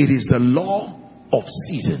 It is the law of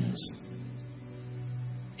seasons.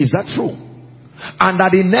 Is that true? And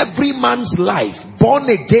that in every man's life, born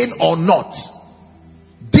again or not,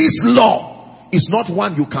 this law is not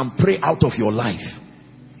one you can pray out of your life.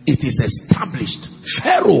 It is established.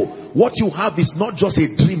 Pharaoh, what you have is not just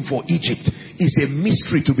a dream for Egypt. It's a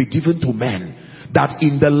mystery to be given to men. That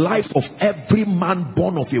in the life of every man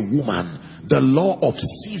born of a woman, the law of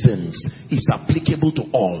seasons is applicable to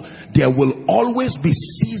all. There will always be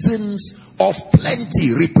seasons of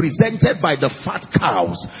plenty represented by the fat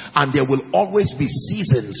cows, and there will always be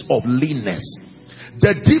seasons of leanness.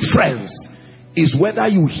 The difference is whether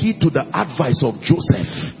you heed to the advice of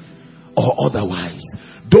Joseph or otherwise.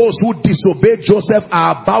 Those who disobey Joseph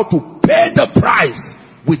are about to pay the price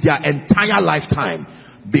with their entire lifetime,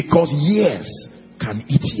 because years can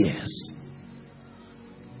eat years.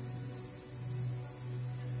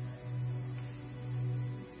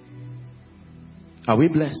 Are we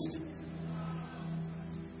blessed?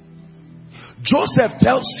 Joseph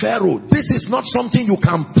tells Pharaoh, this is not something you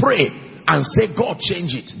can pray and say, God,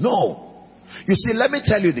 change it. No. You see, let me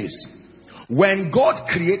tell you this. When God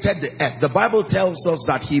created the earth, the Bible tells us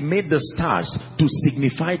that he made the stars to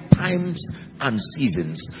signify times and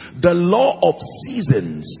seasons. The law of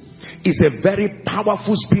seasons is a very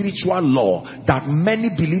powerful spiritual law that many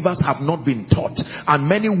believers have not been taught, and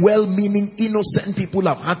many well-meaning innocent people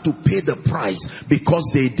have had to pay the price because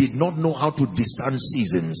they did not know how to discern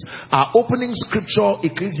seasons. Our opening scripture,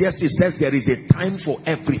 Ecclesiastes, says there is a time for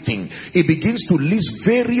everything. It begins to list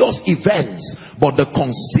various events, but the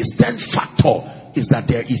consistent factor is that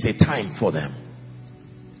there is a time for them.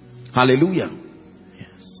 Hallelujah.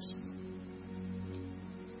 Yes.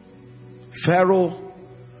 Pharaoh,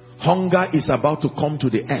 hunger is about to come to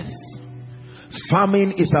the earth.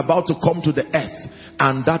 Famine is about to come to the earth,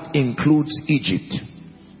 and that includes Egypt.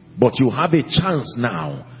 But you have a chance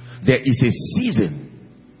now. There is a season.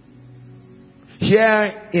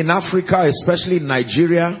 Here in Africa, especially in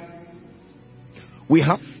Nigeria, we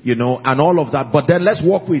have, and all of that. But then let's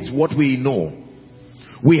work with what we know.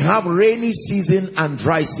 We have rainy season and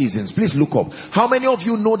dry seasons. Please look up. How many of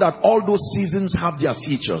you know that all those seasons have their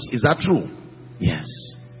features? Is that true? Yes.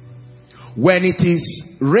 When it is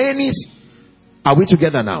rainy, are we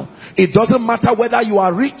together now? It doesn't matter whether you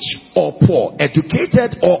are rich or poor,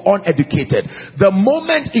 educated or uneducated. The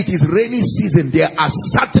moment it is rainy season, there are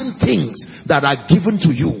certain things that are given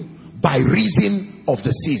to you by reason of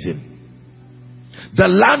the season. The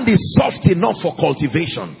land is soft enough for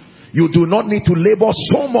cultivation. You do not need to labor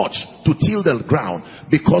so much to till the ground,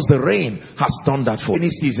 because the rain has done that for any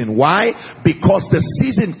season. Why? Because the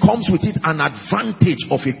season comes with it an advantage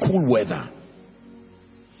of a cool weather.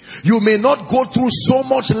 You may not go through so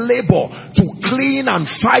much labor to clean and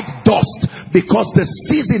fight dust, because the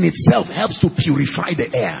season itself helps to purify the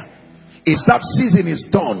air. If that season is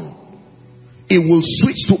done, it will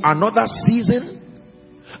switch to another season,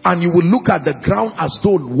 and you will look at the ground as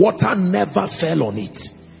though water never fell on it.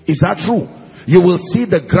 Is that true? You will see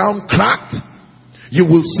the ground cracked. You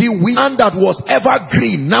will see wind that was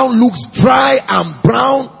evergreen now looks dry and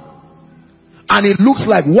brown, and it looks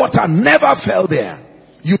like water never fell there.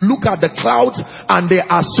 You look at the clouds and they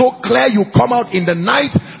are so clear. You come out in the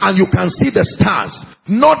night and you can see the stars,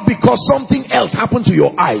 not because something else happened to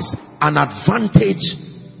your eyes. An advantage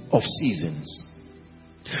of seasons.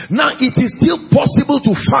 Now it is still possible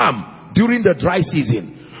to farm during the dry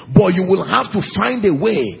season, but you will have to find a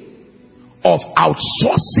way of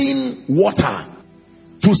outsourcing water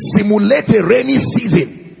to simulate a rainy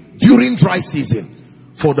season during dry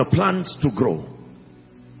season. for the plant to grow.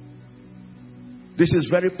 This is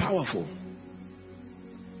very powerful.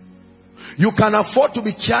 You can afford to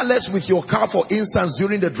be careless with your car, for instance,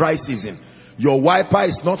 during the dry season. Your wiper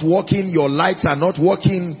is not working, your lights are not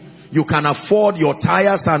working, you can afford, your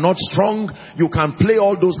tires are not strong, you can play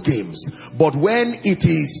all those games. But when it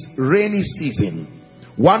is rainy season,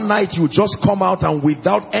 one night you just come out and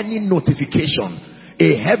without any notification,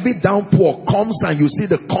 a heavy downpour comes and you see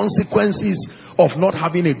the consequences of not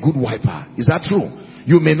having a good wiper. Is that true?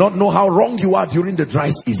 You may not know how wrong you are during the dry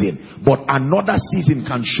season, but another season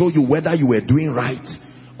can show you whether you were doing right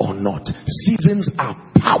or not. Seasons are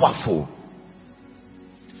powerful.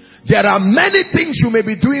 There are many things you may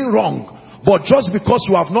be doing wrong, but just because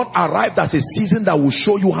you have not arrived at a season that will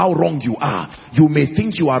show you how wrong you are, you may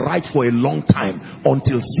think you are right for a long time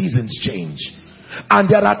until seasons change. And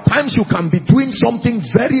there are times you can be doing something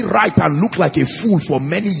very right and look like a fool for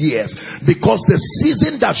many years, because the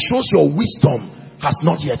season that shows your wisdom has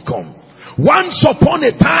not yet come. Once upon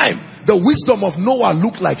a time, the wisdom of Noah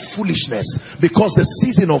looked like foolishness because the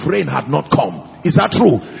season of rain had not come. Is that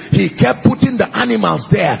true? He kept putting the animals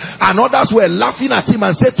there, and others were laughing at him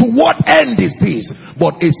and said, to what end is this?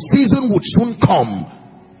 But a season would soon come.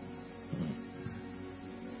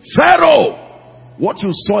 Pharaoh, what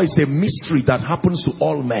you saw is a mystery that happens to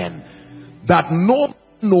all men. That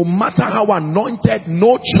no matter how anointed,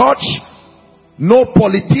 no church, no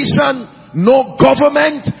politician, no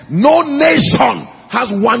government, no nation has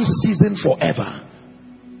one season forever.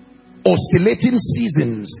 Oscillating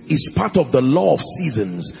seasons is part of the law of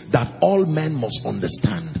seasons that all men must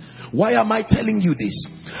understand. Why am I telling you this?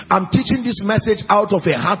 I'm teaching this message out of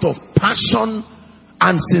a heart of passion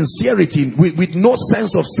and sincerity, with no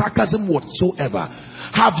sense of sarcasm whatsoever.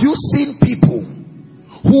 Have you seen people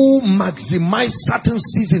who maximize certain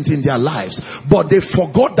seasons in their lives, but they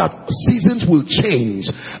forgot that seasons will change,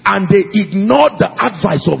 and they ignored the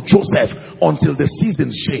advice of Joseph until the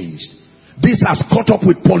seasons changed? This has caught up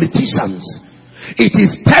with politicians. It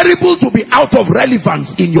is terrible to be out of relevance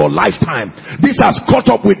in your lifetime. This has caught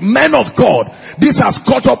up with men of God. This has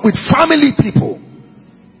caught up with family people.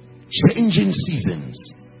 Changing seasons.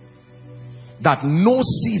 That no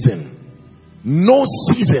season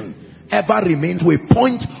ever remain to a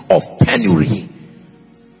point of penury.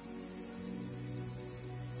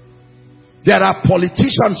 There are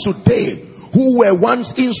politicians today who were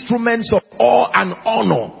once instruments of awe and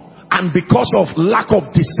honor, and because of lack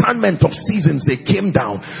of discernment of seasons, they came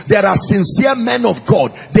down. There are sincere men of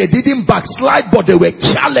God. They didn't backslide, but they were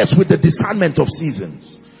careless with the discernment of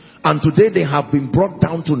seasons. And today they have been brought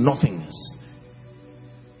down to nothingness.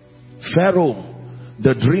 Pharaoh,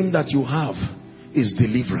 the dream that you have is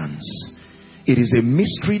deliverance. It is a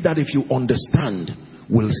mystery that, if you understand,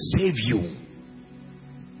 will save you.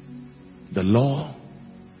 The law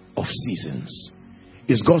of seasons.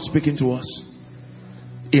 Is God speaking to us?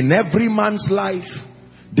 In every man's life,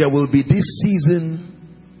 there will be this season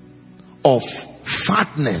of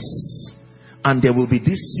fatness, and there will be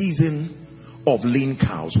this season of lean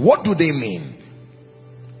cows. What do they mean?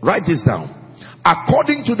 Write this down.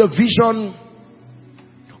 According to the vision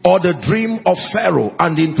or the dream of Pharaoh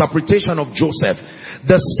and the interpretation of Joseph,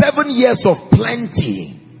 the 7 years of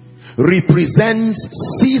plenty represents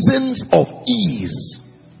seasons of ease,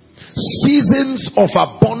 seasons of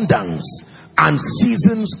abundance, and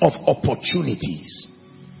seasons of opportunities.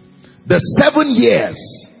 The 7 years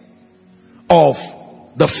of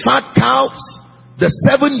the fat cows, the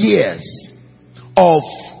 7 years of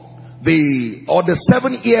the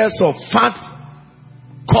 7 years of fat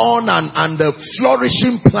corn and the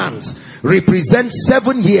flourishing plants represent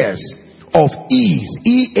 7 years of ease,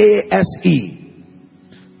 E-A-S-E,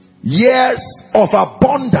 years of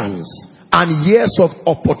abundance, and years of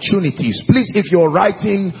opportunities. Please, if you're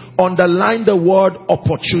writing, underline the word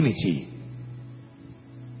opportunity.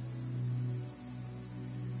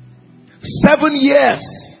 7 years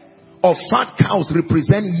of fat cows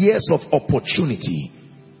represent years of opportunity.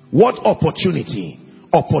 What opportunity?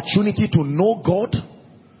 Opportunity to know God,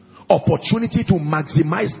 opportunity to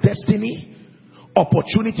maximize destiny,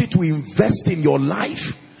 opportunity to invest in your life.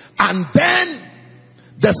 And then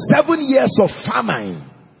the 7 years of famine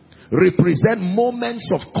represent moments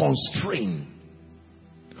of constraint,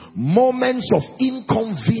 moments of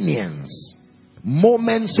inconvenience,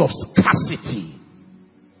 moments of scarcity.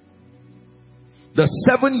 The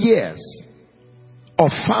 7 years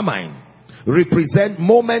of famine represent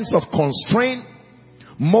moments of constraint,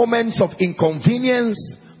 moments of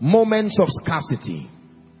inconvenience, moments of scarcity.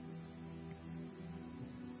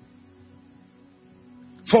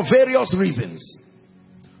 For various reasons.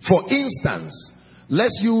 For instance,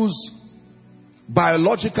 let's use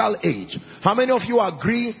Biological age. How many of you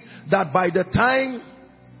agree that by the time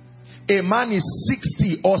a man is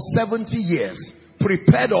 60 or 70 years,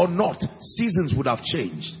 prepared or not, seasons would have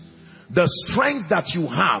changed? The strength that you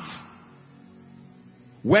have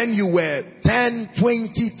when you were 10,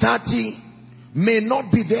 20, 30 may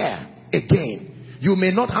not be there again. You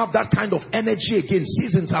may not have that kind of energy again.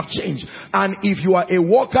 Seasons have changed. And if you are a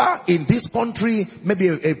worker in this country, maybe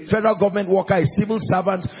a federal government worker, a civil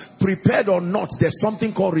servant, prepared or not, there's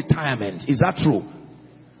something called retirement. Is that true?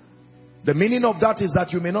 The meaning of that is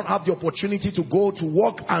that you may not have the opportunity to go to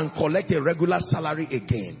work and collect a regular salary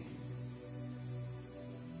again.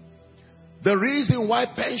 The reason why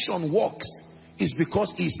pension works is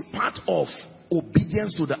because it's part of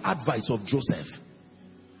obedience to the advice of Joseph.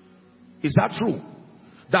 Is that true?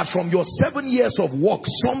 That from your 7 years of work,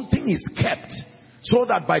 something is kept so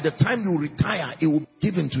that by the time you retire, it will be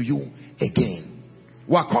given to you again.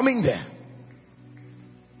 We're coming there.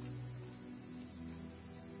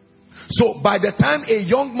 So by the time a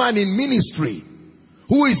young man in ministry,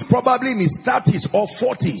 who is probably in his 30s or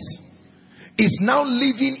 40s, is now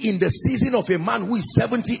living in the season of a man who is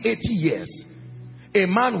 70, 80 years, a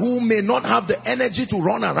man who may not have the energy to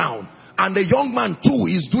run around, and the young man too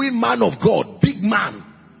is doing man of God, big man,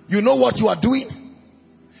 you know what you are doing?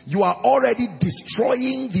 You are already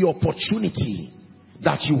destroying the opportunity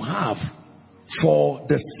that you have for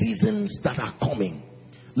the seasons that are coming.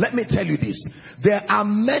 Let me tell you this. There are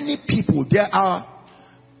many people,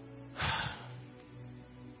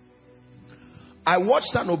 I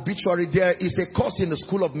watched an obituary. There is a course in the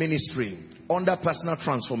School of Ministry under personal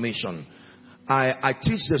transformation. I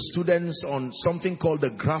teach the students on something called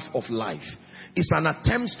the graph of life. It's an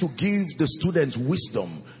attempt to give the students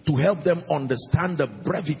wisdom to help them understand the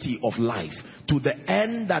brevity of life to the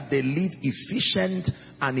end that they live efficient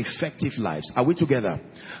and effective lives. Are we together?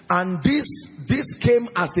 And this came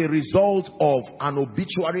as a result of an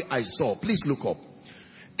obituary I saw. Please look up.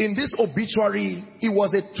 In this obituary, it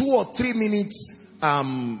was a 2 or 3 minutes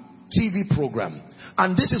TV program.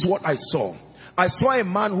 And this is what I saw. I saw a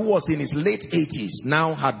man who was in his late 80s,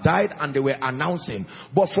 now had died, and they were announcing.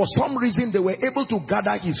 But for some reason, they were able to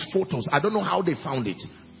gather his photos. I don't know how they found it.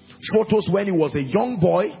 Photos when he was a young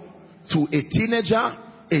boy, to a teenager,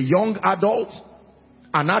 a young adult,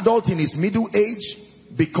 an adult in his middle age,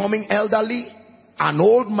 becoming elderly, an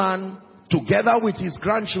old man, together with his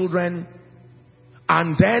grandchildren,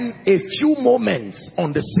 and then a few moments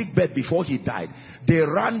on the sickbed before he died. They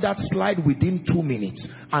ran that slide within 2 minutes,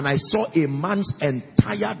 and I saw a man's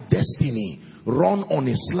entire destiny run on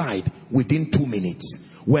a slide within 2 minutes.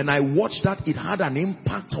 When I watched that, it had an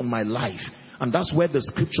impact on my life. And that's where the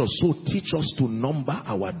scriptures so teach us to number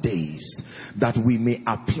our days, that we may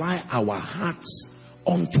apply our hearts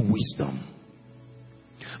unto wisdom.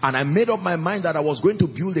 And I made up my mind that I was going to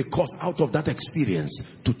build a course out of that experience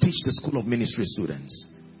to teach the School of Ministry students.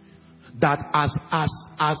 That as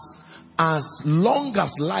long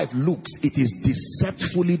as life looks, it is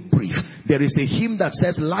deceptively brief. There is a hymn that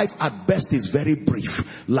says life at best is very brief,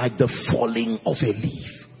 like the falling of a leaf.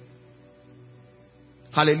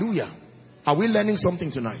 Hallelujah. Are we learning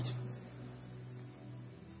something tonight?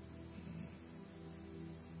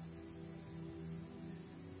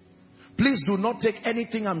 Please do not take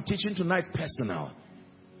anything I'm teaching tonight personal.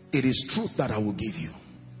 It is truth that I will give you.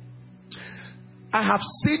 I have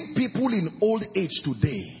seen people in old age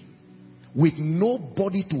today with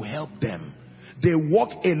nobody to help them. They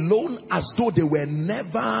walk alone as though they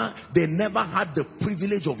never had the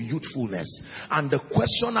privilege of youthfulness. And the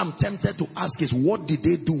question I'm tempted to ask is, what did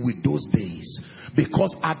they do with those days?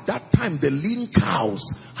 Because at that time, the lean cows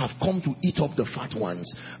have come to eat up the fat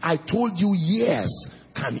ones. I told you, years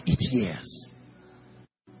can eat years.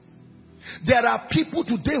 There are people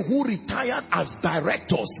today who retired as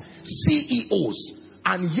directors, CEOs,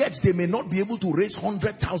 and yet they may not be able to raise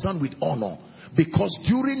 100,000 with honor, because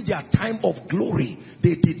during their time of glory,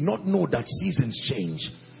 they did not know that seasons change.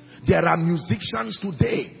 There are musicians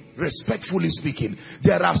today, respectfully speaking,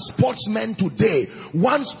 there are sportsmen today.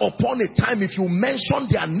 Once upon a time, if you mention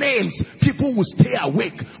their names, people will stay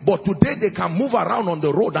awake. But today they can move around on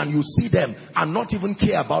the road and you see them and not even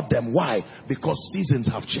care about them. Why? Because seasons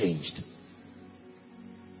have changed.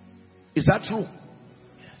 Is that true?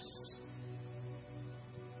 Yes.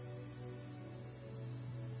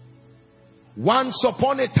 Once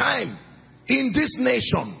upon a time in this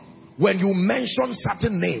nation, when you mention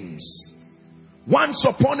certain names, once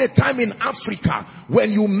upon a time in Africa,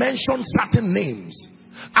 when you mention certain names,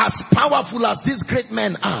 as powerful as these great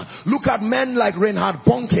men are, look at men like Reinhard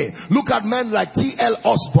Bonnke, look at men like T.L.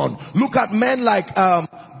 Osborne, look at men like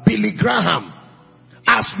Billy Graham.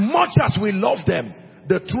 As much as we love them,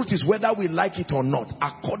 the truth is whether we like it or not,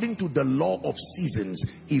 according to the law of seasons,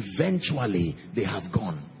 eventually they have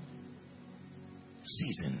gone.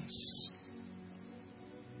 Seasons.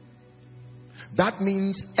 That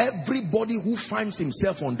means everybody who finds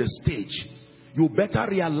himself on the stage, you better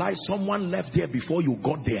realize someone left there before you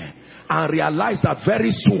got there, and realize that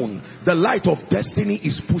very soon the light of destiny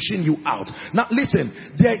is pushing you out. Now listen,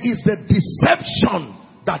 there is the deception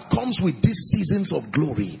that comes with these seasons of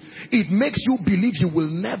glory. It makes you believe you will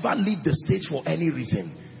never leave the stage for any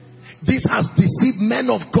reason. This has deceived men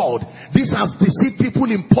of God. This has deceived people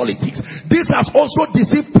in politics. This has also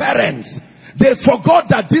deceived parents. They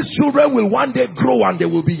forgot that these children will one day grow and they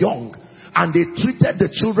will be young. And they treated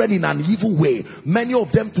the children in an evil way. Many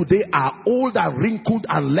of them today are old and wrinkled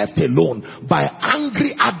and left alone by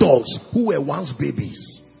angry adults who were once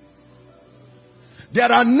babies. There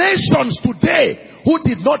are nations today who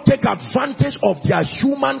did not take advantage of their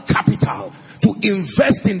human capital to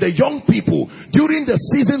invest in the young people during the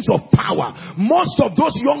seasons of power. Most of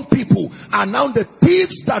those young people are now the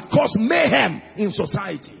thieves that cause mayhem in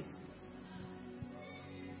society.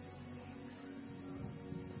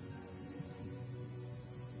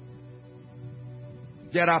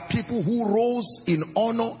 There are people who rose in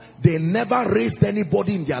honor. They never raised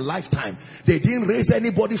anybody in their lifetime. They didn't raise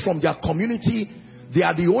anybody from their community. They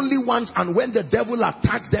are the only ones, and when the devil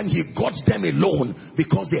attacked them, he got them alone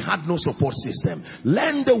because they had no support system.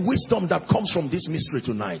 Learn the wisdom that comes from this mystery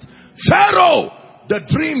tonight. Pharaoh, the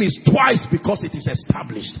dream is twice because it is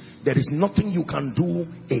established. There is nothing you can do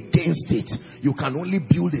against it. You can only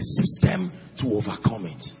build a system to overcome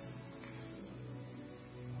it.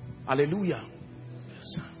 Hallelujah.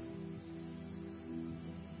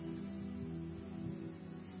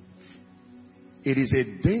 It is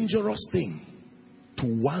a dangerous thing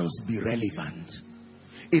to once be relevant.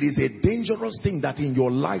 It is a dangerous thing that in your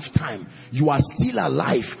lifetime you are still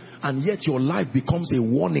alive and yet your life becomes a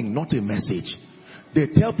warning, not a message. They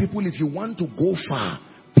tell people, if you want to go far,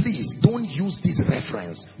 please don't use this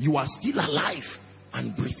reference. You are still alive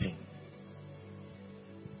and breathing.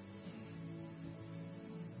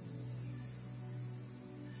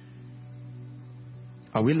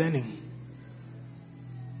 Are we learning?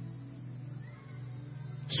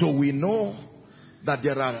 So we know that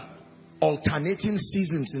there are alternating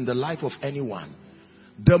seasons in the life of anyone.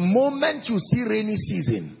 The moment you see rainy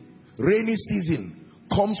season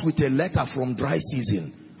comes with a letter from dry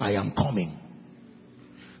season. I am coming.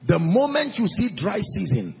 The moment you see dry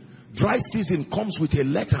season comes with a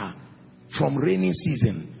letter from rainy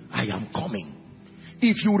season. I am coming.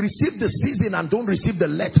 If you receive the season and don't receive the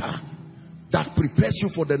letter that prepares you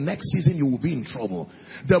for the next season, you will be in trouble.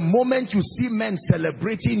 The moment you see men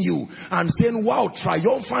celebrating you and saying, wow,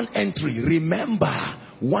 triumphant entry, remember,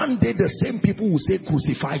 one day the same people will say,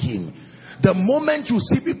 crucify him. The moment you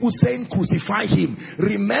see people saying, crucify him,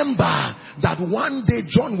 remember that one day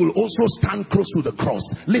John will also stand close to the cross.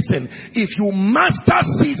 Listen, if you master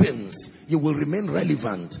seasons, you will remain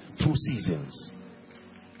relevant through seasons.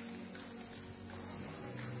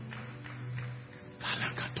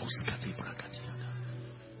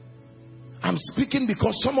 I'm speaking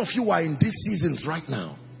because some of you are in these seasons right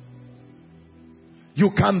now. You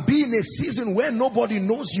can be in a season where nobody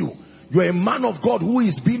knows you. You're a man of God who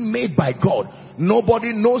is being made by God.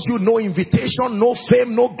 Nobody knows you, no invitation, no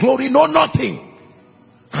fame, no glory, no nothing.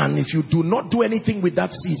 And if you do not do anything with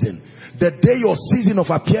that season, the day your season of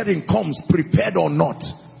appearing comes, prepared or not.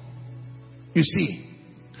 You see,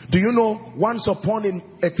 do you know, once upon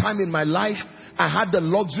a time in my life, I had the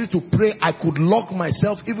luxury to pray. I could lock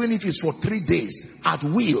myself, even if it's for 3 days, at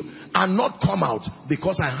will, and not come out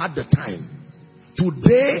because I had the time.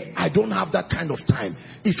 Today, I don't have that kind of time.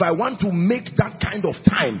 If I want to make that kind of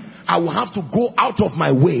time, I will have to go out of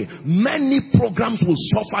my way. Many programs will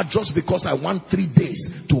suffer just because I want 3 days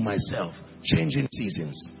to myself. Changing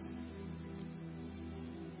seasons.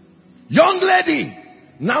 Young lady,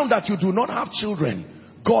 now that you do not have children,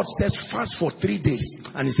 God says fast for 3 days.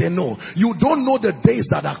 And he said, no, you don't know the days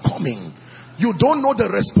that are coming. You don't know the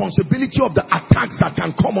responsibility of the attacks that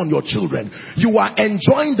can come on your children. You are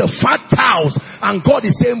enjoying the fat cows, and God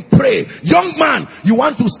is saying, pray. Young man, you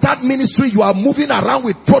want to start ministry, you are moving around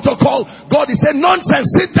with protocol. God is saying, nonsense,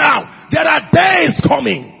 sit down. There are days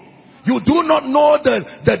coming. You do not know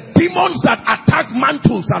the demons that attack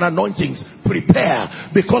mantles and anointings.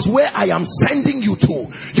 Prepare, because where I am sending you to,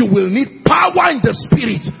 you will need power in the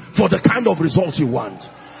spirit for the kind of results you want.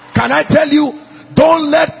 Can I tell you,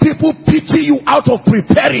 Don't let people pity you out of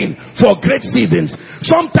preparing for great seasons.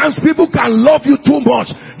 Sometimes people can love you too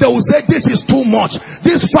much. They will say, this is too much.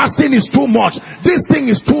 This fasting is too much. This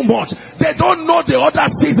thing is too much. They don't know the other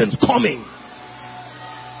seasons coming.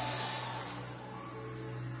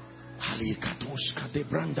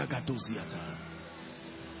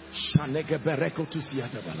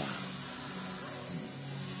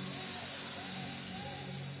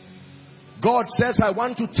 God says, I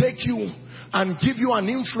want to take you and give you an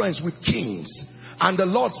influence with kings. And the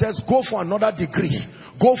Lord says, go for another degree,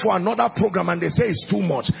 go for another program. And they say it's too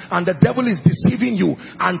much, and the devil is deceiving you,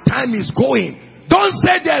 and time is going. Don't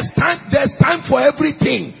say there's time for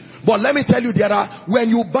everything. But let me tell you, when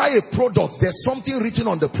you buy a product, there's something written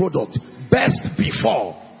on the product, best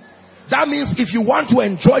before. That means if you want to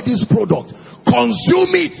enjoy this product,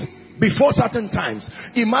 consume it before certain times.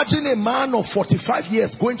 Imagine a man of 45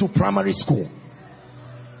 years going to primary school.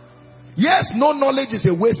 Yes, no knowledge is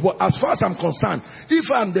a waste, but as far as I'm concerned,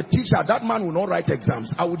 if I'm the teacher, that man will not write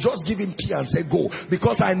exams. I will just give him key and say go,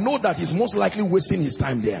 because I know that he's most likely wasting his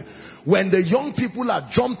time there. When the young people are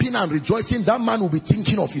jumping and rejoicing, that man will be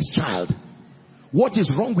thinking of his child. What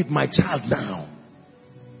is wrong with my child now?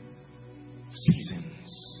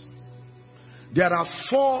 Seasons. There are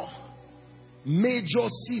 4 major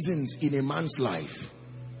seasons in a man's life.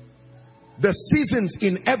 The seasons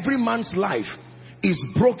in every man's life is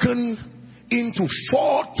broken into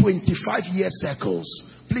 4 25-year circles.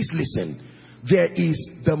 Please listen. There is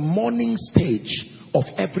the morning stage of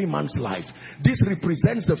every man's life. This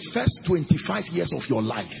represents the first 25 years of your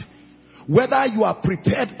life. Whether you are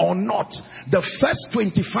prepared or not, the first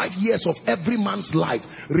 25 years of every man's life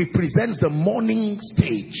represents the morning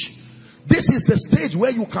stage. This is the stage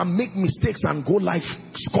where you can make mistakes and go life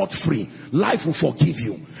scot-free. Life will forgive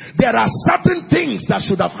you. There are certain things that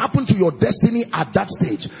should have happened to your destiny at that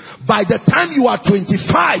stage. By the time you are 25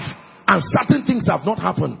 and certain things have not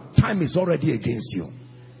happened, time is already against you.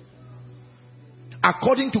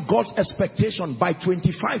 According to God's expectation, by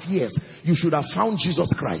 25 years, you should have found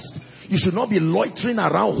Jesus Christ. You should not be loitering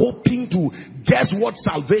around hoping to guess what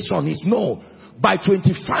salvation is. No. By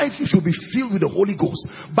 25, you should be filled with the Holy Ghost.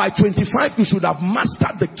 By 25, you should have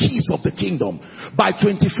mastered the keys of the kingdom. By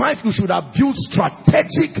 25, you should have built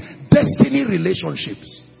strategic destiny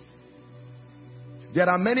relationships. There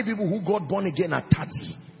are many people who got born again at 30.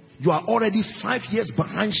 You are already 5 years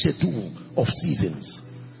behind schedule of seasons.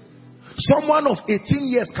 Someone of 18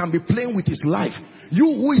 years can be playing with his life. You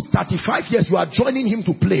who is 35 years, you are joining him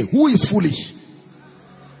to play. Who is foolish?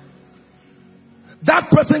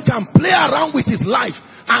 That person can play around with his life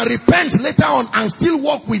and repent later on and still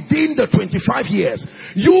walk within the 25 years.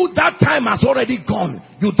 You, that time has already gone.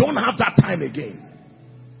 You don't have that time again.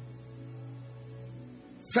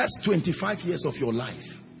 First 25 years of your life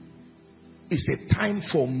is a time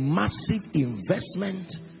for massive investment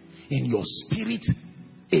in your spirit,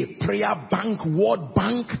 a prayer bank, word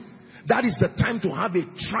bank. That is the time to have a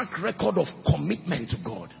track record of commitment to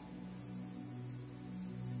God.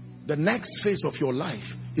 The next phase of your life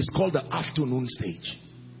is called the afternoon stage.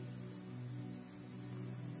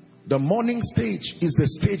 The morning stage is the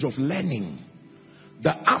stage of learning.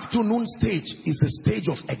 The afternoon stage is the stage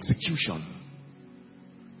of execution.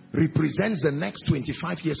 Represents the next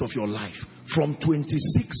 25 years of your life, from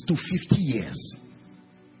 26 to 50 years.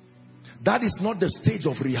 That is not the stage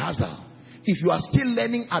of rehearsal. If you are still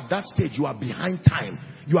learning at that stage, you are behind time.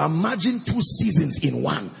 You are merging 2 seasons in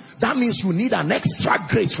one. That means you need an extra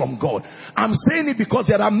grace from God. I'm saying it because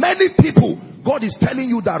there are many people, God is telling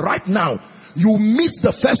you that right now, you missed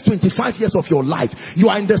the first 25 years of your life. You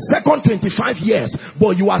are in the second 25 years,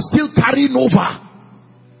 but you are still carrying over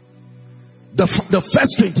the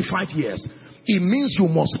first 25 years. It means you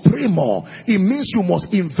must pray more. It means you must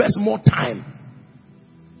invest more time.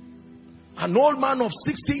 An old man of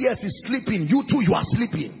 60 years is sleeping. You too, you are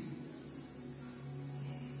sleeping.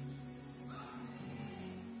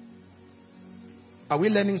 Are we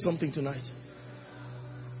learning something tonight?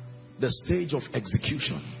 The stage of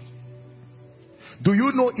execution. Do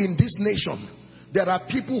you know in this nation, there are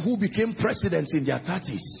people who became presidents in their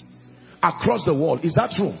 30s across the world? Is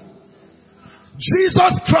that true?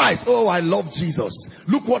 Jesus Christ. Oh, I love Jesus.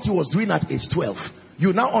 Look what he was doing at age 12.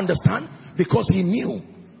 You now understand? Because he knew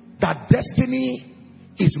that destiny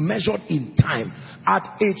is measured in time.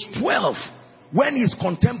 At age 12, when his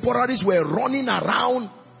contemporaries were running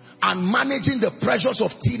around and managing the pressures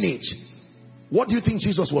of teenage, what do you think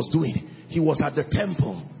Jesus was doing? He was at the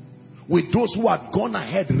temple with those who had gone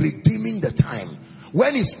ahead, redeeming the time.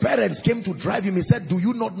 When his parents came to drive him, he said, do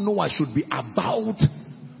you not know I should be about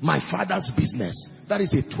my father's business? That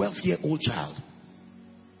is a 12-year-old child.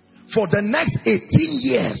 For the next 18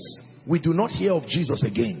 years, we do not hear of Jesus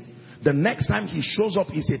again. The next time he shows up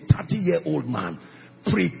is a 30-year-old man,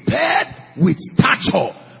 prepared with stature.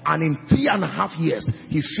 And in 3.5 years,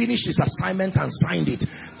 he finished his assignment and signed it.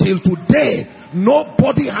 Till today,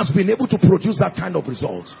 nobody has been able to produce that kind of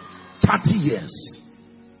result. 30 years.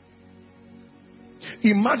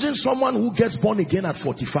 Imagine someone who gets born again at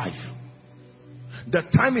 45. The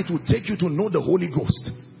time it will take you to know the Holy Ghost.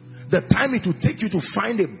 The time it will take you to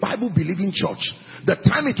find a Bible-believing church. The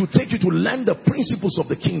time it will take you to learn the principles of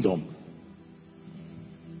the kingdom.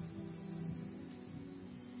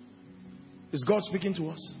 Is God speaking to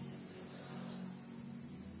us?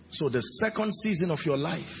 So the second season of your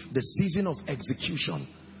life, the season of execution,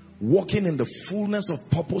 walking in the fullness of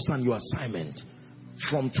purpose and your assignment,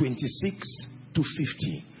 from 26 to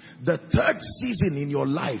 50. The third season in your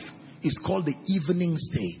life is called the evening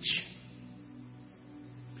stage.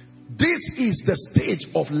 This is the stage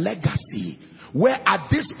of legacy, where at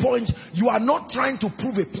this point you are not trying to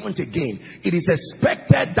prove a point again. It is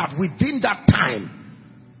expected that within that time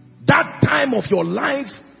of your life,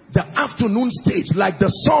 the afternoon stage, like the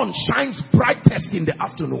sun shines brightest in the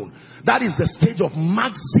afternoon, that is the stage of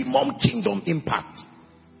maximum kingdom impact.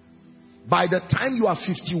 By the time you are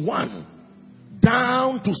 51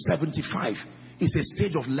 down to 75 is a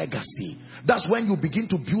stage of legacy. That's when you begin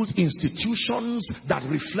to build institutions that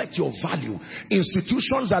reflect your value,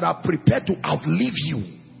 institutions that are prepared to outlive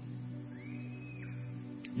you.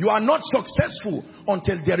 You are not successful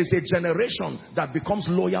until there is a generation that becomes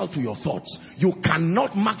loyal to your thoughts. You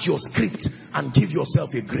cannot mark your script and give yourself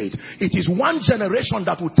a grade. It is one generation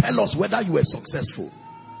that will tell us whether you were successful.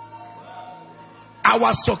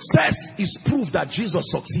 Our success is proof that Jesus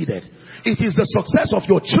succeeded. It is the success of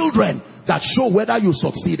your children that show whether you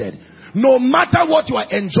succeeded. No matter what you are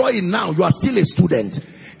enjoying now, you are still a student.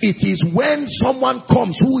 It is when someone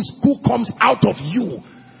comes who comes out of you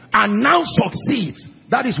and now succeeds,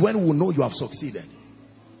 that is when we will know you have succeeded.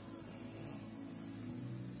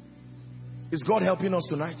 Is God helping us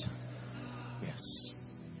tonight? Yes.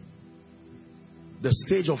 The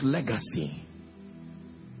stage of legacy.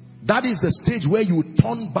 That is the stage where you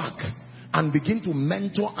turn back and begin to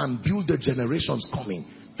mentor and build the generations coming,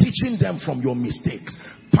 teaching them from your mistakes,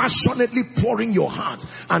 passionately pouring your heart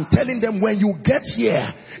and telling them, when you get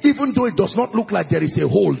here, even though it does not look like there is a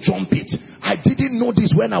hole, jump it. I didn't know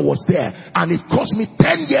this when I was there, and it cost me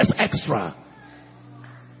 10 years extra.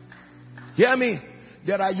 Hear me?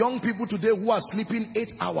 There are young people today who are sleeping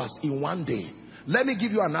 8 hours in one day. Let me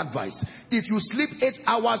give you an advice. If you sleep 8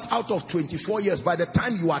 hours out of 24 years, by the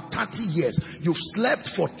time you are 30 years, you've slept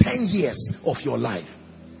for 10 years of your life.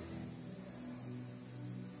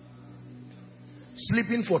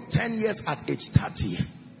 Sleeping for 10 years at age 30.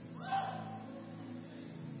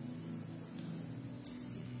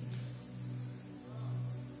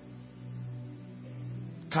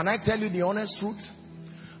 Can I tell you the honest truth?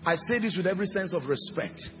 I say this with every sense of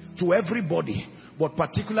respect to everybody, but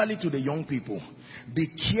particularly to the young people. Be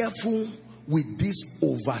careful with this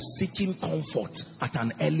over-seeking comfort at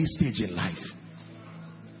an early stage in life.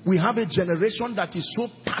 We have a generation that is so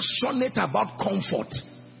passionate about comfort.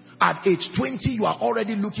 At age 20, you are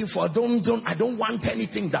already looking for, I don't want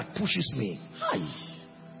anything that pushes me. Hi.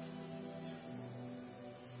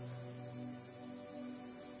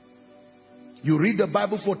 You read the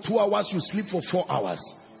Bible for 2 hours, you sleep for 4 hours.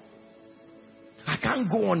 I can't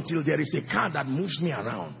go until there is a car that moves me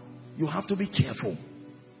around. You have to be careful.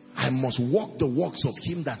 I must walk the works of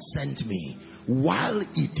him that sent me while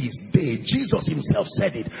it is day. Jesus himself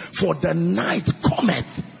said it. For the night cometh,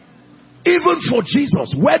 even for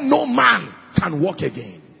Jesus, when no man can walk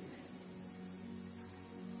again.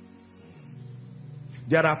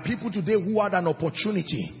 There are people today who had an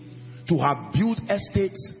opportunity to have built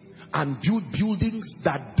estates and build buildings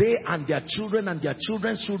that they and their children and their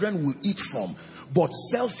children's children will eat from. But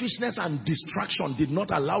selfishness and distraction did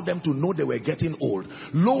not allow them to know they were getting old.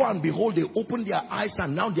 Lo and behold, they opened their eyes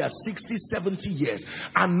and now they are 60, 70 years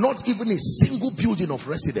and not even a single building of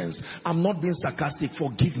residence. I'm not being sarcastic,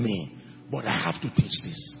 forgive me, but I have to teach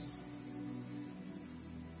this.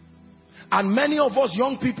 And many of us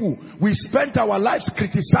young people, we spent our lives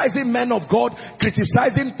criticizing men of God,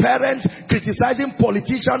 criticizing parents, criticizing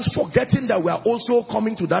politicians, forgetting that we are also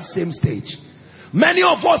coming to that same stage. Many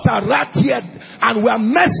of us are right here and we are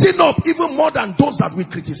messing up even more than those that we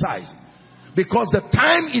criticized. Because the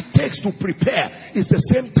time it takes to prepare is the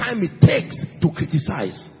same time it takes to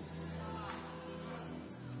criticize.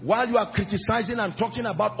 While you are criticizing and talking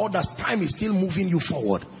about others, time is still moving you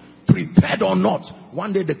forward. Prepared or not,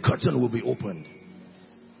 one day the curtain will be opened.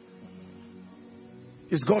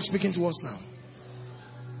 Is God speaking to us now?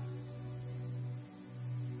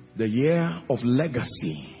 the year of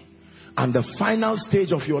legacy, and the final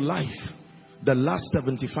stage of your life, the last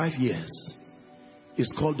 75 years,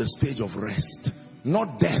 is called the stage of rest.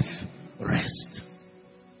 Not death, rest.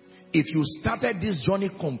 If you started this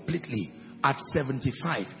journey completely at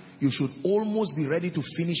 75, you should almost be ready to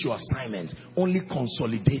finish your assignment, only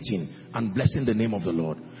consolidating and blessing the name of the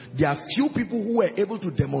Lord. There are few people who were able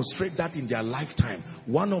to demonstrate that in their lifetime.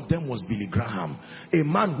 One of them was Billy Graham, a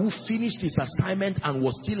man who finished his assignment and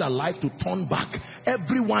was still alive to turn back.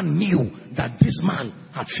 Everyone knew that this man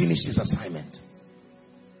had finished his assignment.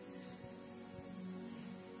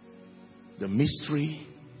 The mystery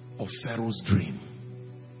of Pharaoh's dream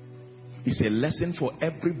is a lesson for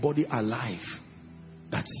everybody alive,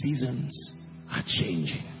 that seasons are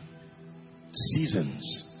changing.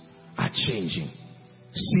 Seasons are changing.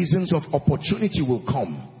 Seasons of opportunity will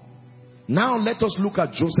come. Now let us look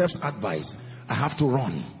at Joseph's advice. I have to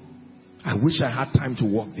run. I wish I had time to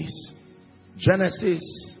walk this.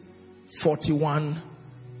 Genesis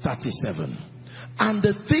 41:37. And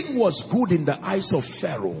the thing was good in the eyes of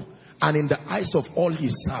Pharaoh and in the eyes of all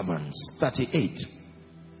his servants. 38.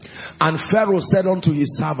 And Pharaoh said unto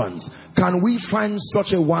his servants, can we find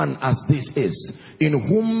such a one as this is, in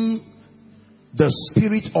whom the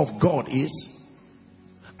Spirit of God is?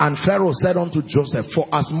 And Pharaoh said unto Joseph, for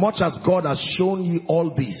as much as God has shown ye all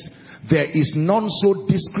this, there is none so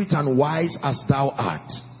discreet and wise as thou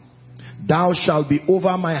art. Thou shalt be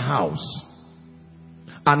over my house,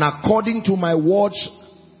 and according to my word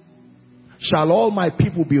shall all my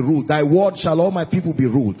people be ruled. Thy word shall all my people be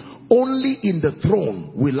ruled. Only in the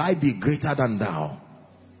throne will I be greater than thou.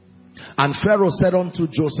 And Pharaoh said unto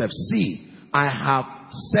Joseph, see, I have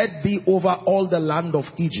set thee over all the land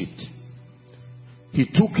of Egypt. He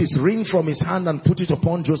took his ring from his hand and put it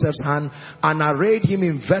upon Joseph's hand, and arrayed him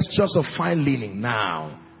in vestures of fine linen.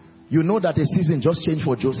 Now, you know that a season just changed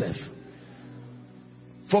for Joseph.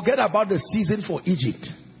 Forget about the season for Egypt.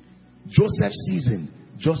 Joseph's season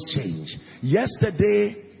just changed.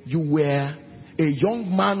 Yesterday, you were a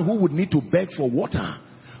young man who would need to beg for water,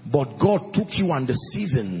 but God took you on the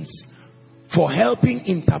seasons. For helping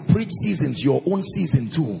interpret seasons, your own season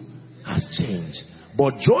too has changed.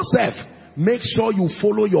 But Joseph, make sure you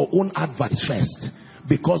follow your own advice first,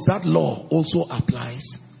 because that law also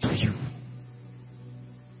applies to you.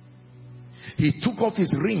 He took off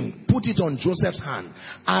his ring, put it on Joseph's hand,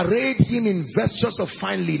 arrayed him in vestures of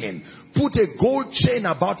fine linen, put a gold chain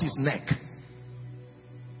about his neck.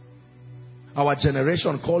 Our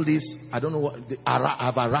generation call this, I don't know what,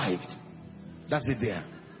 I've arrived. That's it there.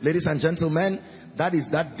 Ladies and gentlemen, that is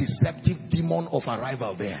that deceptive demon of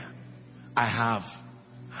arrival there. I have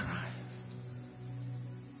arrived.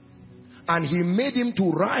 And he made him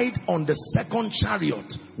to ride on the second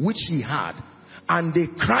chariot which he had. And they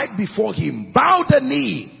cried before him, bow the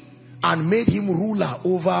knee, and made him ruler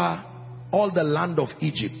over all the land of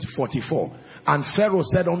Egypt. 44. And Pharaoh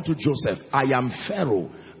said unto Joseph, I am Pharaoh,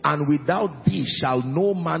 and without thee shall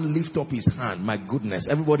no man lift up his hand. My goodness,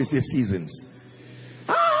 everybody say seasons.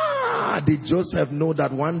 Did Joseph know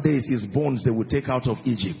that one day his bones they would take out of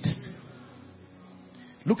Egypt?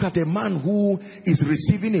 Look at a man who is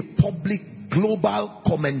receiving a public global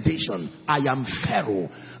commendation. I am Pharaoh,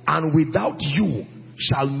 and without you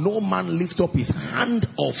shall no man lift up his hand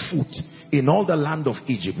or foot in all the land of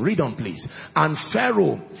Egypt. Read on, please. And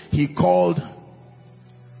Pharaoh, he called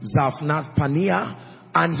Zaphnath-Paneah,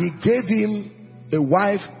 and he gave him a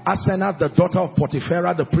wife, Asenath, the daughter of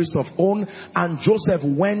Potipharah, the priest of On. And Joseph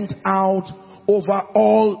went out over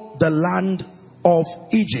all the land of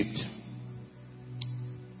Egypt.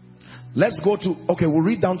 Let's go to, okay, we'll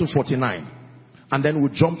read down to 49. And then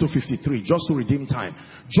we'll jump to 53, just to redeem time.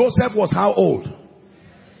 Joseph was how old?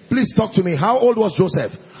 Please talk to me. How old was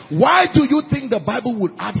Joseph? Why do you think the Bible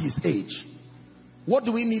would add his age? What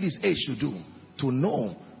do we need his age to do? To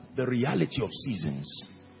know the reality of seasons.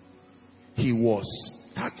 He was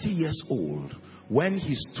 30 years old when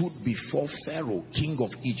he stood before Pharaoh, king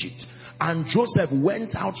of Egypt. And Joseph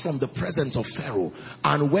went out from the presence of Pharaoh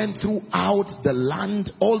and went throughout the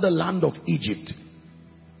land, all the land of Egypt.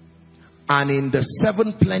 And in the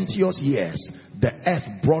 7 plenteous years, the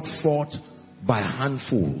earth brought forth by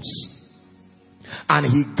handfuls. And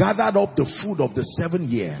he gathered up the food of the 7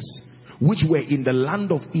 years, which were in the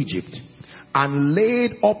land of Egypt, and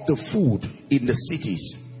laid up the food in the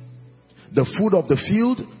cities. The food of the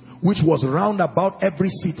field, which was round about every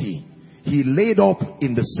city, he laid up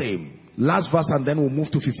in the same. Last verse, and then we'll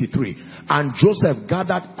move to 53. And Joseph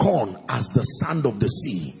gathered corn as the sand of the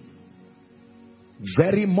sea,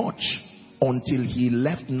 very much, until he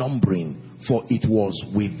left numbering, for it was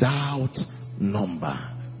without number.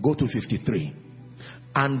 Go to 53.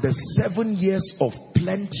 And the 7 years of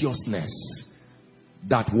plenteousness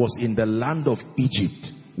that was in the land of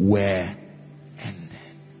Egypt were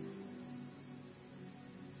ended.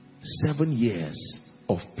 7 years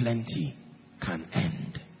of plenty can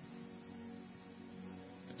end.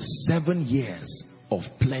 7 years of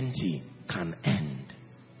plenty can end.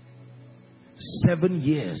 7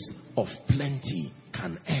 years of plenty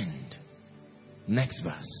can end. Next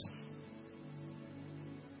verse.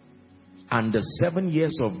 And the 7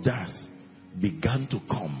 years of death began to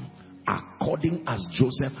come, according as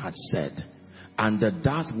Joseph had said. And the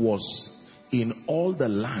death was in all the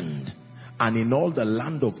land, and in all the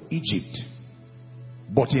land of Egypt.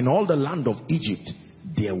 But in all the land of Egypt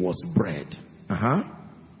there was bread.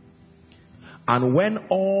 And when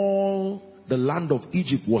all the land of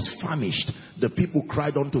Egypt was famished, the people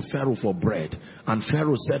cried unto Pharaoh for bread. And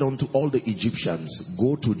Pharaoh said unto all the Egyptians,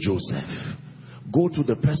 go to Joseph. Go to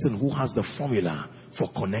the person who has the formula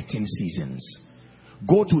for connecting seasons.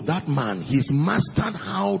 Go to that man. He's mastered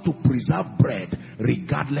how to preserve bread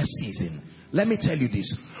regardless season. Let me tell you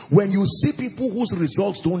this. When you see people whose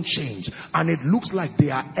results don't change and it looks like they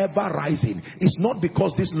are ever rising, it's not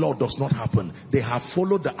because this law does not happen. They have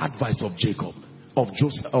followed the advice of Jacob, of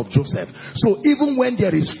Joseph. So even when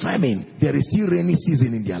there is famine, there is still rainy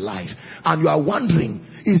season in their life. And you are wondering,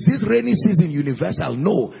 is this rainy season universal?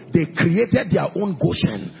 No. They created their own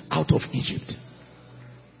Goshen out of Egypt.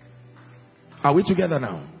 Are we together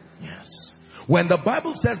now? Yes. When the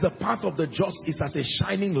Bible says the path of the just is as a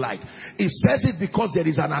shining light, it says it because there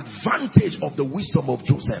is an advantage of the wisdom of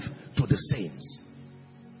Joseph to the saints.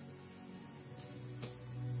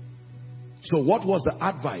 So what was the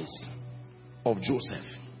advice of Joseph?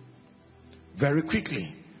 Very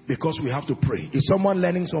quickly, because we have to pray. Is someone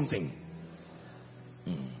learning something?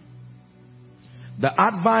 The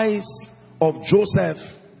advice of Joseph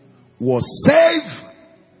was save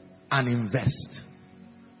and invest.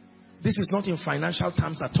 This is not in financial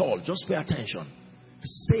terms at all. Just pay attention.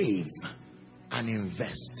 Save and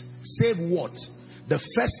invest. Save what? The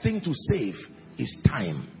first thing to save is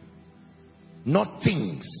time, not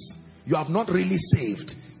things. You have not really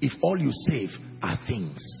saved if all you save are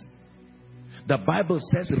things. The Bible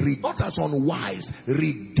says, not as unwise,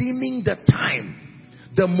 redeeming the time.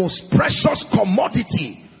 The most precious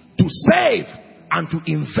commodity to save and to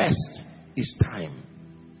invest is time,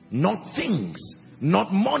 not things,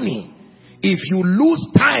 not money. If you lose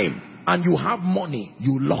time and you have money,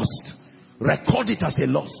 you lost. Record it as a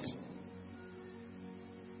loss.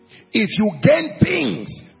 If you gain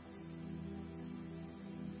things,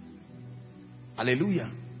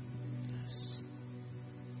 hallelujah.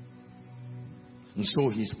 And so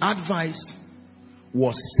his advice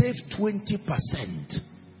was save 20%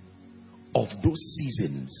 of those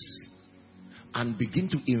seasons and begin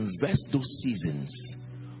to invest those seasons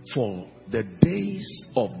for the days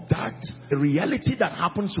of that reality that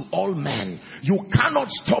happens to all men. You cannot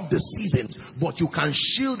stop the seasons, but you can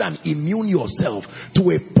shield and immune yourself to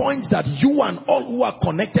a point that you and all who are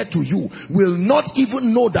connected to you will not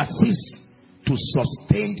even know that cease to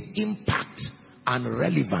sustained impact and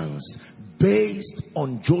relevance based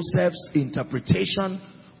on Joseph's interpretation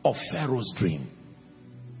of Pharaoh's dream.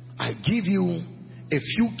 I give you a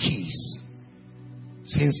few keys.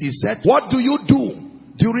 Since he said, what do you do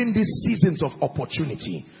during these seasons of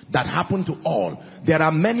opportunity that happen to all? There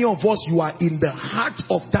are many of us, you are in the heart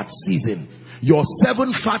of that season. Your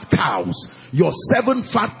 7 fat cows, your 7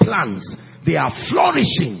 fat plants, they are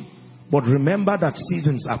flourishing. But remember that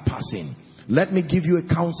seasons are passing. Let me give you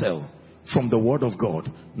a counsel from the word of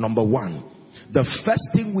God. Number 1, the first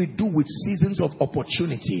thing we do with seasons of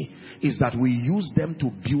opportunity is that we use them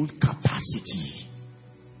to build capacity.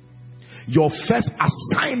 Your first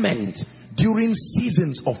assignment during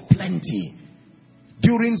seasons of plenty,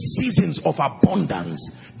 during seasons of abundance,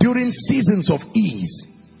 during seasons of ease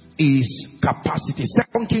is capacity.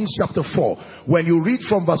 2 Kings chapter 4, when you read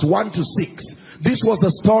from verse 1 to 6, this was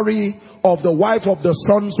the story of the wife of the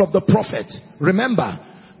sons of the prophet. Remember,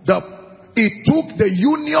 it took the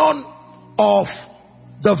union of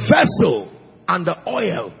the vessel and the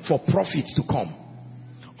oil for profits to come.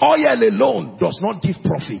 Oil alone does not give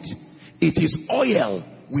profit. It is oil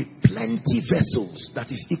with plenty vessels that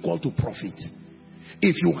is equal to profit.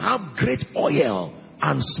 If you have great oil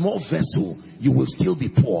and small vessel, you will still be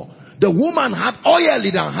poor. The woman had oil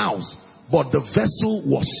in her house, but the vessel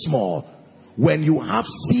was small. When you have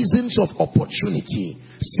seasons of opportunity,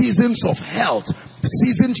 seasons of health,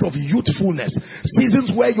 seasons of youthfulness,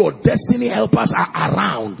 seasons where your destiny helpers are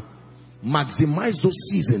around, maximize those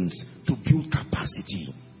seasons to build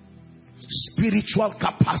capacity, spiritual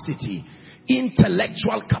capacity,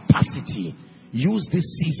 intellectual capacity. use these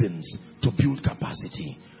seasons to build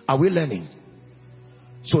capacity. Are we learning?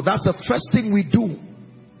 So that's the first thing we do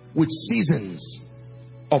with seasons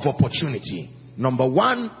of opportunity. Number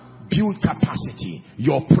one, build capacity.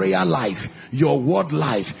 Your prayer life, your word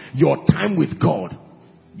life, your time with God.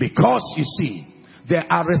 Because you see, there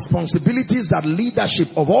are responsibilities that leadership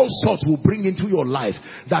of all sorts will bring into your life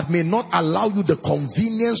that may not allow you the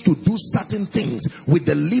convenience to do certain things with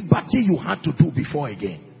the liberty you had to do before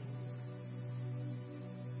again.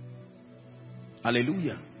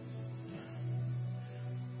 Hallelujah.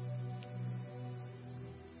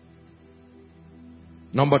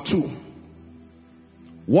 Number two,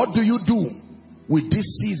 what do you do with these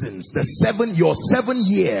seasons? Your 7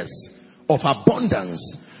 years of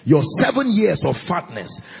abundance, your 7 years of fatness.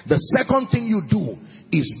 The second thing you do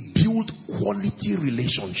is build quality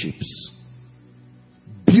relationships.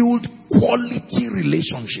 Build quality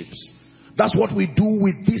relationships. That's what we do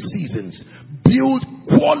with these seasons. Build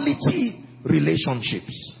quality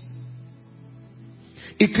relationships.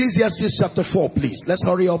 Ecclesiastes chapter 4, please. Let's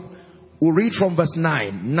hurry up. We'll read from verse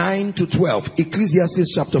 9 to 12.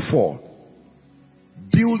 Ecclesiastes chapter 4.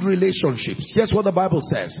 Build relationships. Here's what the Bible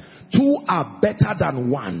says. 2 are better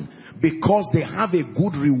than 1 because they have a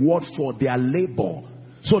good reward for their labor.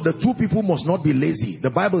 So the 2 people must not be lazy.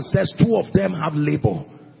 The Bible says 2 of them have labor.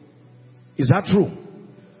 Is that true?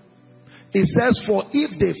 It says, for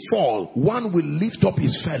if they fall, one will lift up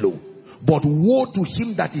his fellow. But woe to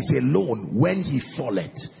him that is alone when he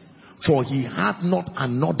falleth, for he hath not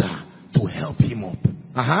another to help him up.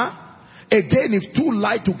 Again, if 2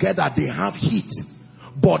 lie together, they have heat.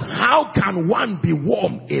 But how can one be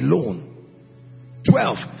warm alone?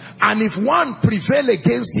 12. And if one prevail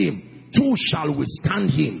against him, 2 shall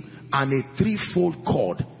withstand him, and a threefold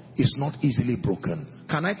cord is not easily broken.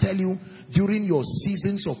 Can I tell you, during your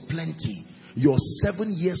seasons of plenty, your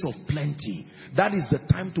 7 years of plenty, that is the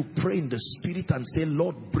time to pray in the spirit and say,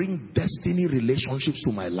 Lord, bring destiny relationships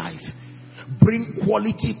to my life. Bring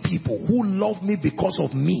quality people who love me because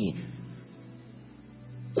of me.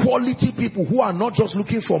 Quality people who are not just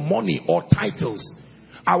looking for money or titles.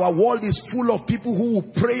 Our world is full of people who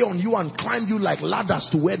will prey on you and climb you like ladders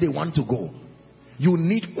to where they want to go. You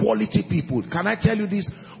need quality people. Can I tell you this?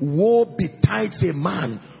 Woe betides a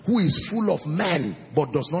man who is full of men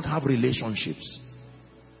but does not have relationships.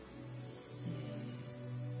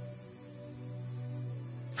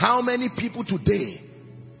 How many people today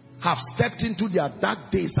have stepped into their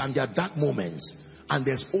dark days and their dark moments, and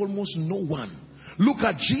there's almost no one? Look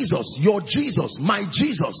at Jesus, your Jesus, my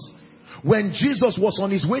Jesus. When Jesus was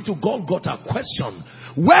on his way to Golgotha, question,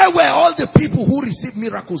 where were all the people who received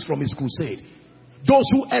miracles from his crusade? Those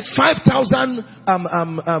who ate 5,000,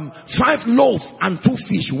 5 loaves and 2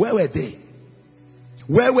 fish, where were they?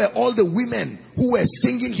 Where were all the women who were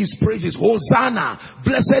singing his praises? Hosanna,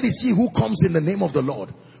 blessed is he who comes in the name of the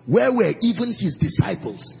Lord. Where were even his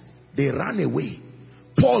disciples? They ran away.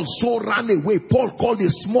 Paul so ran away. Paul called a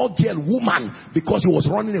small girl woman because he was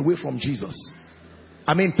running away from Jesus.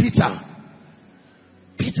 I mean, Peter.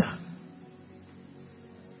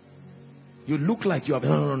 You look like you have...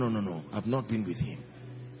 No. I've not been with him.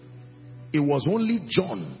 It was only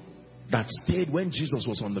John that stayed when Jesus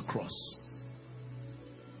was on the cross.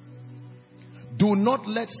 Do not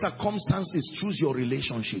let circumstances choose your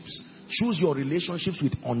relationships. Choose your relationships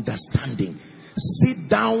with understanding. Sit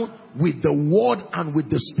down with the word and with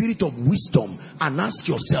the spirit of wisdom and ask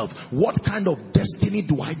yourself, what kind of destiny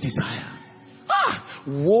do I desire?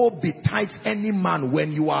 Woe betides any man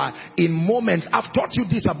when you are in moments. I've taught you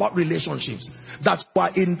this about relationships, that you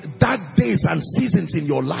are in dark days and seasons in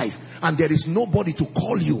your life and there is nobody to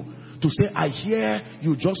call you to say, I hear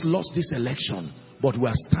you just lost this election, but we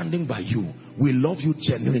are standing by you. We love you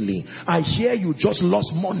genuinely. I hear you just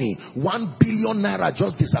lost money. 1 billion naira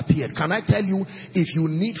just disappeared. Can I tell you, if you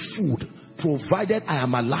need food, provided I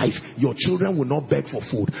am alive, your children will not beg for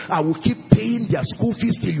food. I will keep paying their school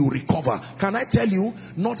fees till you recover. Can I tell you,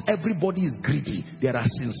 not everybody is greedy. There are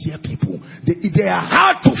sincere people. They are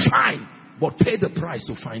hard to find, but pay the price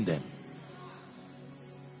to find them.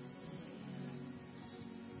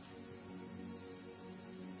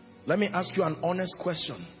 Let me ask you an honest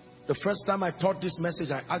question. The first time I taught this message,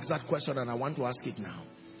 I asked that question and I want to ask it now.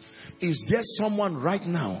 Is there someone right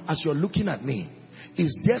now, as you're looking at me,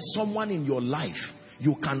 is there someone in your life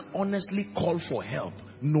you can honestly call for help,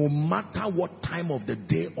 no matter what time of the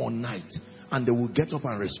day or night, and they will get up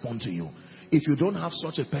and respond to you? If you don't have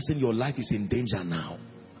such a person, your life is in danger now.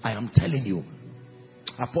 I am telling you.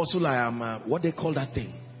 Apostle, I am, what they call that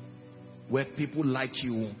thing? Where people like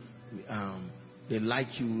you, they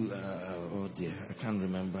like you, oh dear, I can't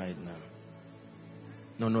remember it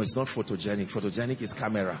now. No, it's not photogenic. Photogenic is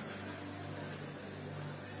camera.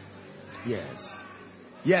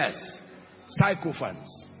 Yes.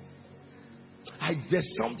 Sycophants.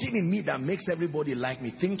 There's something in me that makes everybody like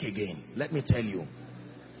me. Think again. Let me tell you.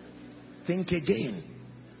 Think again.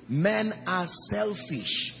 Men are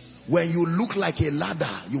selfish. When you look like a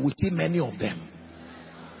ladder, you will see many of them.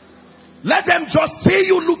 Let them just see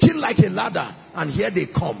you looking like a ladder, and here they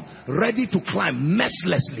come, ready to climb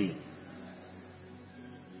mercilessly.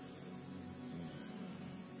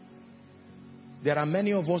 There are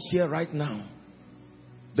many of us here right now.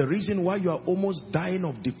 The reason why you are almost dying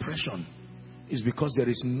of depression is because there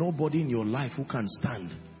is nobody in your life who can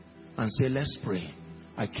stand and say, let's pray.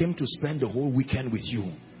 I came to spend the whole weekend with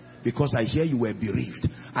you because I hear you were bereaved.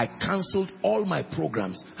 I cancelled all my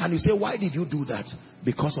programs. And you say, why did you do that?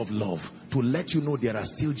 Because of love. To let you know there are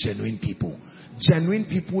still genuine people. Genuine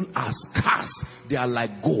people are scarce. They are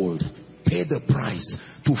like gold. Pay the price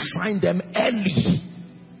to find them early.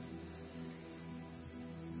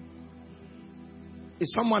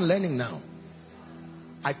 Is someone learning now?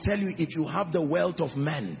 I tell you, if you have the wealth of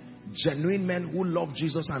men, genuine men who love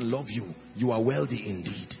Jesus and love you, you are wealthy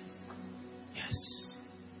indeed. Yes.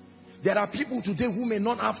 There are people today who may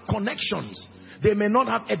not have connections. They may not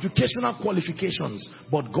have educational qualifications,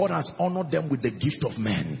 but God has honored them with the gift of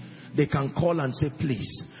men. They can call and say,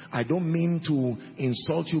 please, I don't mean to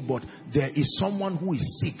insult you, but there is someone who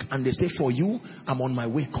is sick, and they say, for you, I'm on my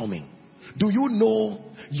way coming. Do you know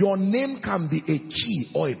your name can be a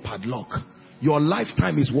key or a padlock? Your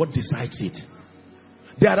lifetime is what decides it.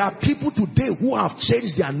 There are people today who have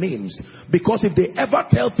changed their names because if they ever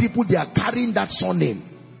tell people they are carrying that surname,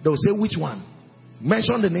 they'll say, which one?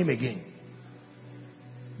 Mention the name again.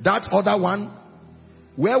 That other one,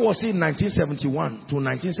 where was he in 1971 to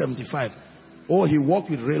 1975? Oh, he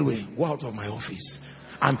worked with railway. Go out of my office.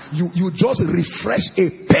 And you just refresh a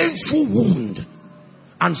painful wound.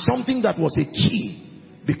 And something that was a key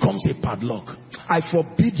becomes a padlock. I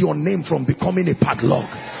forbid your name from becoming a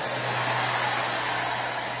padlock.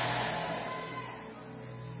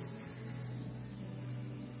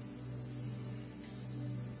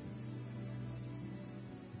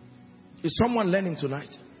 Is someone learning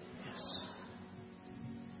tonight? Yes.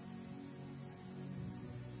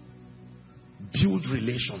 Build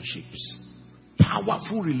relationships.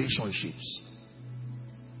 Powerful relationships.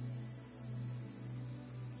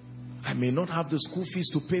 I may not have the school fees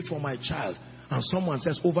to pay for my child, and someone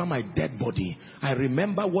says, over my dead body, I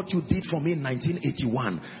remember what you did for me in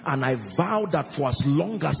 1981, and I vow that for as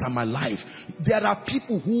long as I'm alive. There are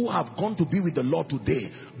people who have gone to be with the Lord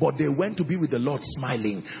today, but they went to be with the Lord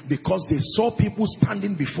smiling because they saw people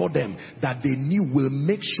standing before them that they knew will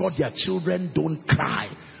make sure their children don't cry,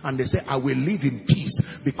 and they say, I will live in peace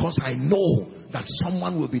because I know that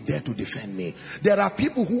someone will be there to defend me. There are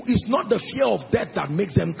people who, it's not the fear of death that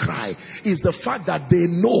makes them cry. It's the fact that they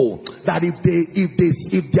know that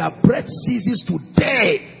if their breath ceases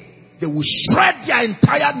today, they will shred their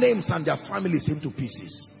entire names and their families into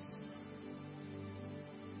pieces.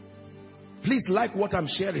 Please like what I'm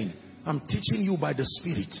sharing. I'm teaching you by the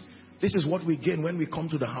Spirit. This is what we gain when we come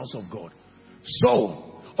to the house of God.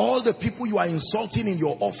 So, all the people you are insulting in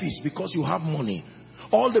your office because you have money,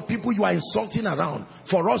 all the people you are insulting around,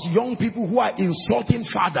 for us young people who are insulting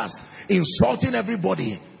fathers, insulting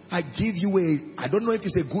everybody, I give you I don't know if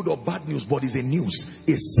it's a good or bad news, but it's a news,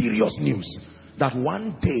 a serious news, that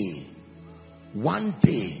one day,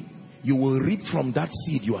 you will reap from that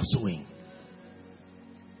seed you are sowing.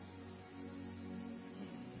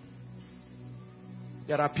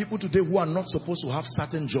 There are people today who are not supposed to have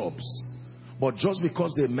certain jobs, but just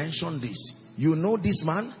because they mention this, you know this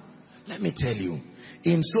man? Let me tell you,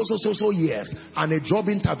 in so years, and a job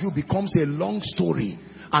interview becomes a long story,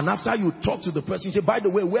 and after you talk to the person, you say, by the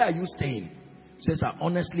way, where are you staying? He says,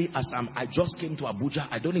 honestly, I just came to Abuja,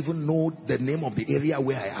 I don't even know the name of the area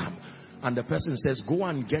where I am. And the person says, go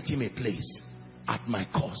and get him a place at my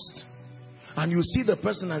cost. And you see the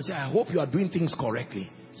person and say, I hope you are doing things correctly.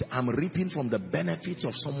 Say, I'm reaping from the benefits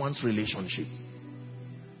of someone's relationship.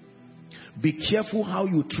 Be careful how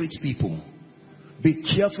you treat people. Be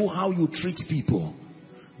careful how you treat people.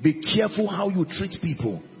 Be careful how you treat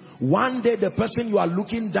people. One day the person you are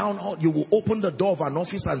looking down on, you will open the door of an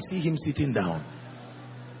office and see him sitting down.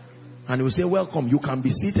 And he will say, welcome, you can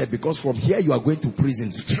be seated because from here you are going to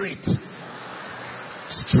prison straight.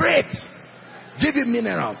 Straight. Give him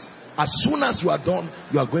minerals. As soon as you are done,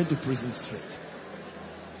 you are going to prison straight.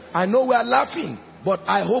 I know we are laughing, but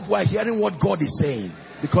I hope we are hearing what God is saying,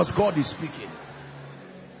 because God is speaking.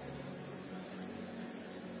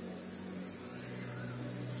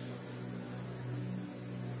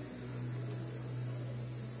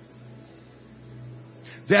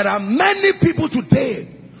 There are many people today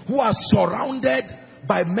who are surrounded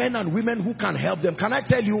by men and women who can help them. Can I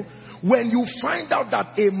tell you, when you find out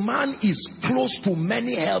that a man is close to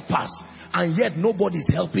many helpers and yet nobody is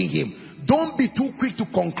helping him, don't be too quick to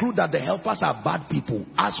conclude that the helpers are bad people.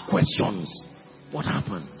 Ask questions. What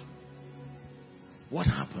happened? What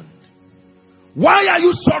happened? Why are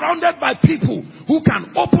you surrounded by people who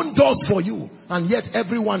can open doors for you and yet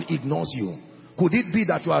everyone ignores you? Could it be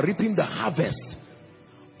that you are reaping the harvest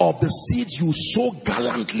of the seeds you so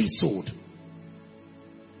gallantly sowed?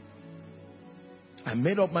 I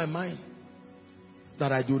made up my mind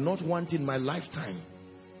that I do not want in my lifetime.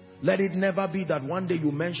 Let it never be that one day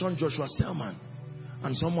you mention Joshua Selman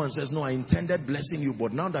and someone says, no, I intended blessing you,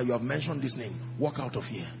 but now that you have mentioned this name, walk out of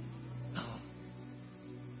here. No.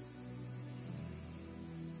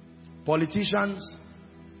 Politicians,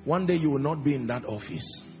 one day you will not be in that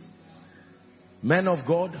office. Men of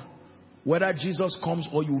God, whether Jesus comes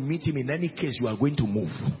or you meet him, in any case you are going to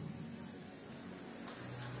move.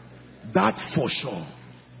 That for sure.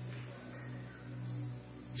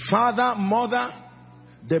 Father, mother,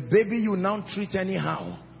 the baby you now treat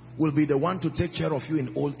anyhow will be the one to take care of you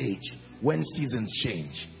in old age when seasons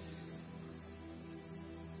change.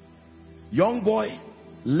 Young boy,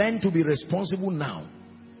 learn to be responsible now.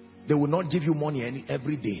 They will not give you money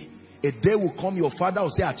every day. A day will come, your father will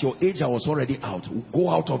say, at your age I was already out. Go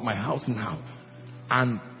out of my house now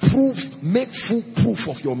and make full proof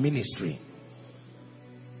of your ministry.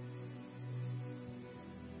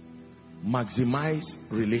 Maximize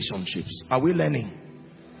relationships. Are we learning?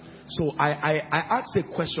 So I asked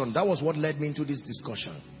a question. That was what led me into this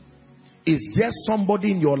discussion. Is there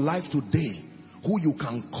somebody in your life today who you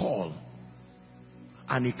can call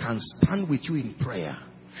and he can stand with you in prayer?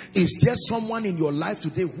 Is there someone in your life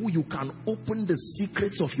today who you can open the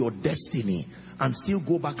secrets of your destiny and still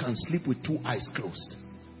go back and sleep with two eyes closed?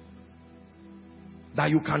 That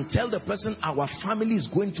you can tell the person, our family is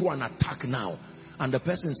going through an attack now, and the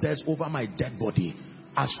person says, over my dead body,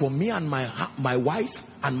 as for me and my wife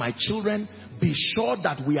and my children, be sure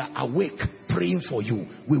that we are awake praying for you.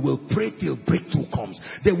 We will pray till breakthrough comes.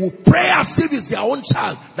 They will pray as if it's their own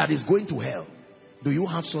child that is going to hell. Do you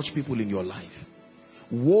have such people in your life?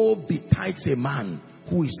 Woe betides a man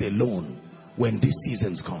who is alone when these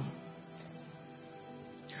seasons come.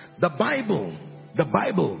 The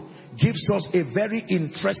Bible gives us a very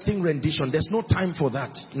interesting rendition. There's no time for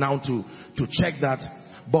that now to check that.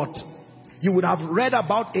 But you would have read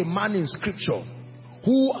about a man in scripture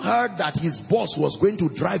who heard that his boss was going to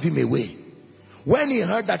drive him away. When he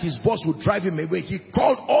heard that his boss would drive him away, he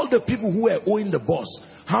called all the people who were owing the boss.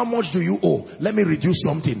 How much do you owe? Let me reduce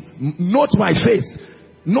something. Note my face.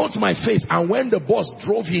 Note my face. And when the boss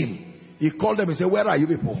drove him, he called them and said, where are you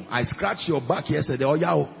people? I scratched your back yesterday. Oh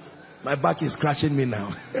yeah, my back is scratching me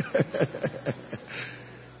now.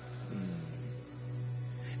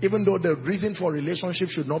 Even though the reason for relationship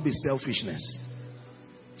should not be selfishness,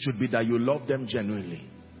 should be that you love them genuinely.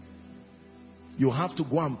 You have to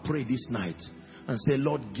go and pray this night and say,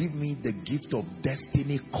 Lord, give me the gift of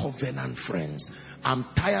destiny covenant friends. I'm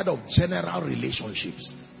tired of general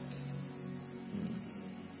relationships.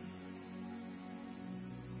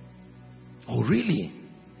 Oh really?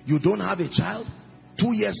 You don't have a child?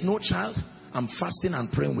 2 years no child? I'm fasting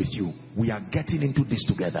and praying with you. We are getting into this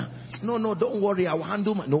together. No, don't worry, I will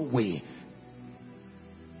handle my... No way.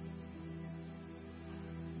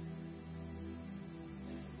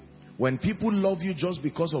 When people love you just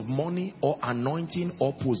because of money or anointing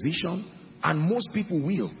or position, and most people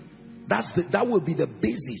will, that will be the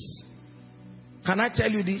basis. Can I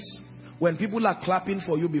tell you this? When people are clapping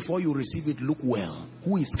for you before you receive it, look well.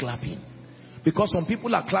 Who is clapping? Because some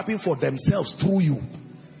people are clapping for themselves through you.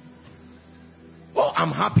 Oh,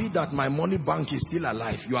 I'm happy that my money bank is still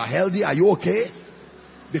alive. You are healthy. Are you okay?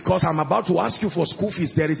 Because I'm about to ask you for school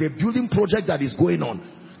fees. There is a building project that is going on.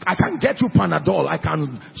 I can get you Panadol. I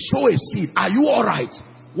can sow a seed. Are you all right?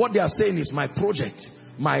 What they are saying is my project,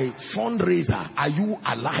 my fundraiser. Are you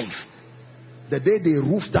alive? The day they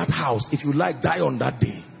roof that house, if you like, die on that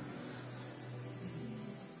day.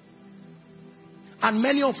 And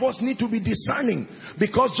many of us need to be discerning,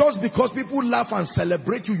 because just because people laugh and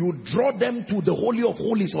celebrate you, you draw them to the holy of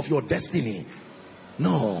holies of your destiny.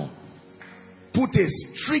 No. Put a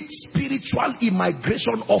strict spiritual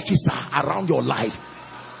immigration officer around your life,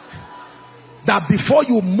 that before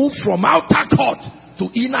you move from outer court to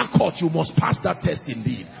inner court, you must pass that test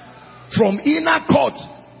indeed. From inner court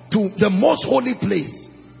to the most holy place.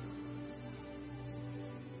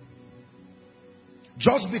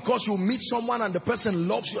 Just because you meet someone and the person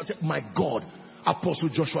loves you, I say, my God, Apostle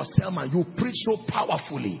Joshua Selman, you preach so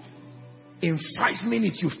powerfully. In 5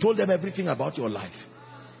 minutes, you've told them everything about your life.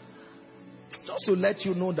 Just to let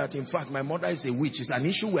you know that, in fact, my mother is a witch. It's an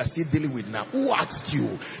issue we are still dealing with now. Who asked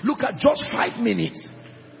you? Look at just 5 minutes.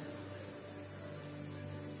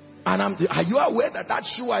 And are you aware that that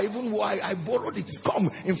shoe I borrowed it? Come,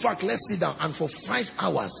 in fact, let's sit down. And for 5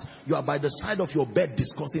 hours, you are by the side of your bed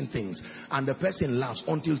discussing things. And the person laughs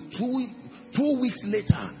until two weeks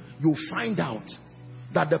later, you find out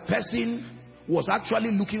that the person was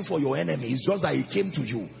actually looking for your enemy. It's just that he came to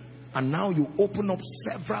you. And now you open up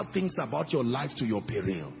several things about your life to your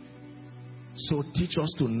peril. So teach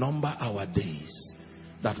us to number our days,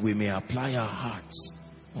 that we may apply our hearts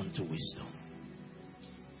unto wisdom.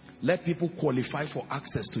 Let people qualify for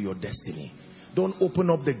access to your destiny. Don't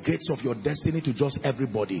open up the gates of your destiny to just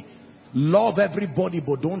everybody. Love everybody,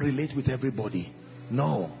 but don't relate with everybody.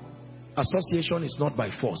 No. Association is not by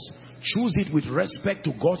force. Choose it with respect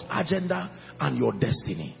to God's agenda and your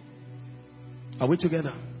destiny. Are we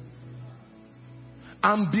together?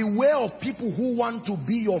 And beware of people who want to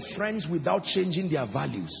be your friends without changing their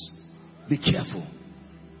values. Be careful.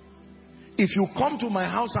 If you come to my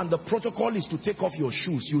house and the protocol is to take off your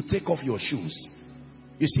shoes, you take off your shoes.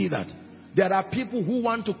 You see that? There are people who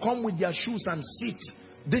want to come with their shoes and sit.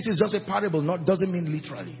 This is just a parable, doesn't mean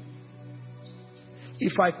literally.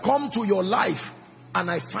 If I come to your life and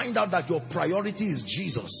I find out that your priority is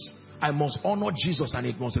Jesus, I must honor Jesus and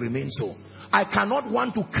it must remain so. I cannot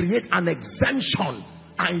want to create an exemption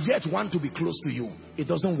and yet want to be close to you. It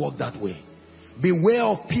doesn't work that way. Beware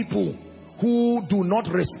of people who do not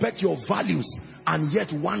respect your values and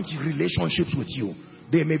yet want relationships with you.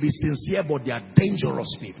 They may be sincere, but they are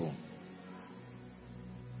dangerous people.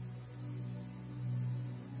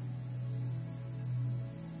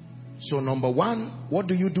 So number one, what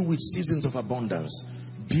do you do with seasons of abundance?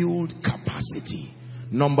 Build capacity.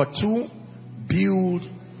 Number two, build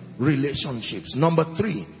relationships. Number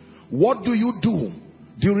three, what do you do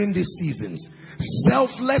during these seasons?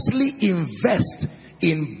 Selflessly invest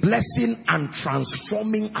in blessing and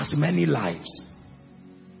transforming as many lives.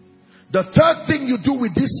 The third thing you do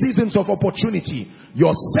with these seasons of opportunity,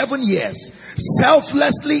 your 7 years,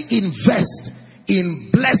 selflessly invest in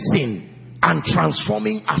blessing and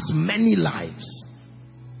transforming as many lives.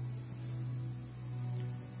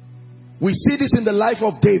 We see this in the life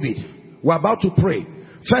of David. We're about to pray.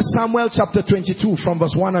 1 Samuel chapter 22 from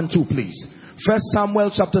verse 1 and 2, please. 1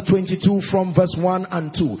 Samuel chapter 22 from verse 1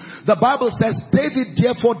 and 2. The Bible says, David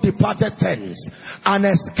therefore departed thence and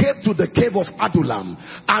escaped to the cave of Adullam.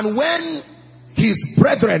 And when his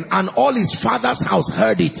brethren and all his father's house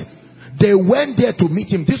heard it, they went there to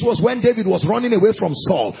meet him. This was when David was running away from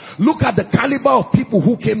Saul. Look at the caliber of people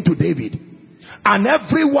who came to David. And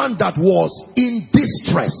everyone that was in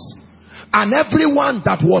distress, and everyone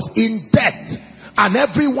that was in debt, and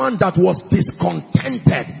everyone that was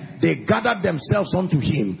discontented, they gathered themselves unto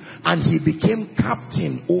him, and he became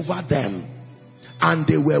captain over them. And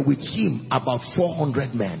they were with him about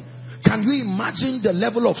 400 men. Can you imagine the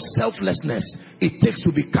level of selflessness it takes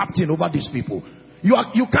to be captain over these people?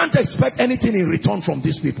 You can't expect anything in return from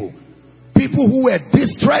these people. People who were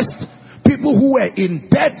distressed, people who were in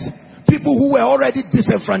debt, people who were already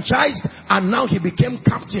disenfranchised, and now he became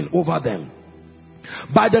captain over them.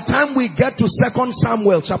 By the time we get to 2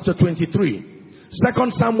 Samuel chapter 23,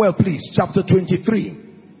 2 Samuel please, chapter 23,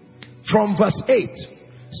 from verse 8.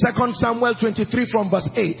 2 Samuel 23 from verse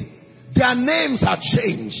 8. Their names are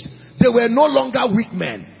changed. They were no longer weak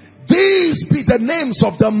men. These be the names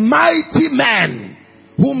of the mighty men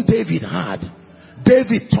whom David had.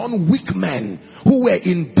 David turned weak men who were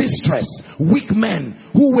in distress, weak men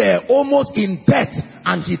who were almost in debt,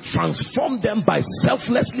 and he transformed them by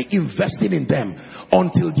selflessly investing in them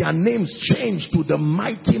until their names changed to the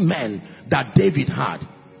mighty men that David had.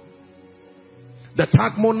 The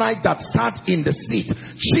Tachmonite that sat in the seat,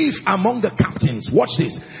 chief among the captains. Watch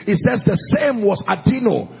this. It says the same was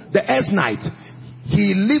Adino the Eznite.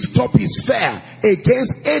 He lifted up his fare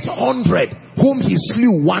against 800 whom he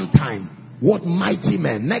slew one time. What mighty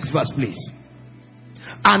men. Next verse please.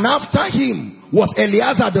 And after him was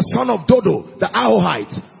Eleazar the son of Dodo the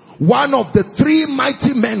Ahohite, one of the 3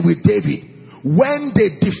 mighty men with David, when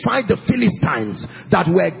they defied the Philistines that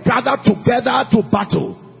were gathered together to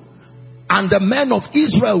battle, and the men of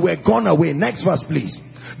Israel were gone away. Next verse please.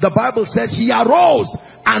 The Bible says he arose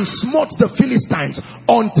and smote the Philistines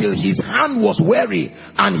until his hand was weary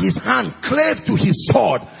and his hand clave to his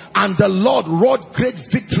sword, and the Lord wrought great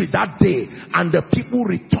victory that day, and the people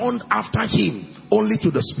returned after him only to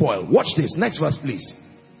the spoil. Watch this. Next verse please.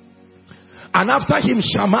 And after him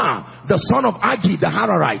Shammah the son of Agi the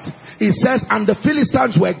Hararite. It says, and the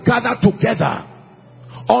Philistines were gathered together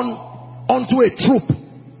unto a troop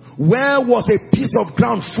where was a piece of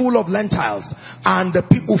ground full of lentils, and the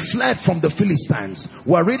people fled from the Philistines.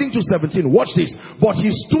 We're reading to 17. Watch this. But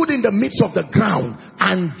he stood in the midst of the ground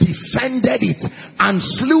and defended it and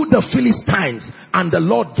slew the Philistines, and the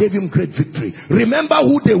Lord gave him great victory. Remember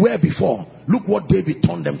who they were before. Look what David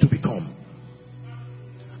turned them to become.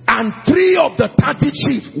 And 3 of the 30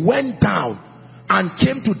 chiefs went down and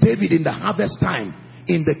came to David in the harvest time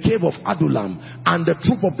in the cave of Adullam, and the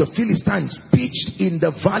troop of the Philistines pitched in the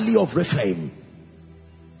valley of Rephaim.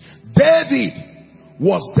 David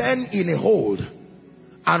was then in a hold,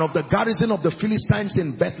 and of the garrison of the Philistines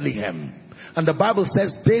in Bethlehem. And the Bible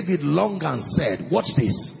says David longed and said, watch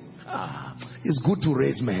this, it's good to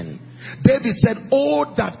raise men. David said,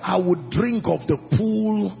 oh, that I would drink of the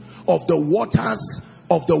pool of the waters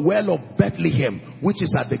of the well of Bethlehem, which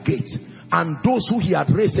is at the gate. And those who he had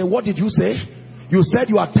raised said, what did you say? You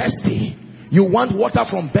said you are thirsty. You want water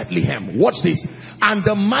from Bethlehem. Watch this. And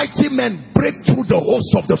the mighty men break through the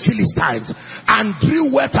host of the Philistines and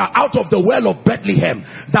drew water out of the well of Bethlehem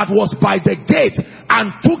that was by the gate,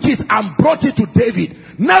 and took it and brought it to David.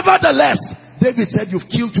 Nevertheless, David said,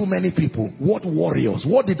 you've killed too many people. What warriors?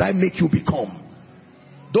 What did I make you become?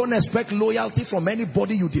 Don't expect loyalty from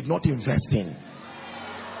anybody you did not invest in.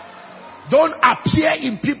 Don't appear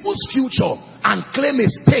in people's future and claim a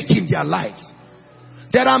stake in their lives.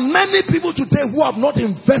 There are many people today who have not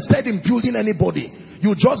invested in building anybody.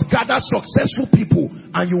 You just gather successful people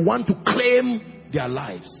and you want to claim their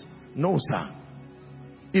lives. No, sir.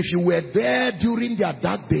 If you were there during their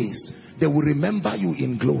dark days, they will remember you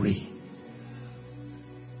in glory.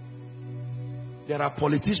 There are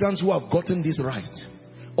politicians who have gotten this right.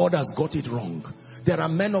 Others got it wrong. There are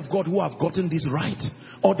men of God who have gotten this right.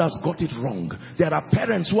 Others got it wrong. There are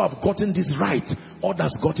parents who have gotten this right.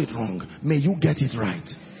 Others got it wrong. May you get it right.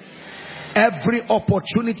 Every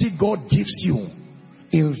opportunity God gives you,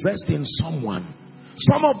 invest in someone.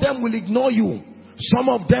 Some of them will ignore you. Some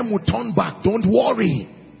of them will turn back. Don't worry.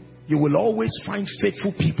 You will always find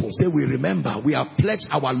faithful people. Say, we remember, we have pledged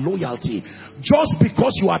our loyalty. Just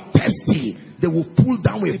because you are thirsty, they will pull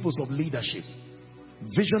down with people of leadership.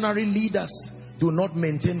 Visionary leaders do not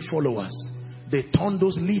maintain followers. They turn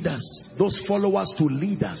those leaders, those followers, to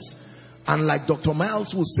leaders. And like Dr.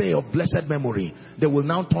 Miles will say of blessed memory, they will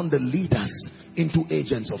now turn the leaders into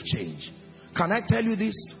agents of change. Can I tell you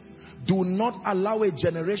this? Do not allow a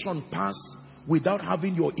generation pass without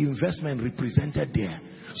having your investment represented there.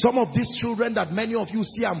 Some of these children that many of you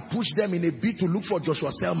see and push them in a bid to look for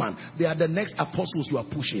Joshua Selman, they are the next apostles you are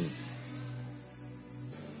pushing.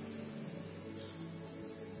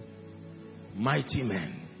 Mighty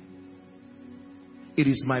men. It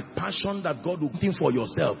is my passion that God will think for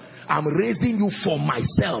yourself. I'm raising you for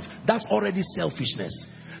myself. That's already selfishness.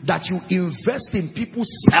 That you invest in people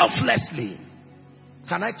selflessly.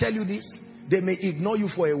 Can I tell you this? They may ignore you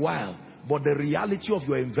for a while, but the reality of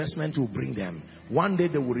your investment will bring them. One day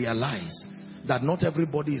they will realize that not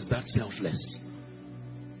everybody is that selfless.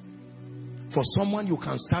 For someone, you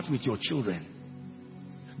can start with your children.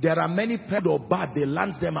 There are many parents or bad, they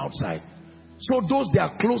land them outside. So those they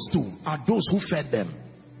are close to are those who fed them,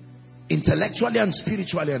 intellectually and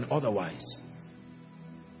spiritually and otherwise.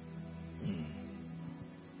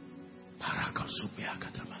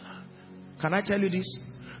 Can I tell you this?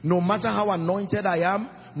 No matter how anointed I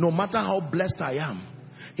am, no matter how blessed I am,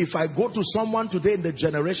 if I go to someone today in the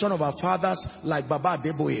generation of our fathers like Baba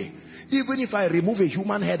Adeboye, even if I remove a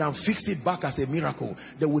human head and fix it back as a miracle,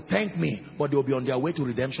 they will thank me, but they will be on their way to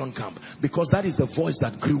redemption camp, because that is the voice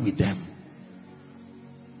that grew with them.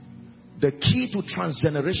 The key to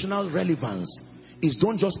transgenerational relevance is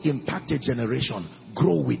don't just impact a generation,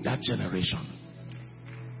 grow with that generation.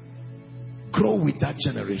 Grow with that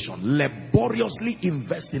generation. Laboriously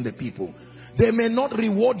invest in the people. They may not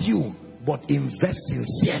reward you, but invest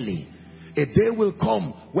sincerely. A day will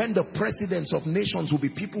come when the presidents of nations will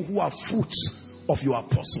be people who are fruits of your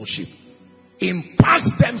apostleship. Impart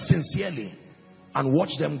them sincerely and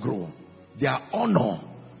watch them grow. Their honor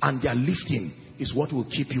and their lifting is what will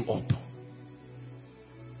keep you up.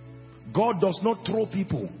 God does not throw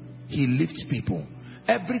people, he lifts people.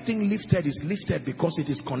 Everything lifted is lifted because it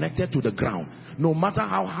is connected to the ground. No matter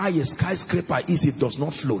how high a skyscraper is, it does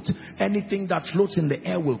not float. Anything that floats in the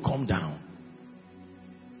air will come down.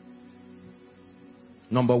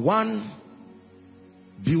 Number one,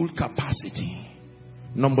 build capacity.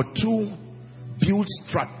 Number two, build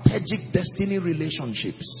strategic destiny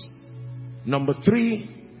relationships. Number three,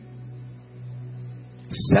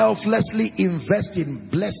 selflessly invest in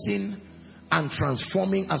blessing and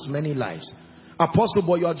transforming as many lives. Apostle,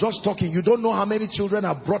 but you are just talking. You don't know how many children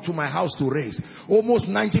I've brought to my house to raise. Almost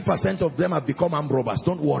 90% of them have become armed robbers.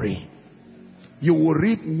 Don't worry. You will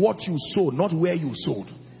reap what you sow, not where you sowed.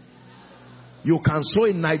 You can sow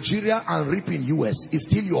in Nigeria and reap in US. It's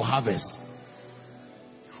still your harvest.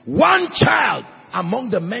 One child among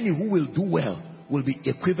the many who will do well will be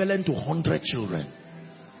equivalent to 100 children.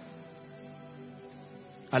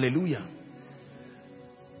 Hallelujah.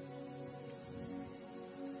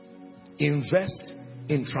 Invest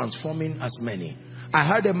in transforming as many. I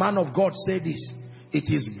heard a man of God say this: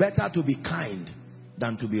 it is better to be kind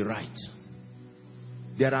than to be right.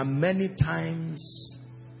 There are many times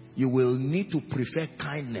you will need to prefer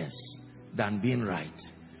kindness than being right.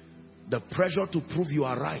 The pressure to prove you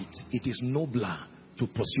are right, it is nobler to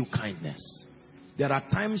pursue kindness. There are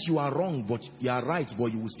times you are wrong, but you are right,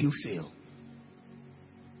 but you will still fail.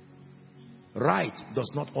 Right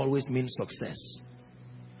does not always mean success.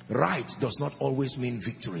 Right does not always mean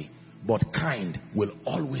victory, but kind will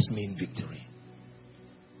always mean victory.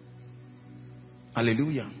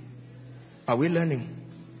 Hallelujah. Are we learning?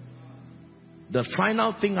 The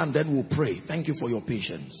final thing, and then we'll pray. Thank you for your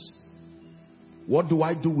patience. What do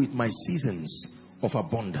I do with my seasons of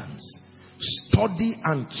abundance? Study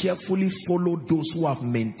and carefully follow those who have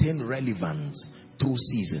maintained relevance through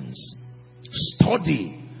seasons.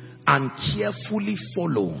 Study and carefully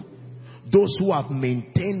follow those who have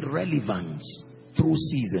maintained relevance through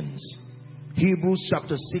seasons. Hebrews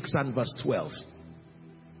chapter 6 and verse 12.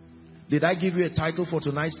 Did I give you a title for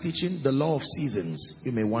tonight's teaching? The law of seasons.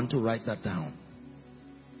 You may want to write that down.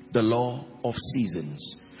 The law of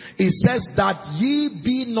seasons. It says that ye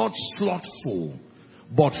be not slothful,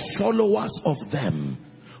 but followers of them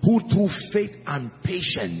who through faith and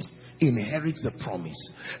patience inherit the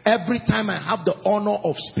promise. Every time I have the honor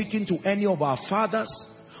of speaking to any of our fathers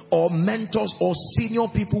or mentors or senior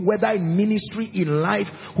people, whether in ministry, in life,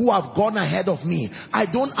 who have gone ahead of me,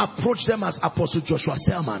 I don't approach them as Apostle Joshua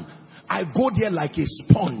Selman. I go there like a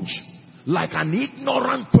sponge, like an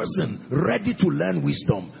ignorant person ready to learn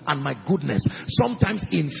wisdom. And my goodness, sometimes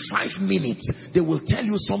in 5 minutes they will tell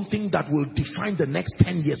you something that will define the next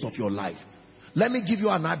 10 years of your life. Let me give you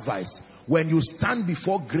an advice. When you stand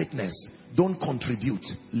before greatness, don't contribute,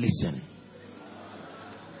 listen.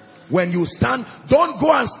 When you stand, don't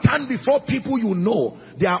go and stand before people you know.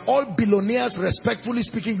 They are all billionaires, respectfully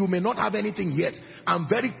speaking. You may not have anything yet. I'm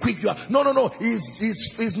very quick. You are, no.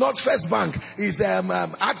 It's not First Bank. It's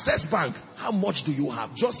Access Bank. How much do you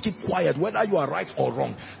have? Just keep quiet, whether you are right or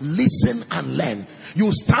wrong. Listen and learn. You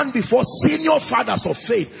stand before senior fathers of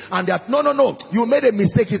faith, and they are, no. You made a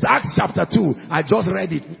mistake. It's Acts chapter 2. I just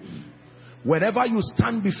read it. Whenever you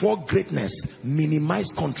stand before greatness, minimize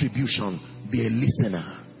contribution. Be a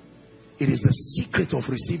listener. It is the secret of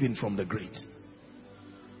receiving from the great.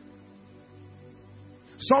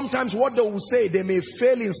 Sometimes what they will say, they may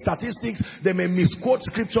fail in statistics, they may misquote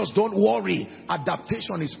scriptures. Don't worry.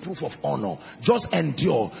 Adaptation is proof of honor. Just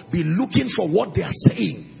endure. Be looking for what they are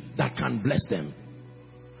saying that can bless them.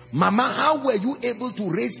 Mama, how were you able to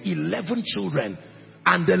raise 11 children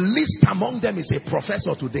and the least among them is a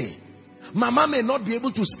professor today? Mama may not be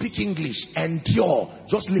able to speak English. Endure.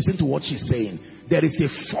 Just listen to what she's saying. There is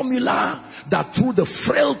a formula that through the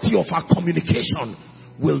frailty of our communication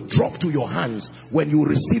will drop to your hands. When you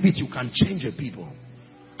receive it, you can change a people.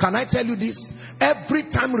 Can I tell you this?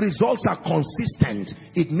 Every time results are consistent,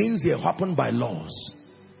 it means they happen by laws.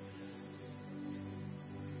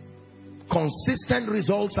 Consistent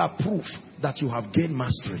results are proof that you have gained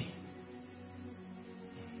mastery.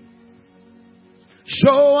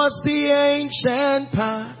 Show us the ancient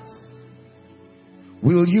path.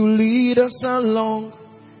 Will you lead us along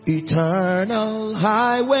eternal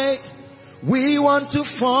highway? We want to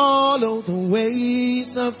follow the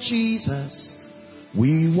ways of Jesus.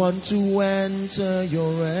 We want to enter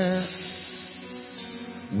your rest.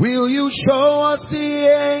 Will you show us the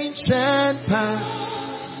ancient path?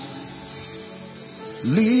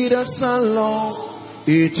 Lead us along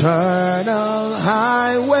eternal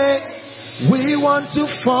highway. We want to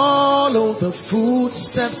follow the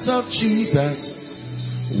footsteps of Jesus.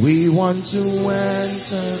 We want to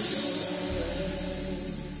enter.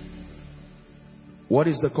 What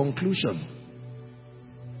is the conclusion?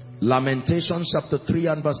 Lamentations chapter 3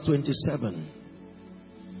 and verse 27.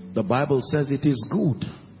 The Bible says it is good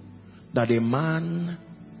that a man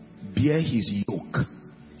bear his yoke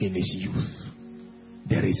in his youth.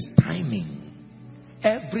 There is timing.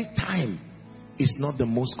 Every time is not the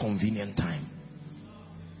most convenient time.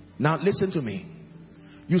 Now listen to me.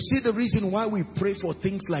 You see the reason why we pray for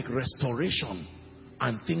things like restoration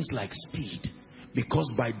and things like speed. Because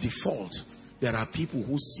by default, there are people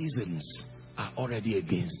whose seasons are already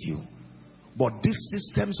against you. But these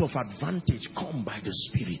systems of advantage come by the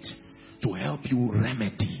Spirit to help you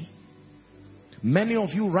remedy. Many of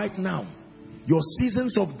you right now, your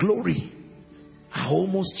seasons of glory are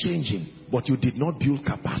almost changing, but you did not build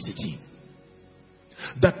capacity.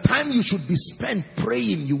 The time you should be spent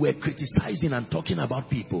praying, you were criticizing and talking about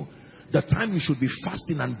people. The time you should be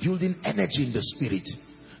fasting and building energy in the Spirit.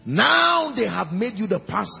 Now they have made you the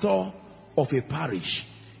pastor of a parish.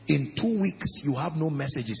 In 2 weeks, you have no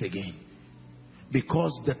messages again.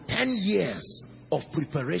 Because the 10 years of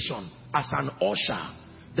preparation as an usher,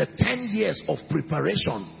 the 10 years of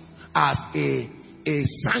preparation as a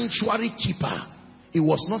sanctuary keeper, it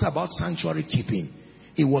was not about sanctuary keeping.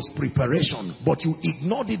 It was preparation. But you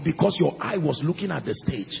ignored it because your eye was looking at the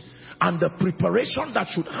stage. And the preparation that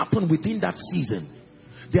should happen within that season.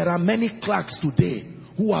 There are many clerks today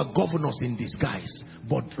who are governors in disguise.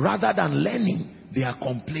 But rather than learning, they are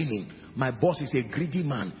complaining. My boss is a greedy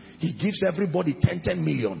man. He gives everybody 10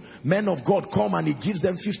 million. Men of God come and he gives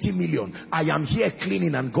them 50 million. I am here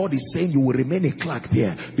cleaning and God is saying you will remain a clerk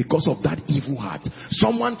there because of that evil heart.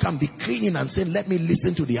 Someone can be cleaning and say, let me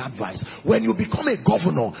listen to the advice. When you become a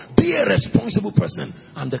governor, be a responsible person.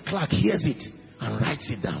 And the clerk hears it and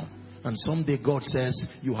writes it down. And someday God says,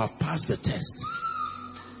 you have passed the test.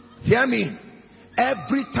 Hear me.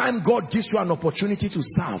 Every time God gives you an opportunity to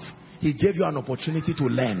serve, He gave you an opportunity to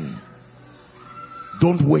learn.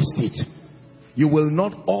 Don't waste it. You will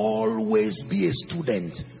not always be a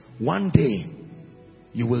student. One day,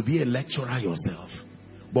 you will be a lecturer yourself.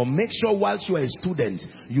 But make sure whilst you are a student,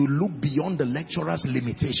 you look beyond the lecturer's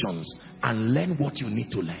limitations and learn what you need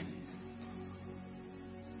to learn.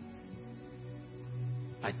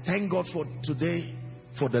 I thank God for today,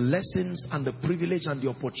 for the lessons and the privilege and the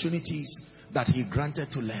opportunities that He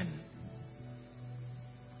granted to learn.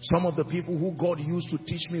 Some of the people who God used to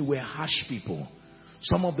teach me were harsh people.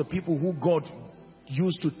 Some of the people who God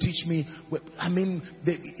used to teach me,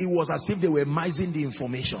 it was as if they were mising the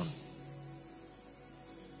information.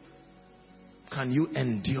 Can you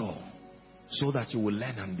endure so that you will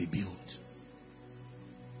learn and be built?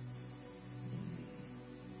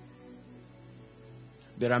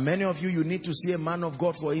 There are many of you, you need to see a man of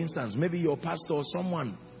God, for instance, maybe your pastor or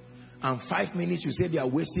someone, and 5 minutes you say they are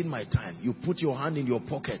wasting my time. You put your hand in your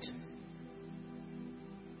pocket.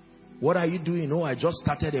 What are you doing? Oh, I just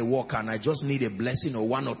started a walk and I just need a blessing or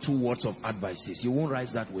 1 or 2 words of advices. You won't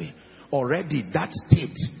rise that way. Already that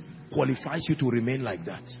state qualifies you to remain like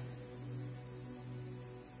that.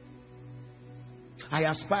 I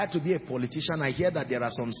aspire to be a politician. I hear that there are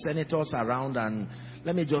some senators around, and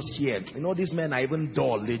let me just hear. You know, these men are even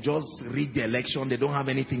dull. They just read the election. They don't have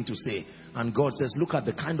anything to say. And God says, look at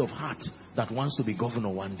the kind of heart that wants to be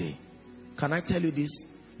governor one day. Can I tell you this?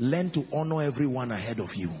 Learn to honor everyone ahead of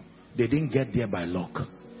you. They didn't get there by luck.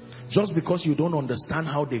 Just because you don't understand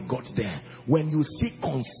how they got there, when you see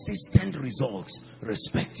consistent results,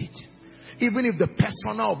 respect it. Even if the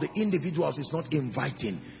persona of the individuals is not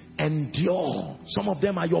inviting, endure. Some of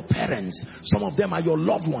them are your parents. Some of them are your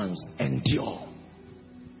loved ones. Endure.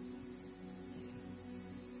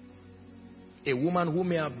 A woman who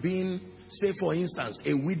may have been, say for instance,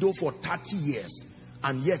 a widow for 30 years,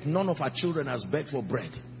 and yet none of her children has begged for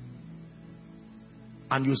bread.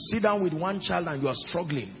 And you sit down with one child and you are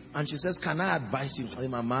struggling. And she says, can I advise you? Hey,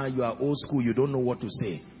 Mama, you are old school. You don't know what to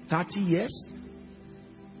say. 30 years?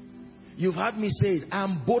 You've heard me say it. I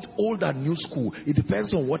am both old and new school. It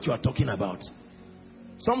depends on what you are talking about.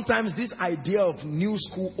 Sometimes this idea of new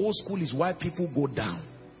school, old school is why people go down.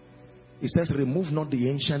 It says, remove not the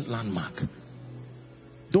ancient landmark.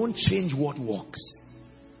 Don't change what works.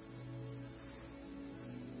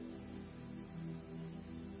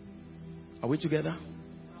 Are we together?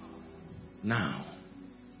 Now,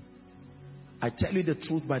 I tell you the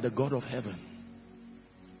truth by the God of heaven.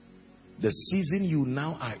 The season you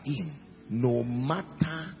now are in, no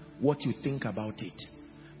matter what you think about it,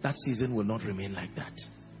 that season will not remain like that.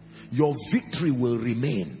 Your victory will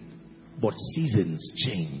remain, but seasons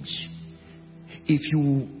change. If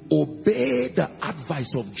you obey the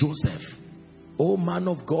advice of Joseph, oh man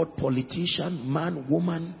of God, politician, man,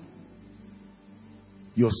 woman,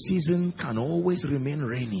 your season can always remain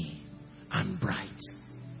rainy and bright.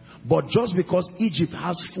 But just because Egypt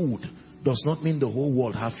has food does not mean the whole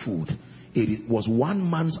world have food. It was one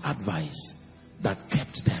man's advice that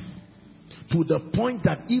kept them. To the point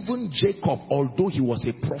that even Jacob, although he was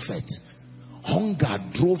a prophet, hunger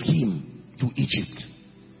drove him to Egypt.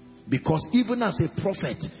 Because even as a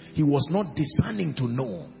prophet, he was not discerning to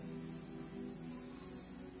know.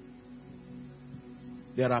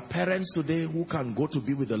 There are parents today who can go to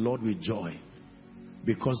be with the Lord with joy.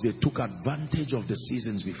 because they took advantage of the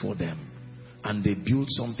seasons before them and they built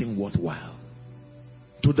something worthwhile.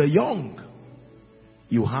 To the young,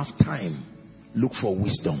 you have time, look for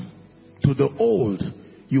wisdom. To the old,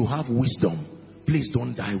 you have wisdom, please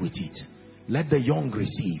don't die with it. Let the young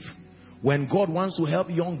receive. When God wants to help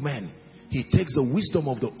young men, he takes the wisdom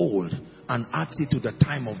of the old and adds it to the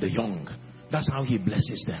time of the young. That's how he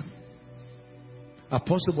blesses them.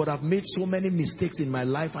 Apostle, but I've made so many mistakes in my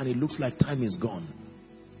life and it looks like time is gone.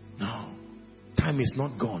 No, time is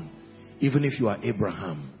not gone. Even if you are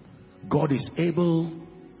Abraham, God is able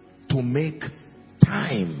to make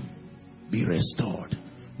time be restored.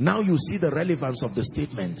 Now you see the relevance of the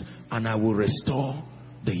statement, and I will restore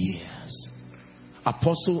the years.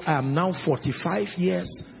 Apostle, I am now 45 years.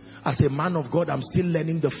 As a man of God, I'm still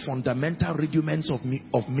learning the fundamental rudiments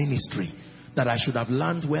of ministry that I should have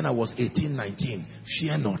learned when I was 18, 19.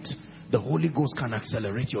 Fear not. The Holy Ghost can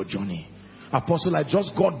accelerate your journey. Apostle, I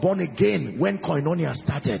just got born again when Koinonia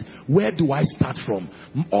started. Where do I start from?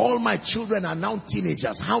 All my children are now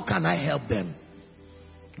teenagers. How can I help them?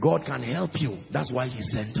 God can help you. That's why he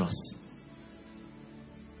sent us.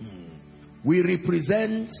 We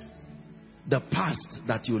represent the past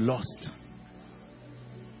that you lost.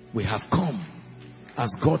 We have come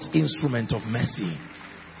as God's instrument of mercy.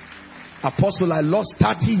 Apostle, I lost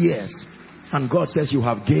 30 years and God says you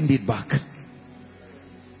have gained it back.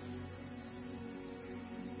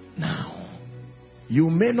 Now, you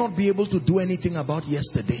may not be able to do anything about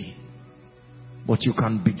yesterday, but you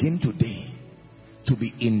can begin today to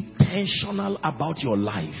be intentional about your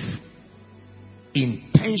life.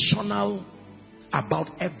 Intentional about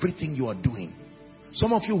everything you are doing.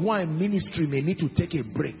 Some of you who are in ministry may need to take a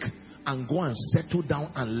break and go and settle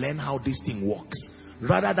down and learn how this thing works,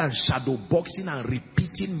 rather than shadow boxing and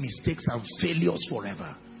repeating mistakes and failures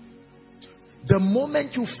forever. The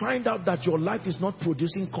moment you find out that your life is not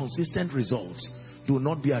producing consistent results, do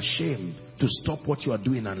not be ashamed to stop what you are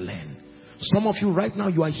doing and learn. Some of you right now,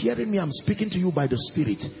 you are hearing me, I'm speaking to you by the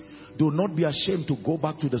Spirit. Do not be ashamed to go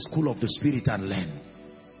back to the school of the Spirit and learn.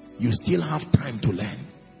 You still have time to learn.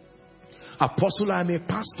 Apostle, I am a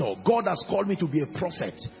pastor. God has called me to be a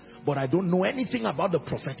prophet, but I don't know anything about the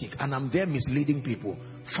prophetic and I'm there misleading people.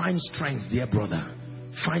 Find strength, dear brother.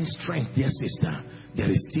 Find strength, dear sister. There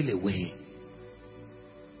is still a way.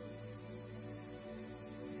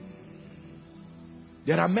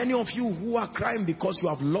 There are many of you who are crying because you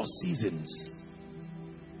have lost seasons.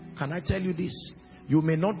 Can I tell you this? You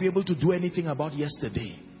may not be able to do anything about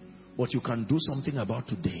yesterday, but you can do something about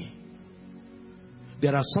today.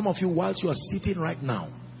 There are some of you, whilst you are sitting right now,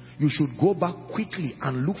 you should go back quickly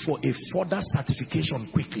and look for a further certification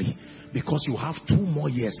quickly, because you have 2 more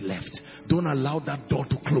years left. Don't allow that door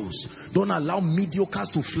to close. Don't allow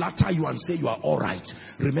mediocres to flatter you and say you are all right.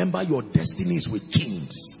 Remember, your destiny is with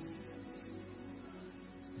kings.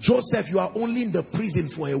 Joseph, you are only in the prison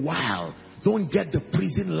for a while. Don't get the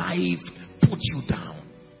prison life put you down.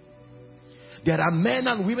 There are men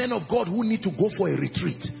and women of God who need to go for a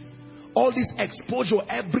retreat. All this exposure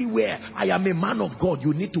everywhere. I am a man of God.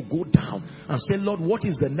 You need to go down and say, Lord, what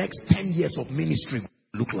is the next 10 years of ministry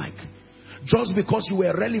look like? Just because you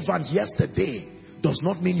were relevant yesterday does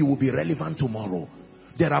not mean you will be relevant tomorrow.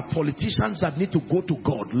 There are politicians that need to go to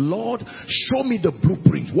God. Lord, show me the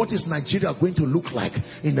blueprint. What is Nigeria going to look like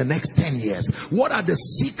in the next 10 years? What are the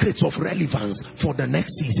secrets of relevance for the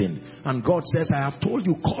next season? And God says, I have told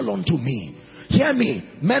you, call unto me. Hear me,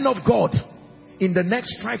 men of God. In the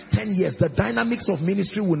next 5-10 years, the dynamics of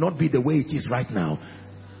ministry will not be the way it is right now.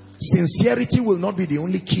 Sincerity will not be the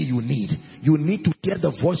only key you need. You need to hear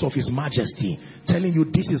the voice of His Majesty telling you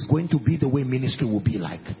this is going to be the way ministry will be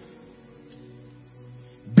like.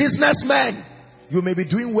 Businessmen, you may be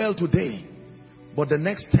doing well today, but the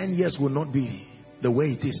next 10 years will not be the way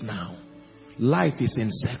it is now. Life is in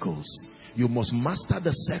circles. You must master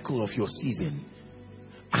the circle of your season.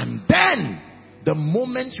 And then, the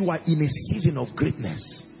moment you are in a season of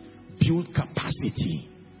greatness, build capacity,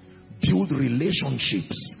 build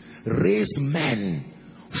relationships, raise men,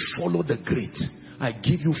 follow the great. I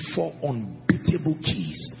give you 4 unbeatable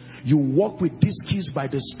keys. You walk with these keys by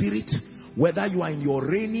the Spirit. Whether you are in your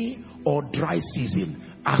rainy or dry season,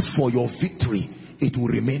 as for your victory, it will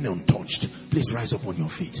remain untouched. Please rise up on your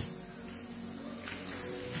feet.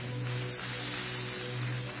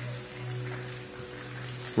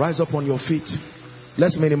 Rise up on your feet.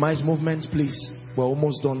 Let's minimize movement, please. We're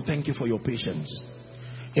almost done. Thank you for your patience.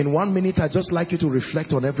 In 1 minute, I'd just like you to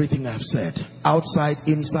reflect on everything I've said. Outside,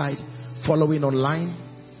 inside, following online,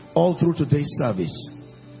 all through today's service.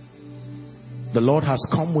 The Lord has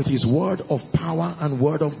come with his word of power and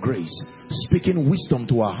word of grace, speaking wisdom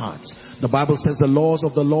to our hearts. The Bible says the laws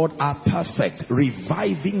of the Lord are perfect,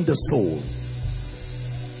 reviving the soul.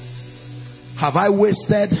 Have I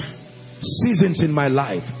wasted seasons in my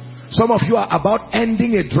life? Some of you are about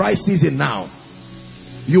ending a dry season now.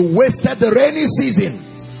 You wasted the rainy season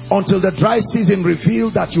until the dry season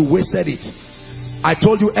revealed that you wasted it. I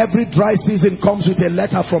told you every dry season comes with a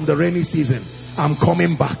letter from the rainy season. I'm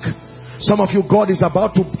coming back. Some of you, God is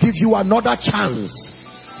about to give you another chance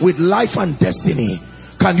with life and destiny.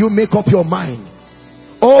 Can you make up your mind?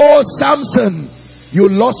 Oh, Samson, you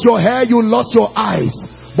lost your hair, you lost your eyes,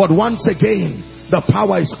 but once again the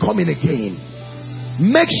power is coming again.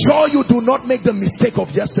 Make sure you do not make the mistake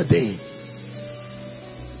of yesterday.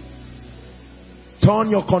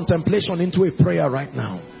 Turn your contemplation into a prayer right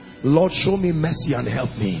now. Lord, show me mercy and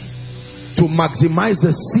help me to maximize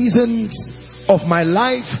the seasons of my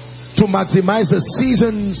life, to maximize the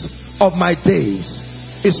seasons of my days.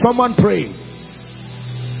 Is someone praying?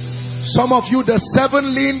 Some of you, the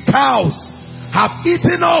 7 lean cows have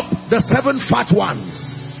eaten up the 7 fat ones.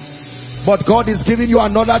 But God is giving you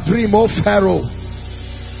another dream, oh Pharaoh.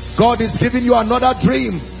 God is giving you another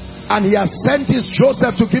dream, and he has sent his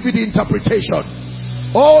Joseph to give you the interpretation.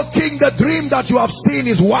 Oh king, the dream that you have seen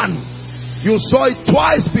is one. You saw it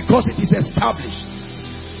twice because it is established.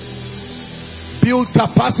 Build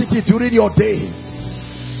capacity during your day.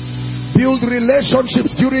 Build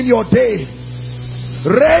relationships during your day.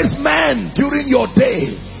 Raise men during your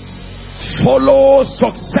day. Follow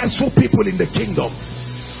successful people in the kingdom.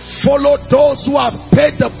 Follow those who have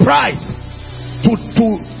paid the price to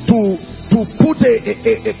put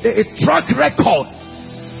a track record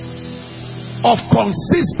of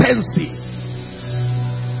consistency.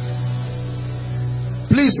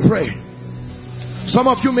 Please pray. Some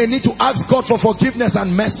of you may need to ask God for forgiveness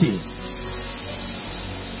and mercy.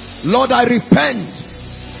 Lord, I repent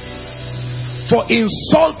for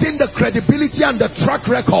insulting the credibility and the track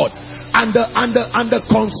record and the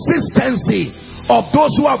consistency of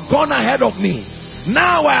those who have gone ahead of me.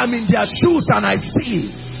 Now I am in their shoes and I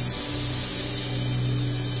see.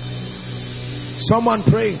 Someone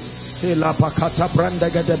pray. Pray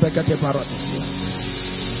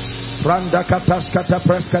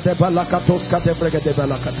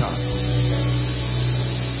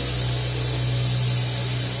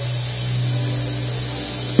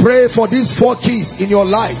for these 4 keys in your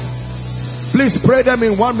life. Please pray them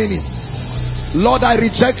in 1 minute. Lord, I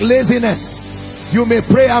reject laziness. You may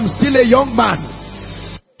pray, I'm still a young man.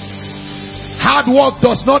 Hard work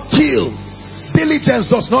does not kill. Diligence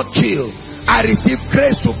does not kill. I receive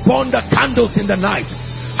grace to burn the candles in the night.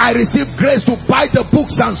 I receive grace to buy the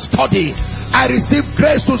books and study. I receive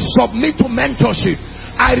grace to submit to mentorship.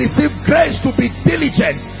 I receive grace to be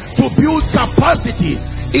diligent, to build capacity.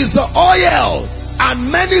 Is the oil and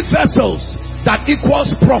many vessels that equals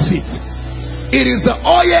profit. It is the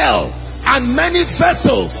oil and many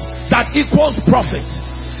vessels that equals profit.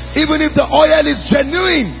 Even if the oil is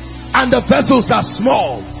genuine and the vessels are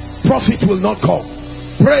small, profit will not come.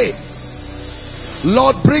 Pray.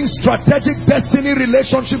 Lord, bring strategic destiny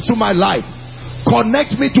relationships to my life.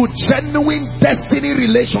 Connect me to genuine destiny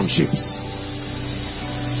relationships.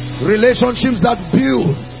 Relationships that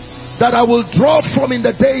build, that I will draw from in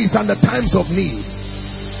the days and the times of need.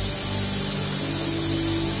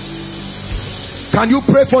 Can you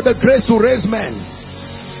pray for the grace to raise men?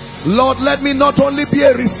 Lord, let me not only be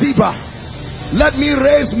a receiver, let me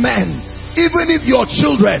raise men. Even if your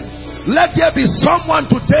children, let there be someone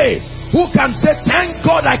today who can say, thank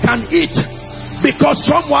God I can eat because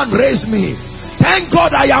someone raised me. Thank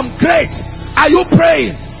God I am great. Are you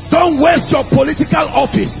praying? Don't waste your political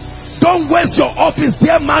office. Don't waste your office,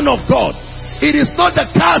 dear man of God. It is not the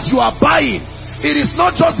cars you are buying. It is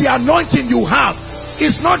not just the anointing you have.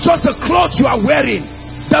 It's not just the clothes you are wearing.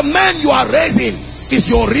 The men you are raising is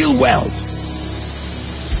your real wealth.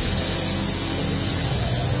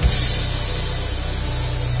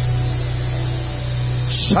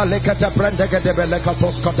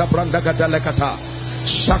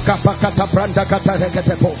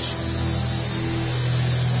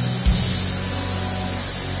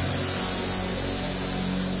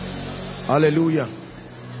 Hallelujah.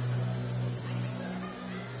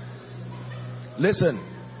 Listen,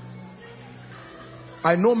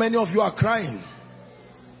 I know many of you are crying.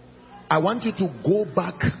 I want you to go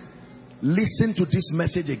back, listen to this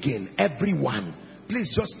message again. Everyone,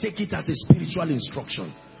 please just take it as a spiritual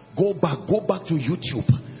instruction. Go back to YouTube,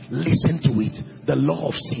 listen to it, the law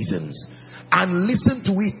of seasons, and listen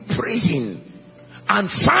to it praying, and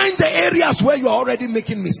find the areas where you are already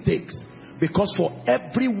making mistakes. Because for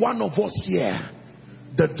every one of us here,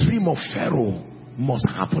 the dream of Pharaoh must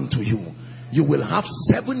happen to you. You will have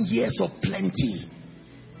 7 years of plenty,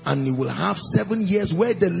 and you will have 7 years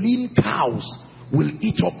where the lean cows will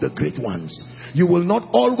eat up the great ones. You will not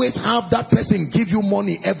always have that person give you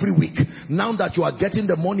money every week. Now that you are getting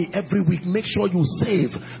the money every week, make sure you save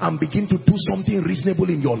and begin to do something reasonable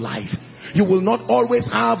in your life. You will not always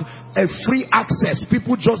have a free access.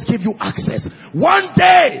 People just give you access. One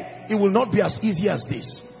day, it will not be as easy as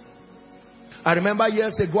this. I remember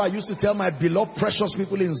years ago, I used to tell my beloved precious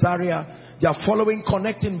people in Zaria, they are following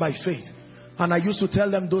Connecting by Faith. And I used to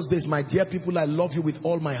tell them those days, my dear people, I love you with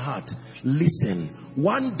all my heart. Listen,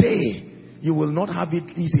 one day you will not have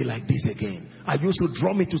it easy like this again. I used to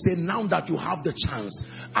draw me to say, now that you have the chance,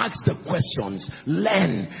 ask the questions,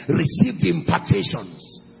 learn, receive the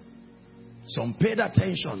impartations. Some paid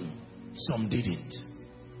attention, some didn't.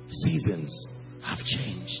 Seasons have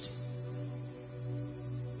changed.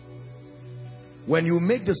 When you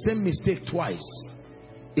make the same mistake twice,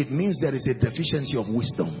 it means there is a deficiency of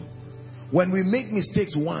wisdom. When we make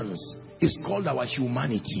mistakes once, it's called our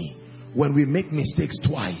humanity. When we make mistakes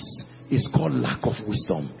twice, it's called lack of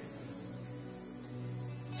wisdom.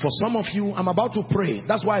 For some of you, I'm about to pray.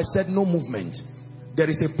 That's why I said no movement. There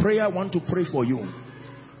is a prayer I want to pray for you.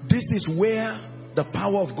 This is where the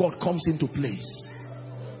power of God comes into place.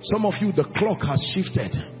 Some of you, the clock has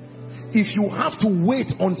shifted. If you have to wait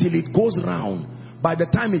until it goes round, by the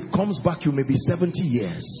time it comes back, you may be 70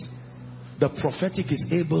 years. The prophetic is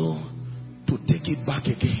able to take it back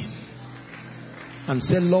again and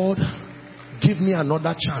say, Lord, give me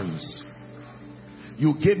another chance.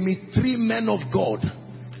 You gave me 3 men of God,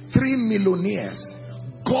 3 millionaires,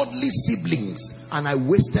 godly siblings, and I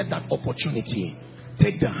wasted that opportunity.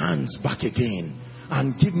 Take the hands back again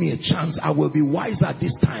and give me a chance. I will be wiser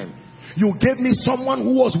this time. You gave me someone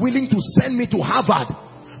who was willing to send me to Harvard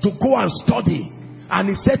to go and study, and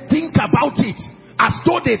he said, think about it, as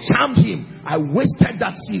though they charmed him. I wasted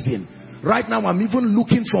that season. Right now I'm even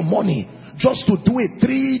looking for money just to do a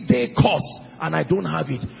 3-day course, and I don't have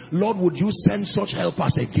it. Lord, would you send such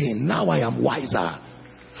helpers again? Now I am wiser.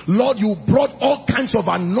 Lord, you brought all kinds of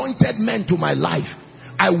anointed men to my life.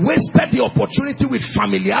 I wasted the opportunity with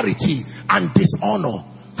familiarity and dishonor.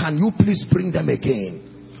 Can you please bring them again?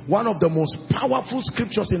 One of the most powerful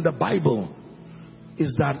scriptures in the Bible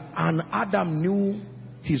is that, and Adam knew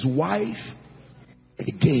his wife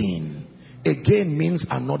again. Again means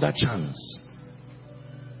another chance.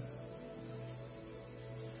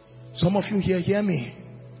 Some of you here, hear me.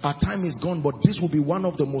 Our time is gone, but this will be one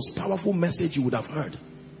of the most powerful messages you would have heard.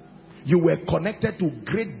 You were connected to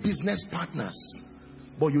great business partners,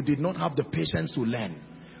 but you did not have the patience to learn.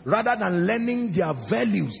 Rather than learning their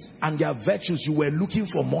values and their virtues, you were looking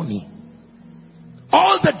for money.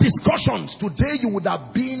 All the discussions, today you would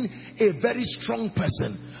have been a very strong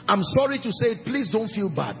person. I'm sorry to say it, please don't feel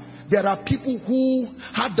bad. There are people who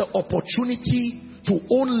had the opportunity to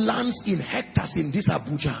own lands in hectares in this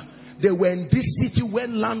Abuja. They were in this city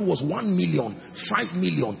when land was 1 million, 5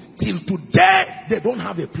 million. Till today, they don't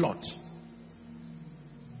have a plot.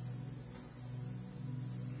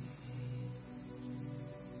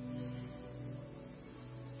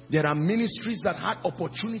 There are ministries that had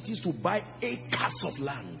opportunities to buy acres of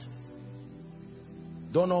land.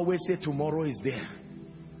 Don't always say tomorrow is there.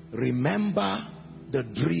 Remember the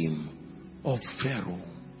dream of Pharaoh.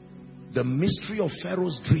 The mystery of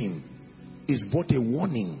Pharaoh's dream is both a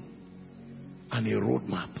warning and a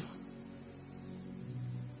roadmap.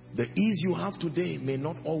 The ease you have today may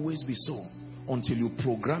not always be so until you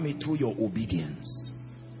program it through your obedience.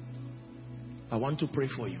 I want to pray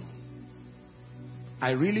for you.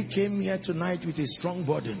 I really came here tonight with a strong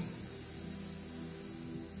burden.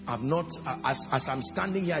 I've not, as I'm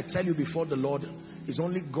standing here, I tell you before the Lord, it's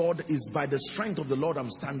only God, is by the strength of the Lord I'm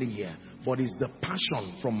standing here, but it's the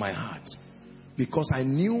passion from my heart. Because I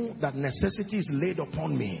knew that necessity is laid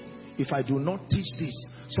upon me. If I do not teach this,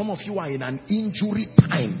 some of you are in an injury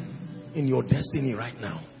time in your destiny right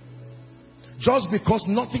now. Just because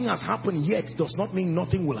nothing has happened yet does not mean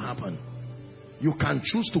nothing will happen. You can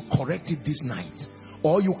choose to correct it this night.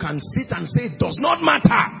 Or you can sit and say, it does not matter.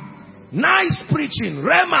 Nice preaching,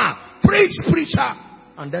 Rema, preach, preacher.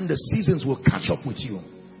 And then the seasons will catch up with you.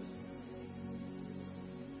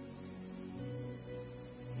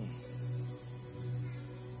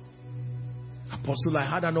 Apostle, I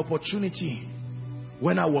had an opportunity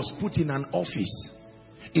when I was put in an office.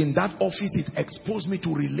 In that office, it exposed me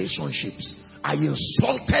to relationships. I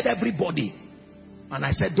insulted everybody. And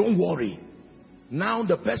I said, don't worry. Now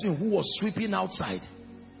the person who was sweeping outside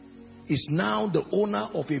is now the owner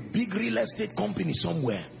of a big real estate company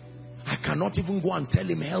somewhere. I cannot even go and tell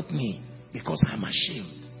him, help me, because I'm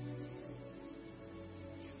ashamed.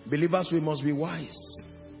 Believers, we must be wise.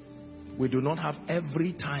 We do not have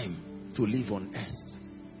every time to live on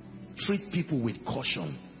earth. Treat people with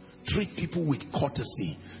caution. Treat people with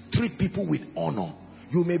courtesy. Treat people with honor.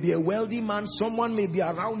 You may be a wealthy man. Someone may be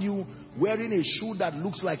around you wearing a shoe that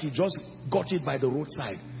looks like he just got it by the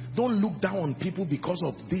roadside. Don't look down on people because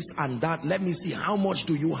of this and that. Let me see, how much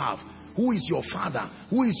do you have? Who is your father?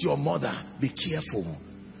 Who is your mother? Be careful.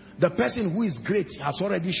 The person who is great has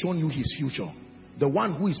already shown you his future. The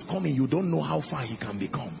one who is coming, you don't know how far he can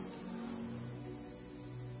become.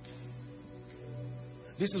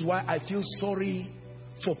 This is why I feel sorry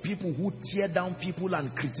for people who tear down people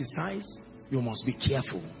and criticize. You must be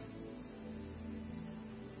careful.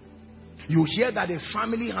 You hear that a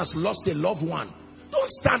family has lost a loved one. Don't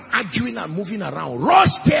start arguing and moving around.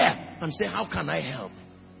 Rush there and say, how can I help?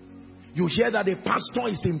 You hear that a pastor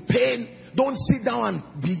is in pain. Don't sit down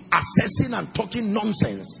and be assessing and talking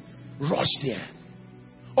nonsense. Rush there.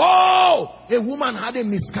 Oh, a woman had a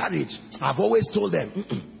miscarriage. I've always told them,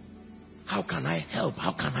 how can I help?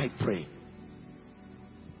 How can I pray?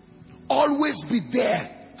 Always be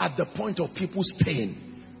there at the point of people's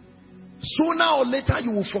pain. Sooner or later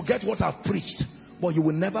you will forget what I've preached, but you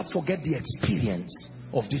will never forget the experience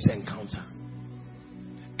of this encounter.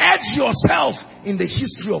 Edge yourself in the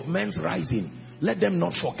history of men's rising. Let them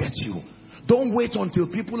not forget you. Don't wait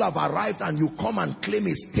until people have arrived and you come and claim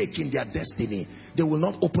a stake in their destiny. They will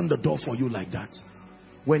not open the door for you like that.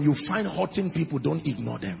 When you find hurting people, don't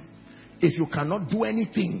ignore them. If you cannot do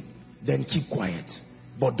anything, then keep quiet.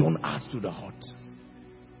 But don't add to the hurt.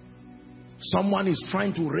 Someone is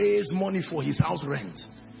trying to raise money for his house rent,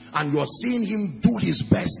 and you're seeing him do his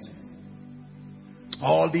best.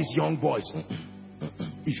 All these young boys,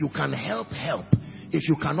 if you can help, help. If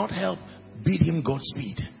you cannot help, bid him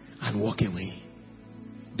Godspeed and walk away.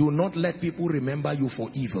 Do not let people remember you for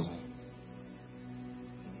evil.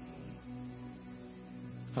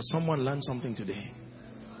 Has someone learned something today?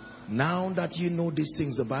 Now that you know these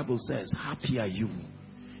things, the Bible says, happy are you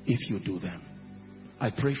if you do them. I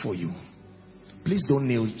pray for you. Please don't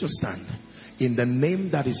kneel, just stand. In the name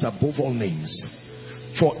that is above all names,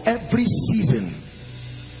 for every season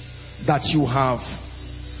that you have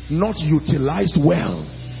not utilized well,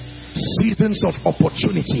 seasons of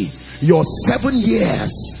opportunity, your 7 years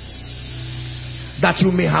that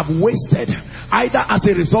you may have wasted, either as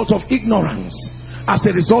a result of ignorance, as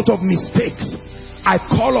a result of mistakes, I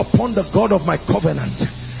call upon the God of my covenant,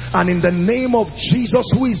 and in the name of Jesus,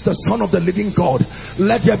 who is the Son of the living God,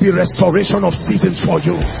 let there be restoration of seasons for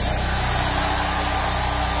you.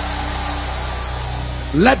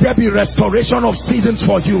 Let there be restoration of seasons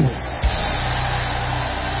for you.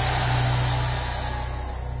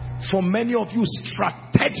 For many of you,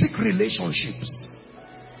 strategic relationships,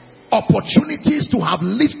 opportunities to have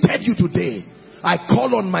lifted you today, I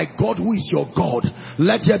call on my God who is your God.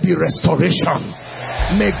 Let there be restoration.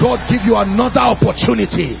 May God give you another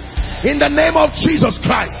opportunity in the name of Jesus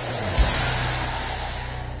Christ.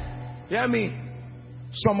 Hear me.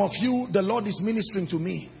 Some of you, the Lord is ministering to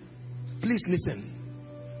me. Please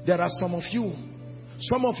listen. There are some of you,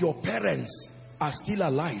 some of your parents are still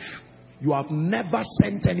alive. You have never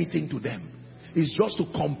sent anything to them. It's just to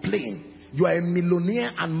complain. You are a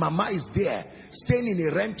millionaire and mama is there, staying in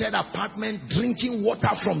a rented apartment, drinking water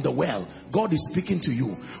from the well. God is speaking to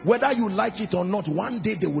you. Whether you like it or not, one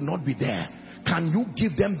day they will not be there. Can you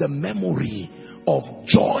give them the memory of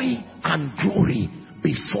joy and glory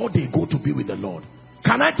before they go to be with the Lord?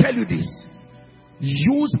 Can I tell you this?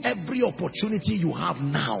 Use every opportunity you have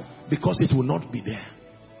now, because it will not be there.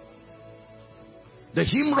 The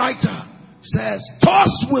hymn writer says,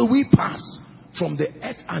 thus will we pass from the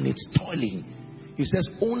earth and its toiling. He says,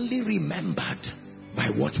 only remembered by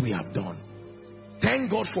what we have done.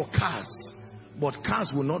 Thank God for cars, but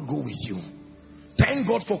cars will not go with you. Thank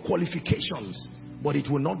God for qualifications, but it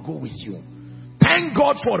will not go with you. Thank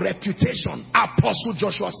God for reputation. Apostle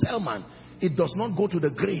Joshua Selman, it does not go to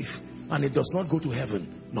the grave, and it does not go to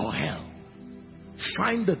heaven nor hell.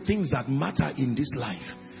 Find the things that matter in this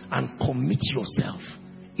life and commit yourself.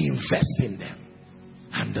 Invest in them.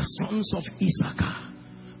 And the sons of Issachar,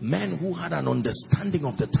 men who had an understanding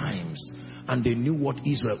of the times and they knew what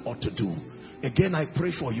Israel ought to do. Again, I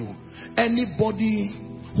pray for you. Anybody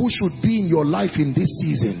who should be in your life in this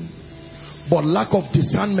season, but lack of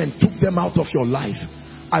discernment took them out of your life,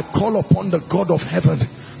 I call upon the God of heaven.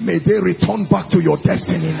 May they return back to your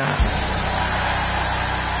destiny now.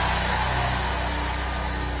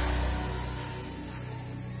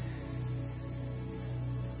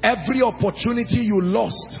 Every opportunity you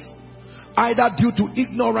lost either due to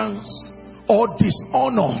ignorance or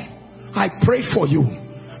dishonor, I pray for you.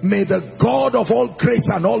 May the God of all grace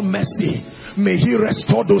and all mercy, may he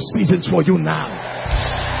restore those seasons for you now.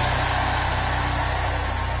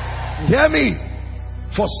 Hear me.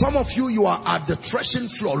 For some of you, you are at the threshing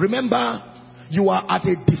floor. Remember, you are at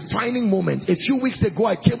a defining moment. A few weeks ago,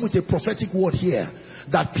 I came with a prophetic word here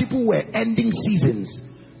that people were ending seasons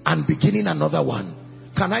and beginning another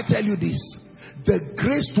one. Can I tell you this? The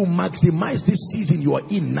grace to maximize this season you are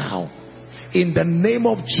in now, in the name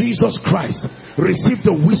of Jesus Christ, receive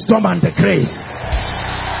the wisdom and the grace.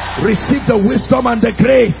 Receive the wisdom and the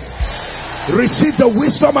grace. Receive the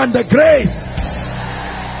wisdom and the grace.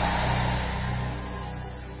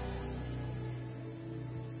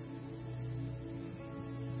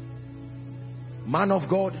 Man of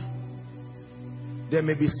God, there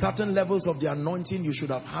may be certain levels of the anointing you should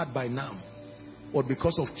have had by now, but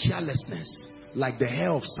because of carelessness, like the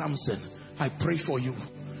hair of Samson, I pray for you.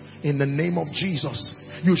 In the name of Jesus,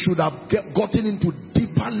 you should have gotten into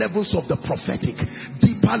deeper levels of the prophetic,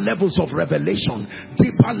 deeper levels of revelation,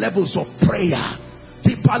 deeper levels of prayer,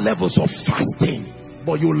 deeper levels of fasting,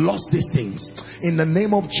 but you lost these things. In the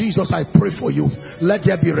name of Jesus, I pray for you. Let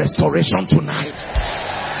there be restoration tonight.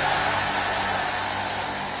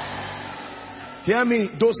 Hear me,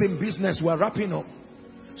 those in business, we're wrapping up.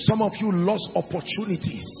 Some of you lost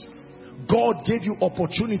opportunities. God gave you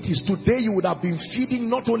opportunities. Today you would have been feeding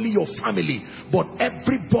not only your family, but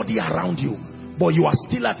everybody around you. But you are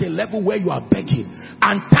still at a level where you are begging.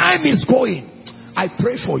 And time is going. I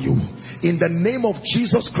pray for you. In the name of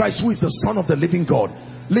Jesus Christ, who is the Son of the living God.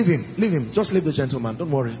 Leave him, leave him. Just leave the gentleman.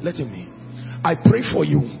 Don't worry, let him be. I pray for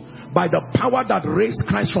you. By the power that raised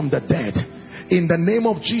Christ from the dead, in the name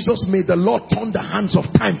of Jesus, may the Lord turn the hands of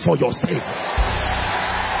time for your sake.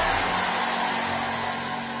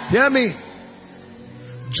 Hear me.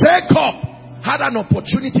 Jacob had an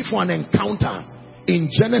opportunity for an encounter in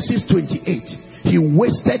Genesis 28. He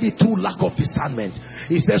wasted it through lack of discernment.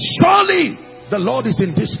 He says, surely the Lord is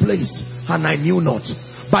in this place, and I knew not.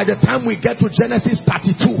 By the time we get to Genesis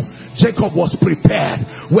 32, Jacob was prepared.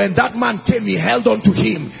 When that man came, he held on to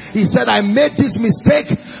him. He said, I made this mistake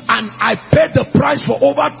and I paid the price for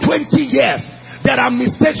over 20 years. There are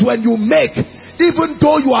mistakes when you make. Even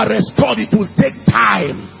though you are restored, it will take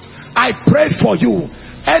time. I pray for you.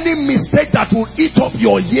 Any mistake that will eat up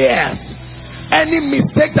your years, any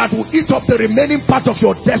mistake that will eat up the remaining part of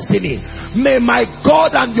your destiny, may my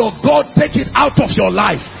God and your God take it out of your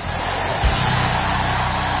life.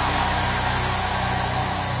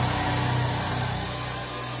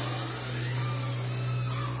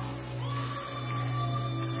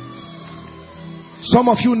 Some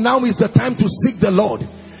of you, now is the time to seek the Lord.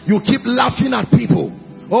 You keep laughing at people.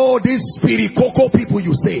 Oh, these spirit cocoa people,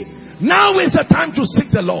 you say. Now is the time to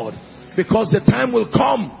seek the Lord, because the time will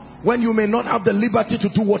come when you may not have the liberty to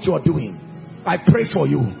do what you are doing. I pray for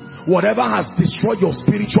you. Whatever has destroyed your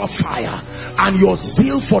spiritual fire and your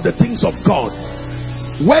zeal for the things of God.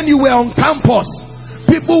 When you were on campus,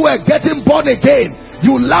 people were getting born again.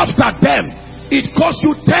 You laughed at them. It cost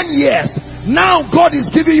you 10 years. Now God is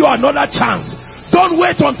giving you another chance. Don't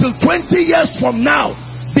wait until 20 years from now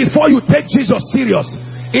before you take Jesus serious.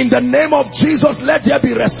 In the name of Jesus, let there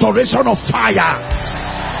be restoration of fire.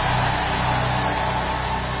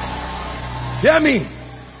 Hear me.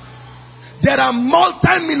 There are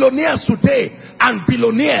multi-millionaires today and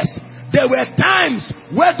billionaires. There were times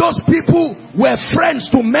where those people were friends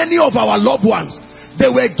to many of our loved ones.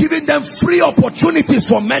 They were giving them free opportunities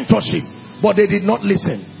for mentorship, but they did not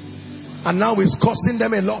listen. And now it's costing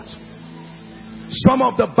them a lot. Some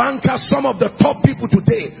of the bankers, some of the top people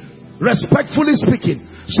today, respectfully speaking,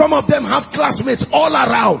 some of them have classmates all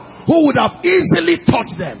around who would have easily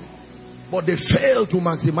taught them, but they failed to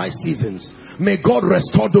maximize seasons. May God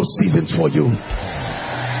restore those seasons for you.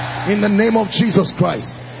 In the name of Jesus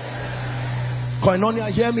Christ.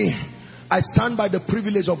 Koinonia, hear me. I stand by the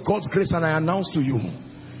privilege of God's grace and I announce to you,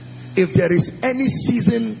 if there is any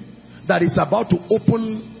season that is about to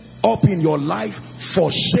open up in your life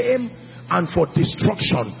for shame and for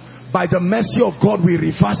destruction, by the mercy of God, we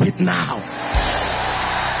reverse it now.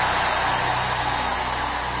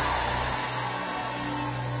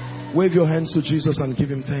 Wave your hands to Jesus and give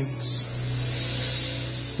him thanks.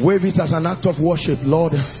 Wave it as an act of worship.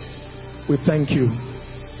 Lord, we thank you.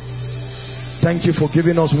 Thank you for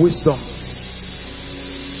giving us wisdom.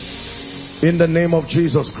 In the name of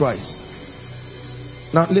Jesus Christ.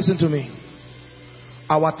 Now listen to me.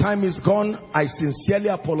 Our time is gone. I sincerely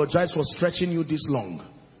apologize for stretching you this long,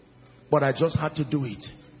 but I just had to do it.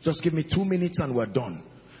 Just give me 2 minutes and we're done.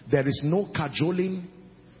 There is no cajoling.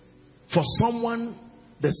 For someone,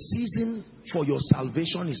 The season for your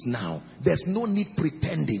salvation is now. There's no need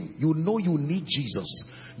pretending. You know you need Jesus.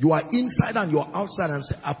 You are inside and you're outside and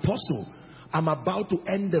say, Apostle, I'm about to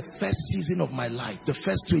end the first season of my life, the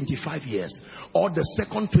first 25 years, or the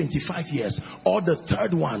second 25 years, or the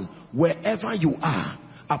third one. Wherever you are,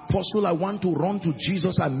 Apostle, I want to run to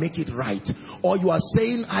Jesus and make it right. Or you are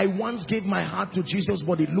saying, I once gave my heart to Jesus,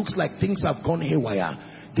 but it looks like things have gone haywire.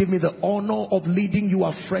 Give me the honor of leading you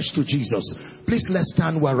afresh to Jesus. Please, let's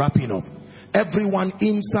stand. We're wrapping up. Everyone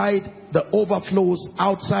inside, the overflows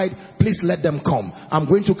outside, please let them come. I'm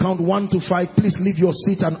going to count 1 to 5. Please leave your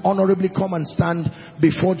seat and honorably come and stand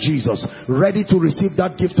before Jesus, ready to receive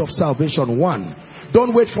that gift of salvation. 1.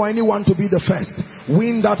 Don't wait for anyone to be the first.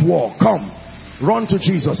 Win that war. Come. Run to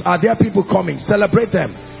Jesus. Are there people coming? Celebrate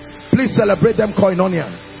them. Please celebrate them, koinonia.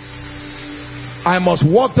 I must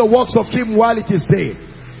walk the works of him while it is day.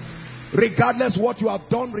 Regardless what you have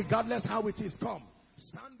done, regardless how it is, come.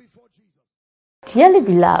 Stand before Jesus. Dearly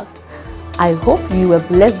beloved, I hope you were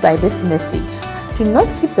blessed by this message. Do not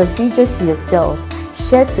keep the video to yourself.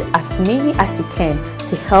 Share to as many as you can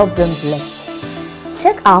to help them bless.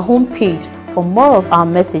 Check our homepage for more of our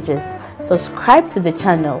messages. Subscribe to the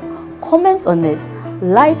channel. Comment on it.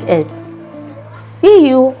 Like it. See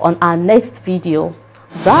you on our next video.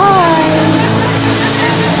 Bye.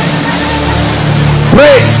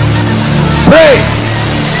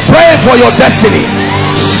 Pray for your destiny.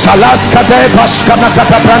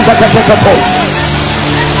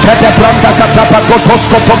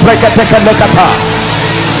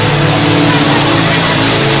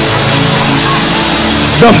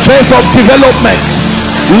 The phase of development.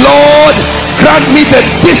 Lord, grant me the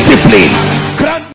discipline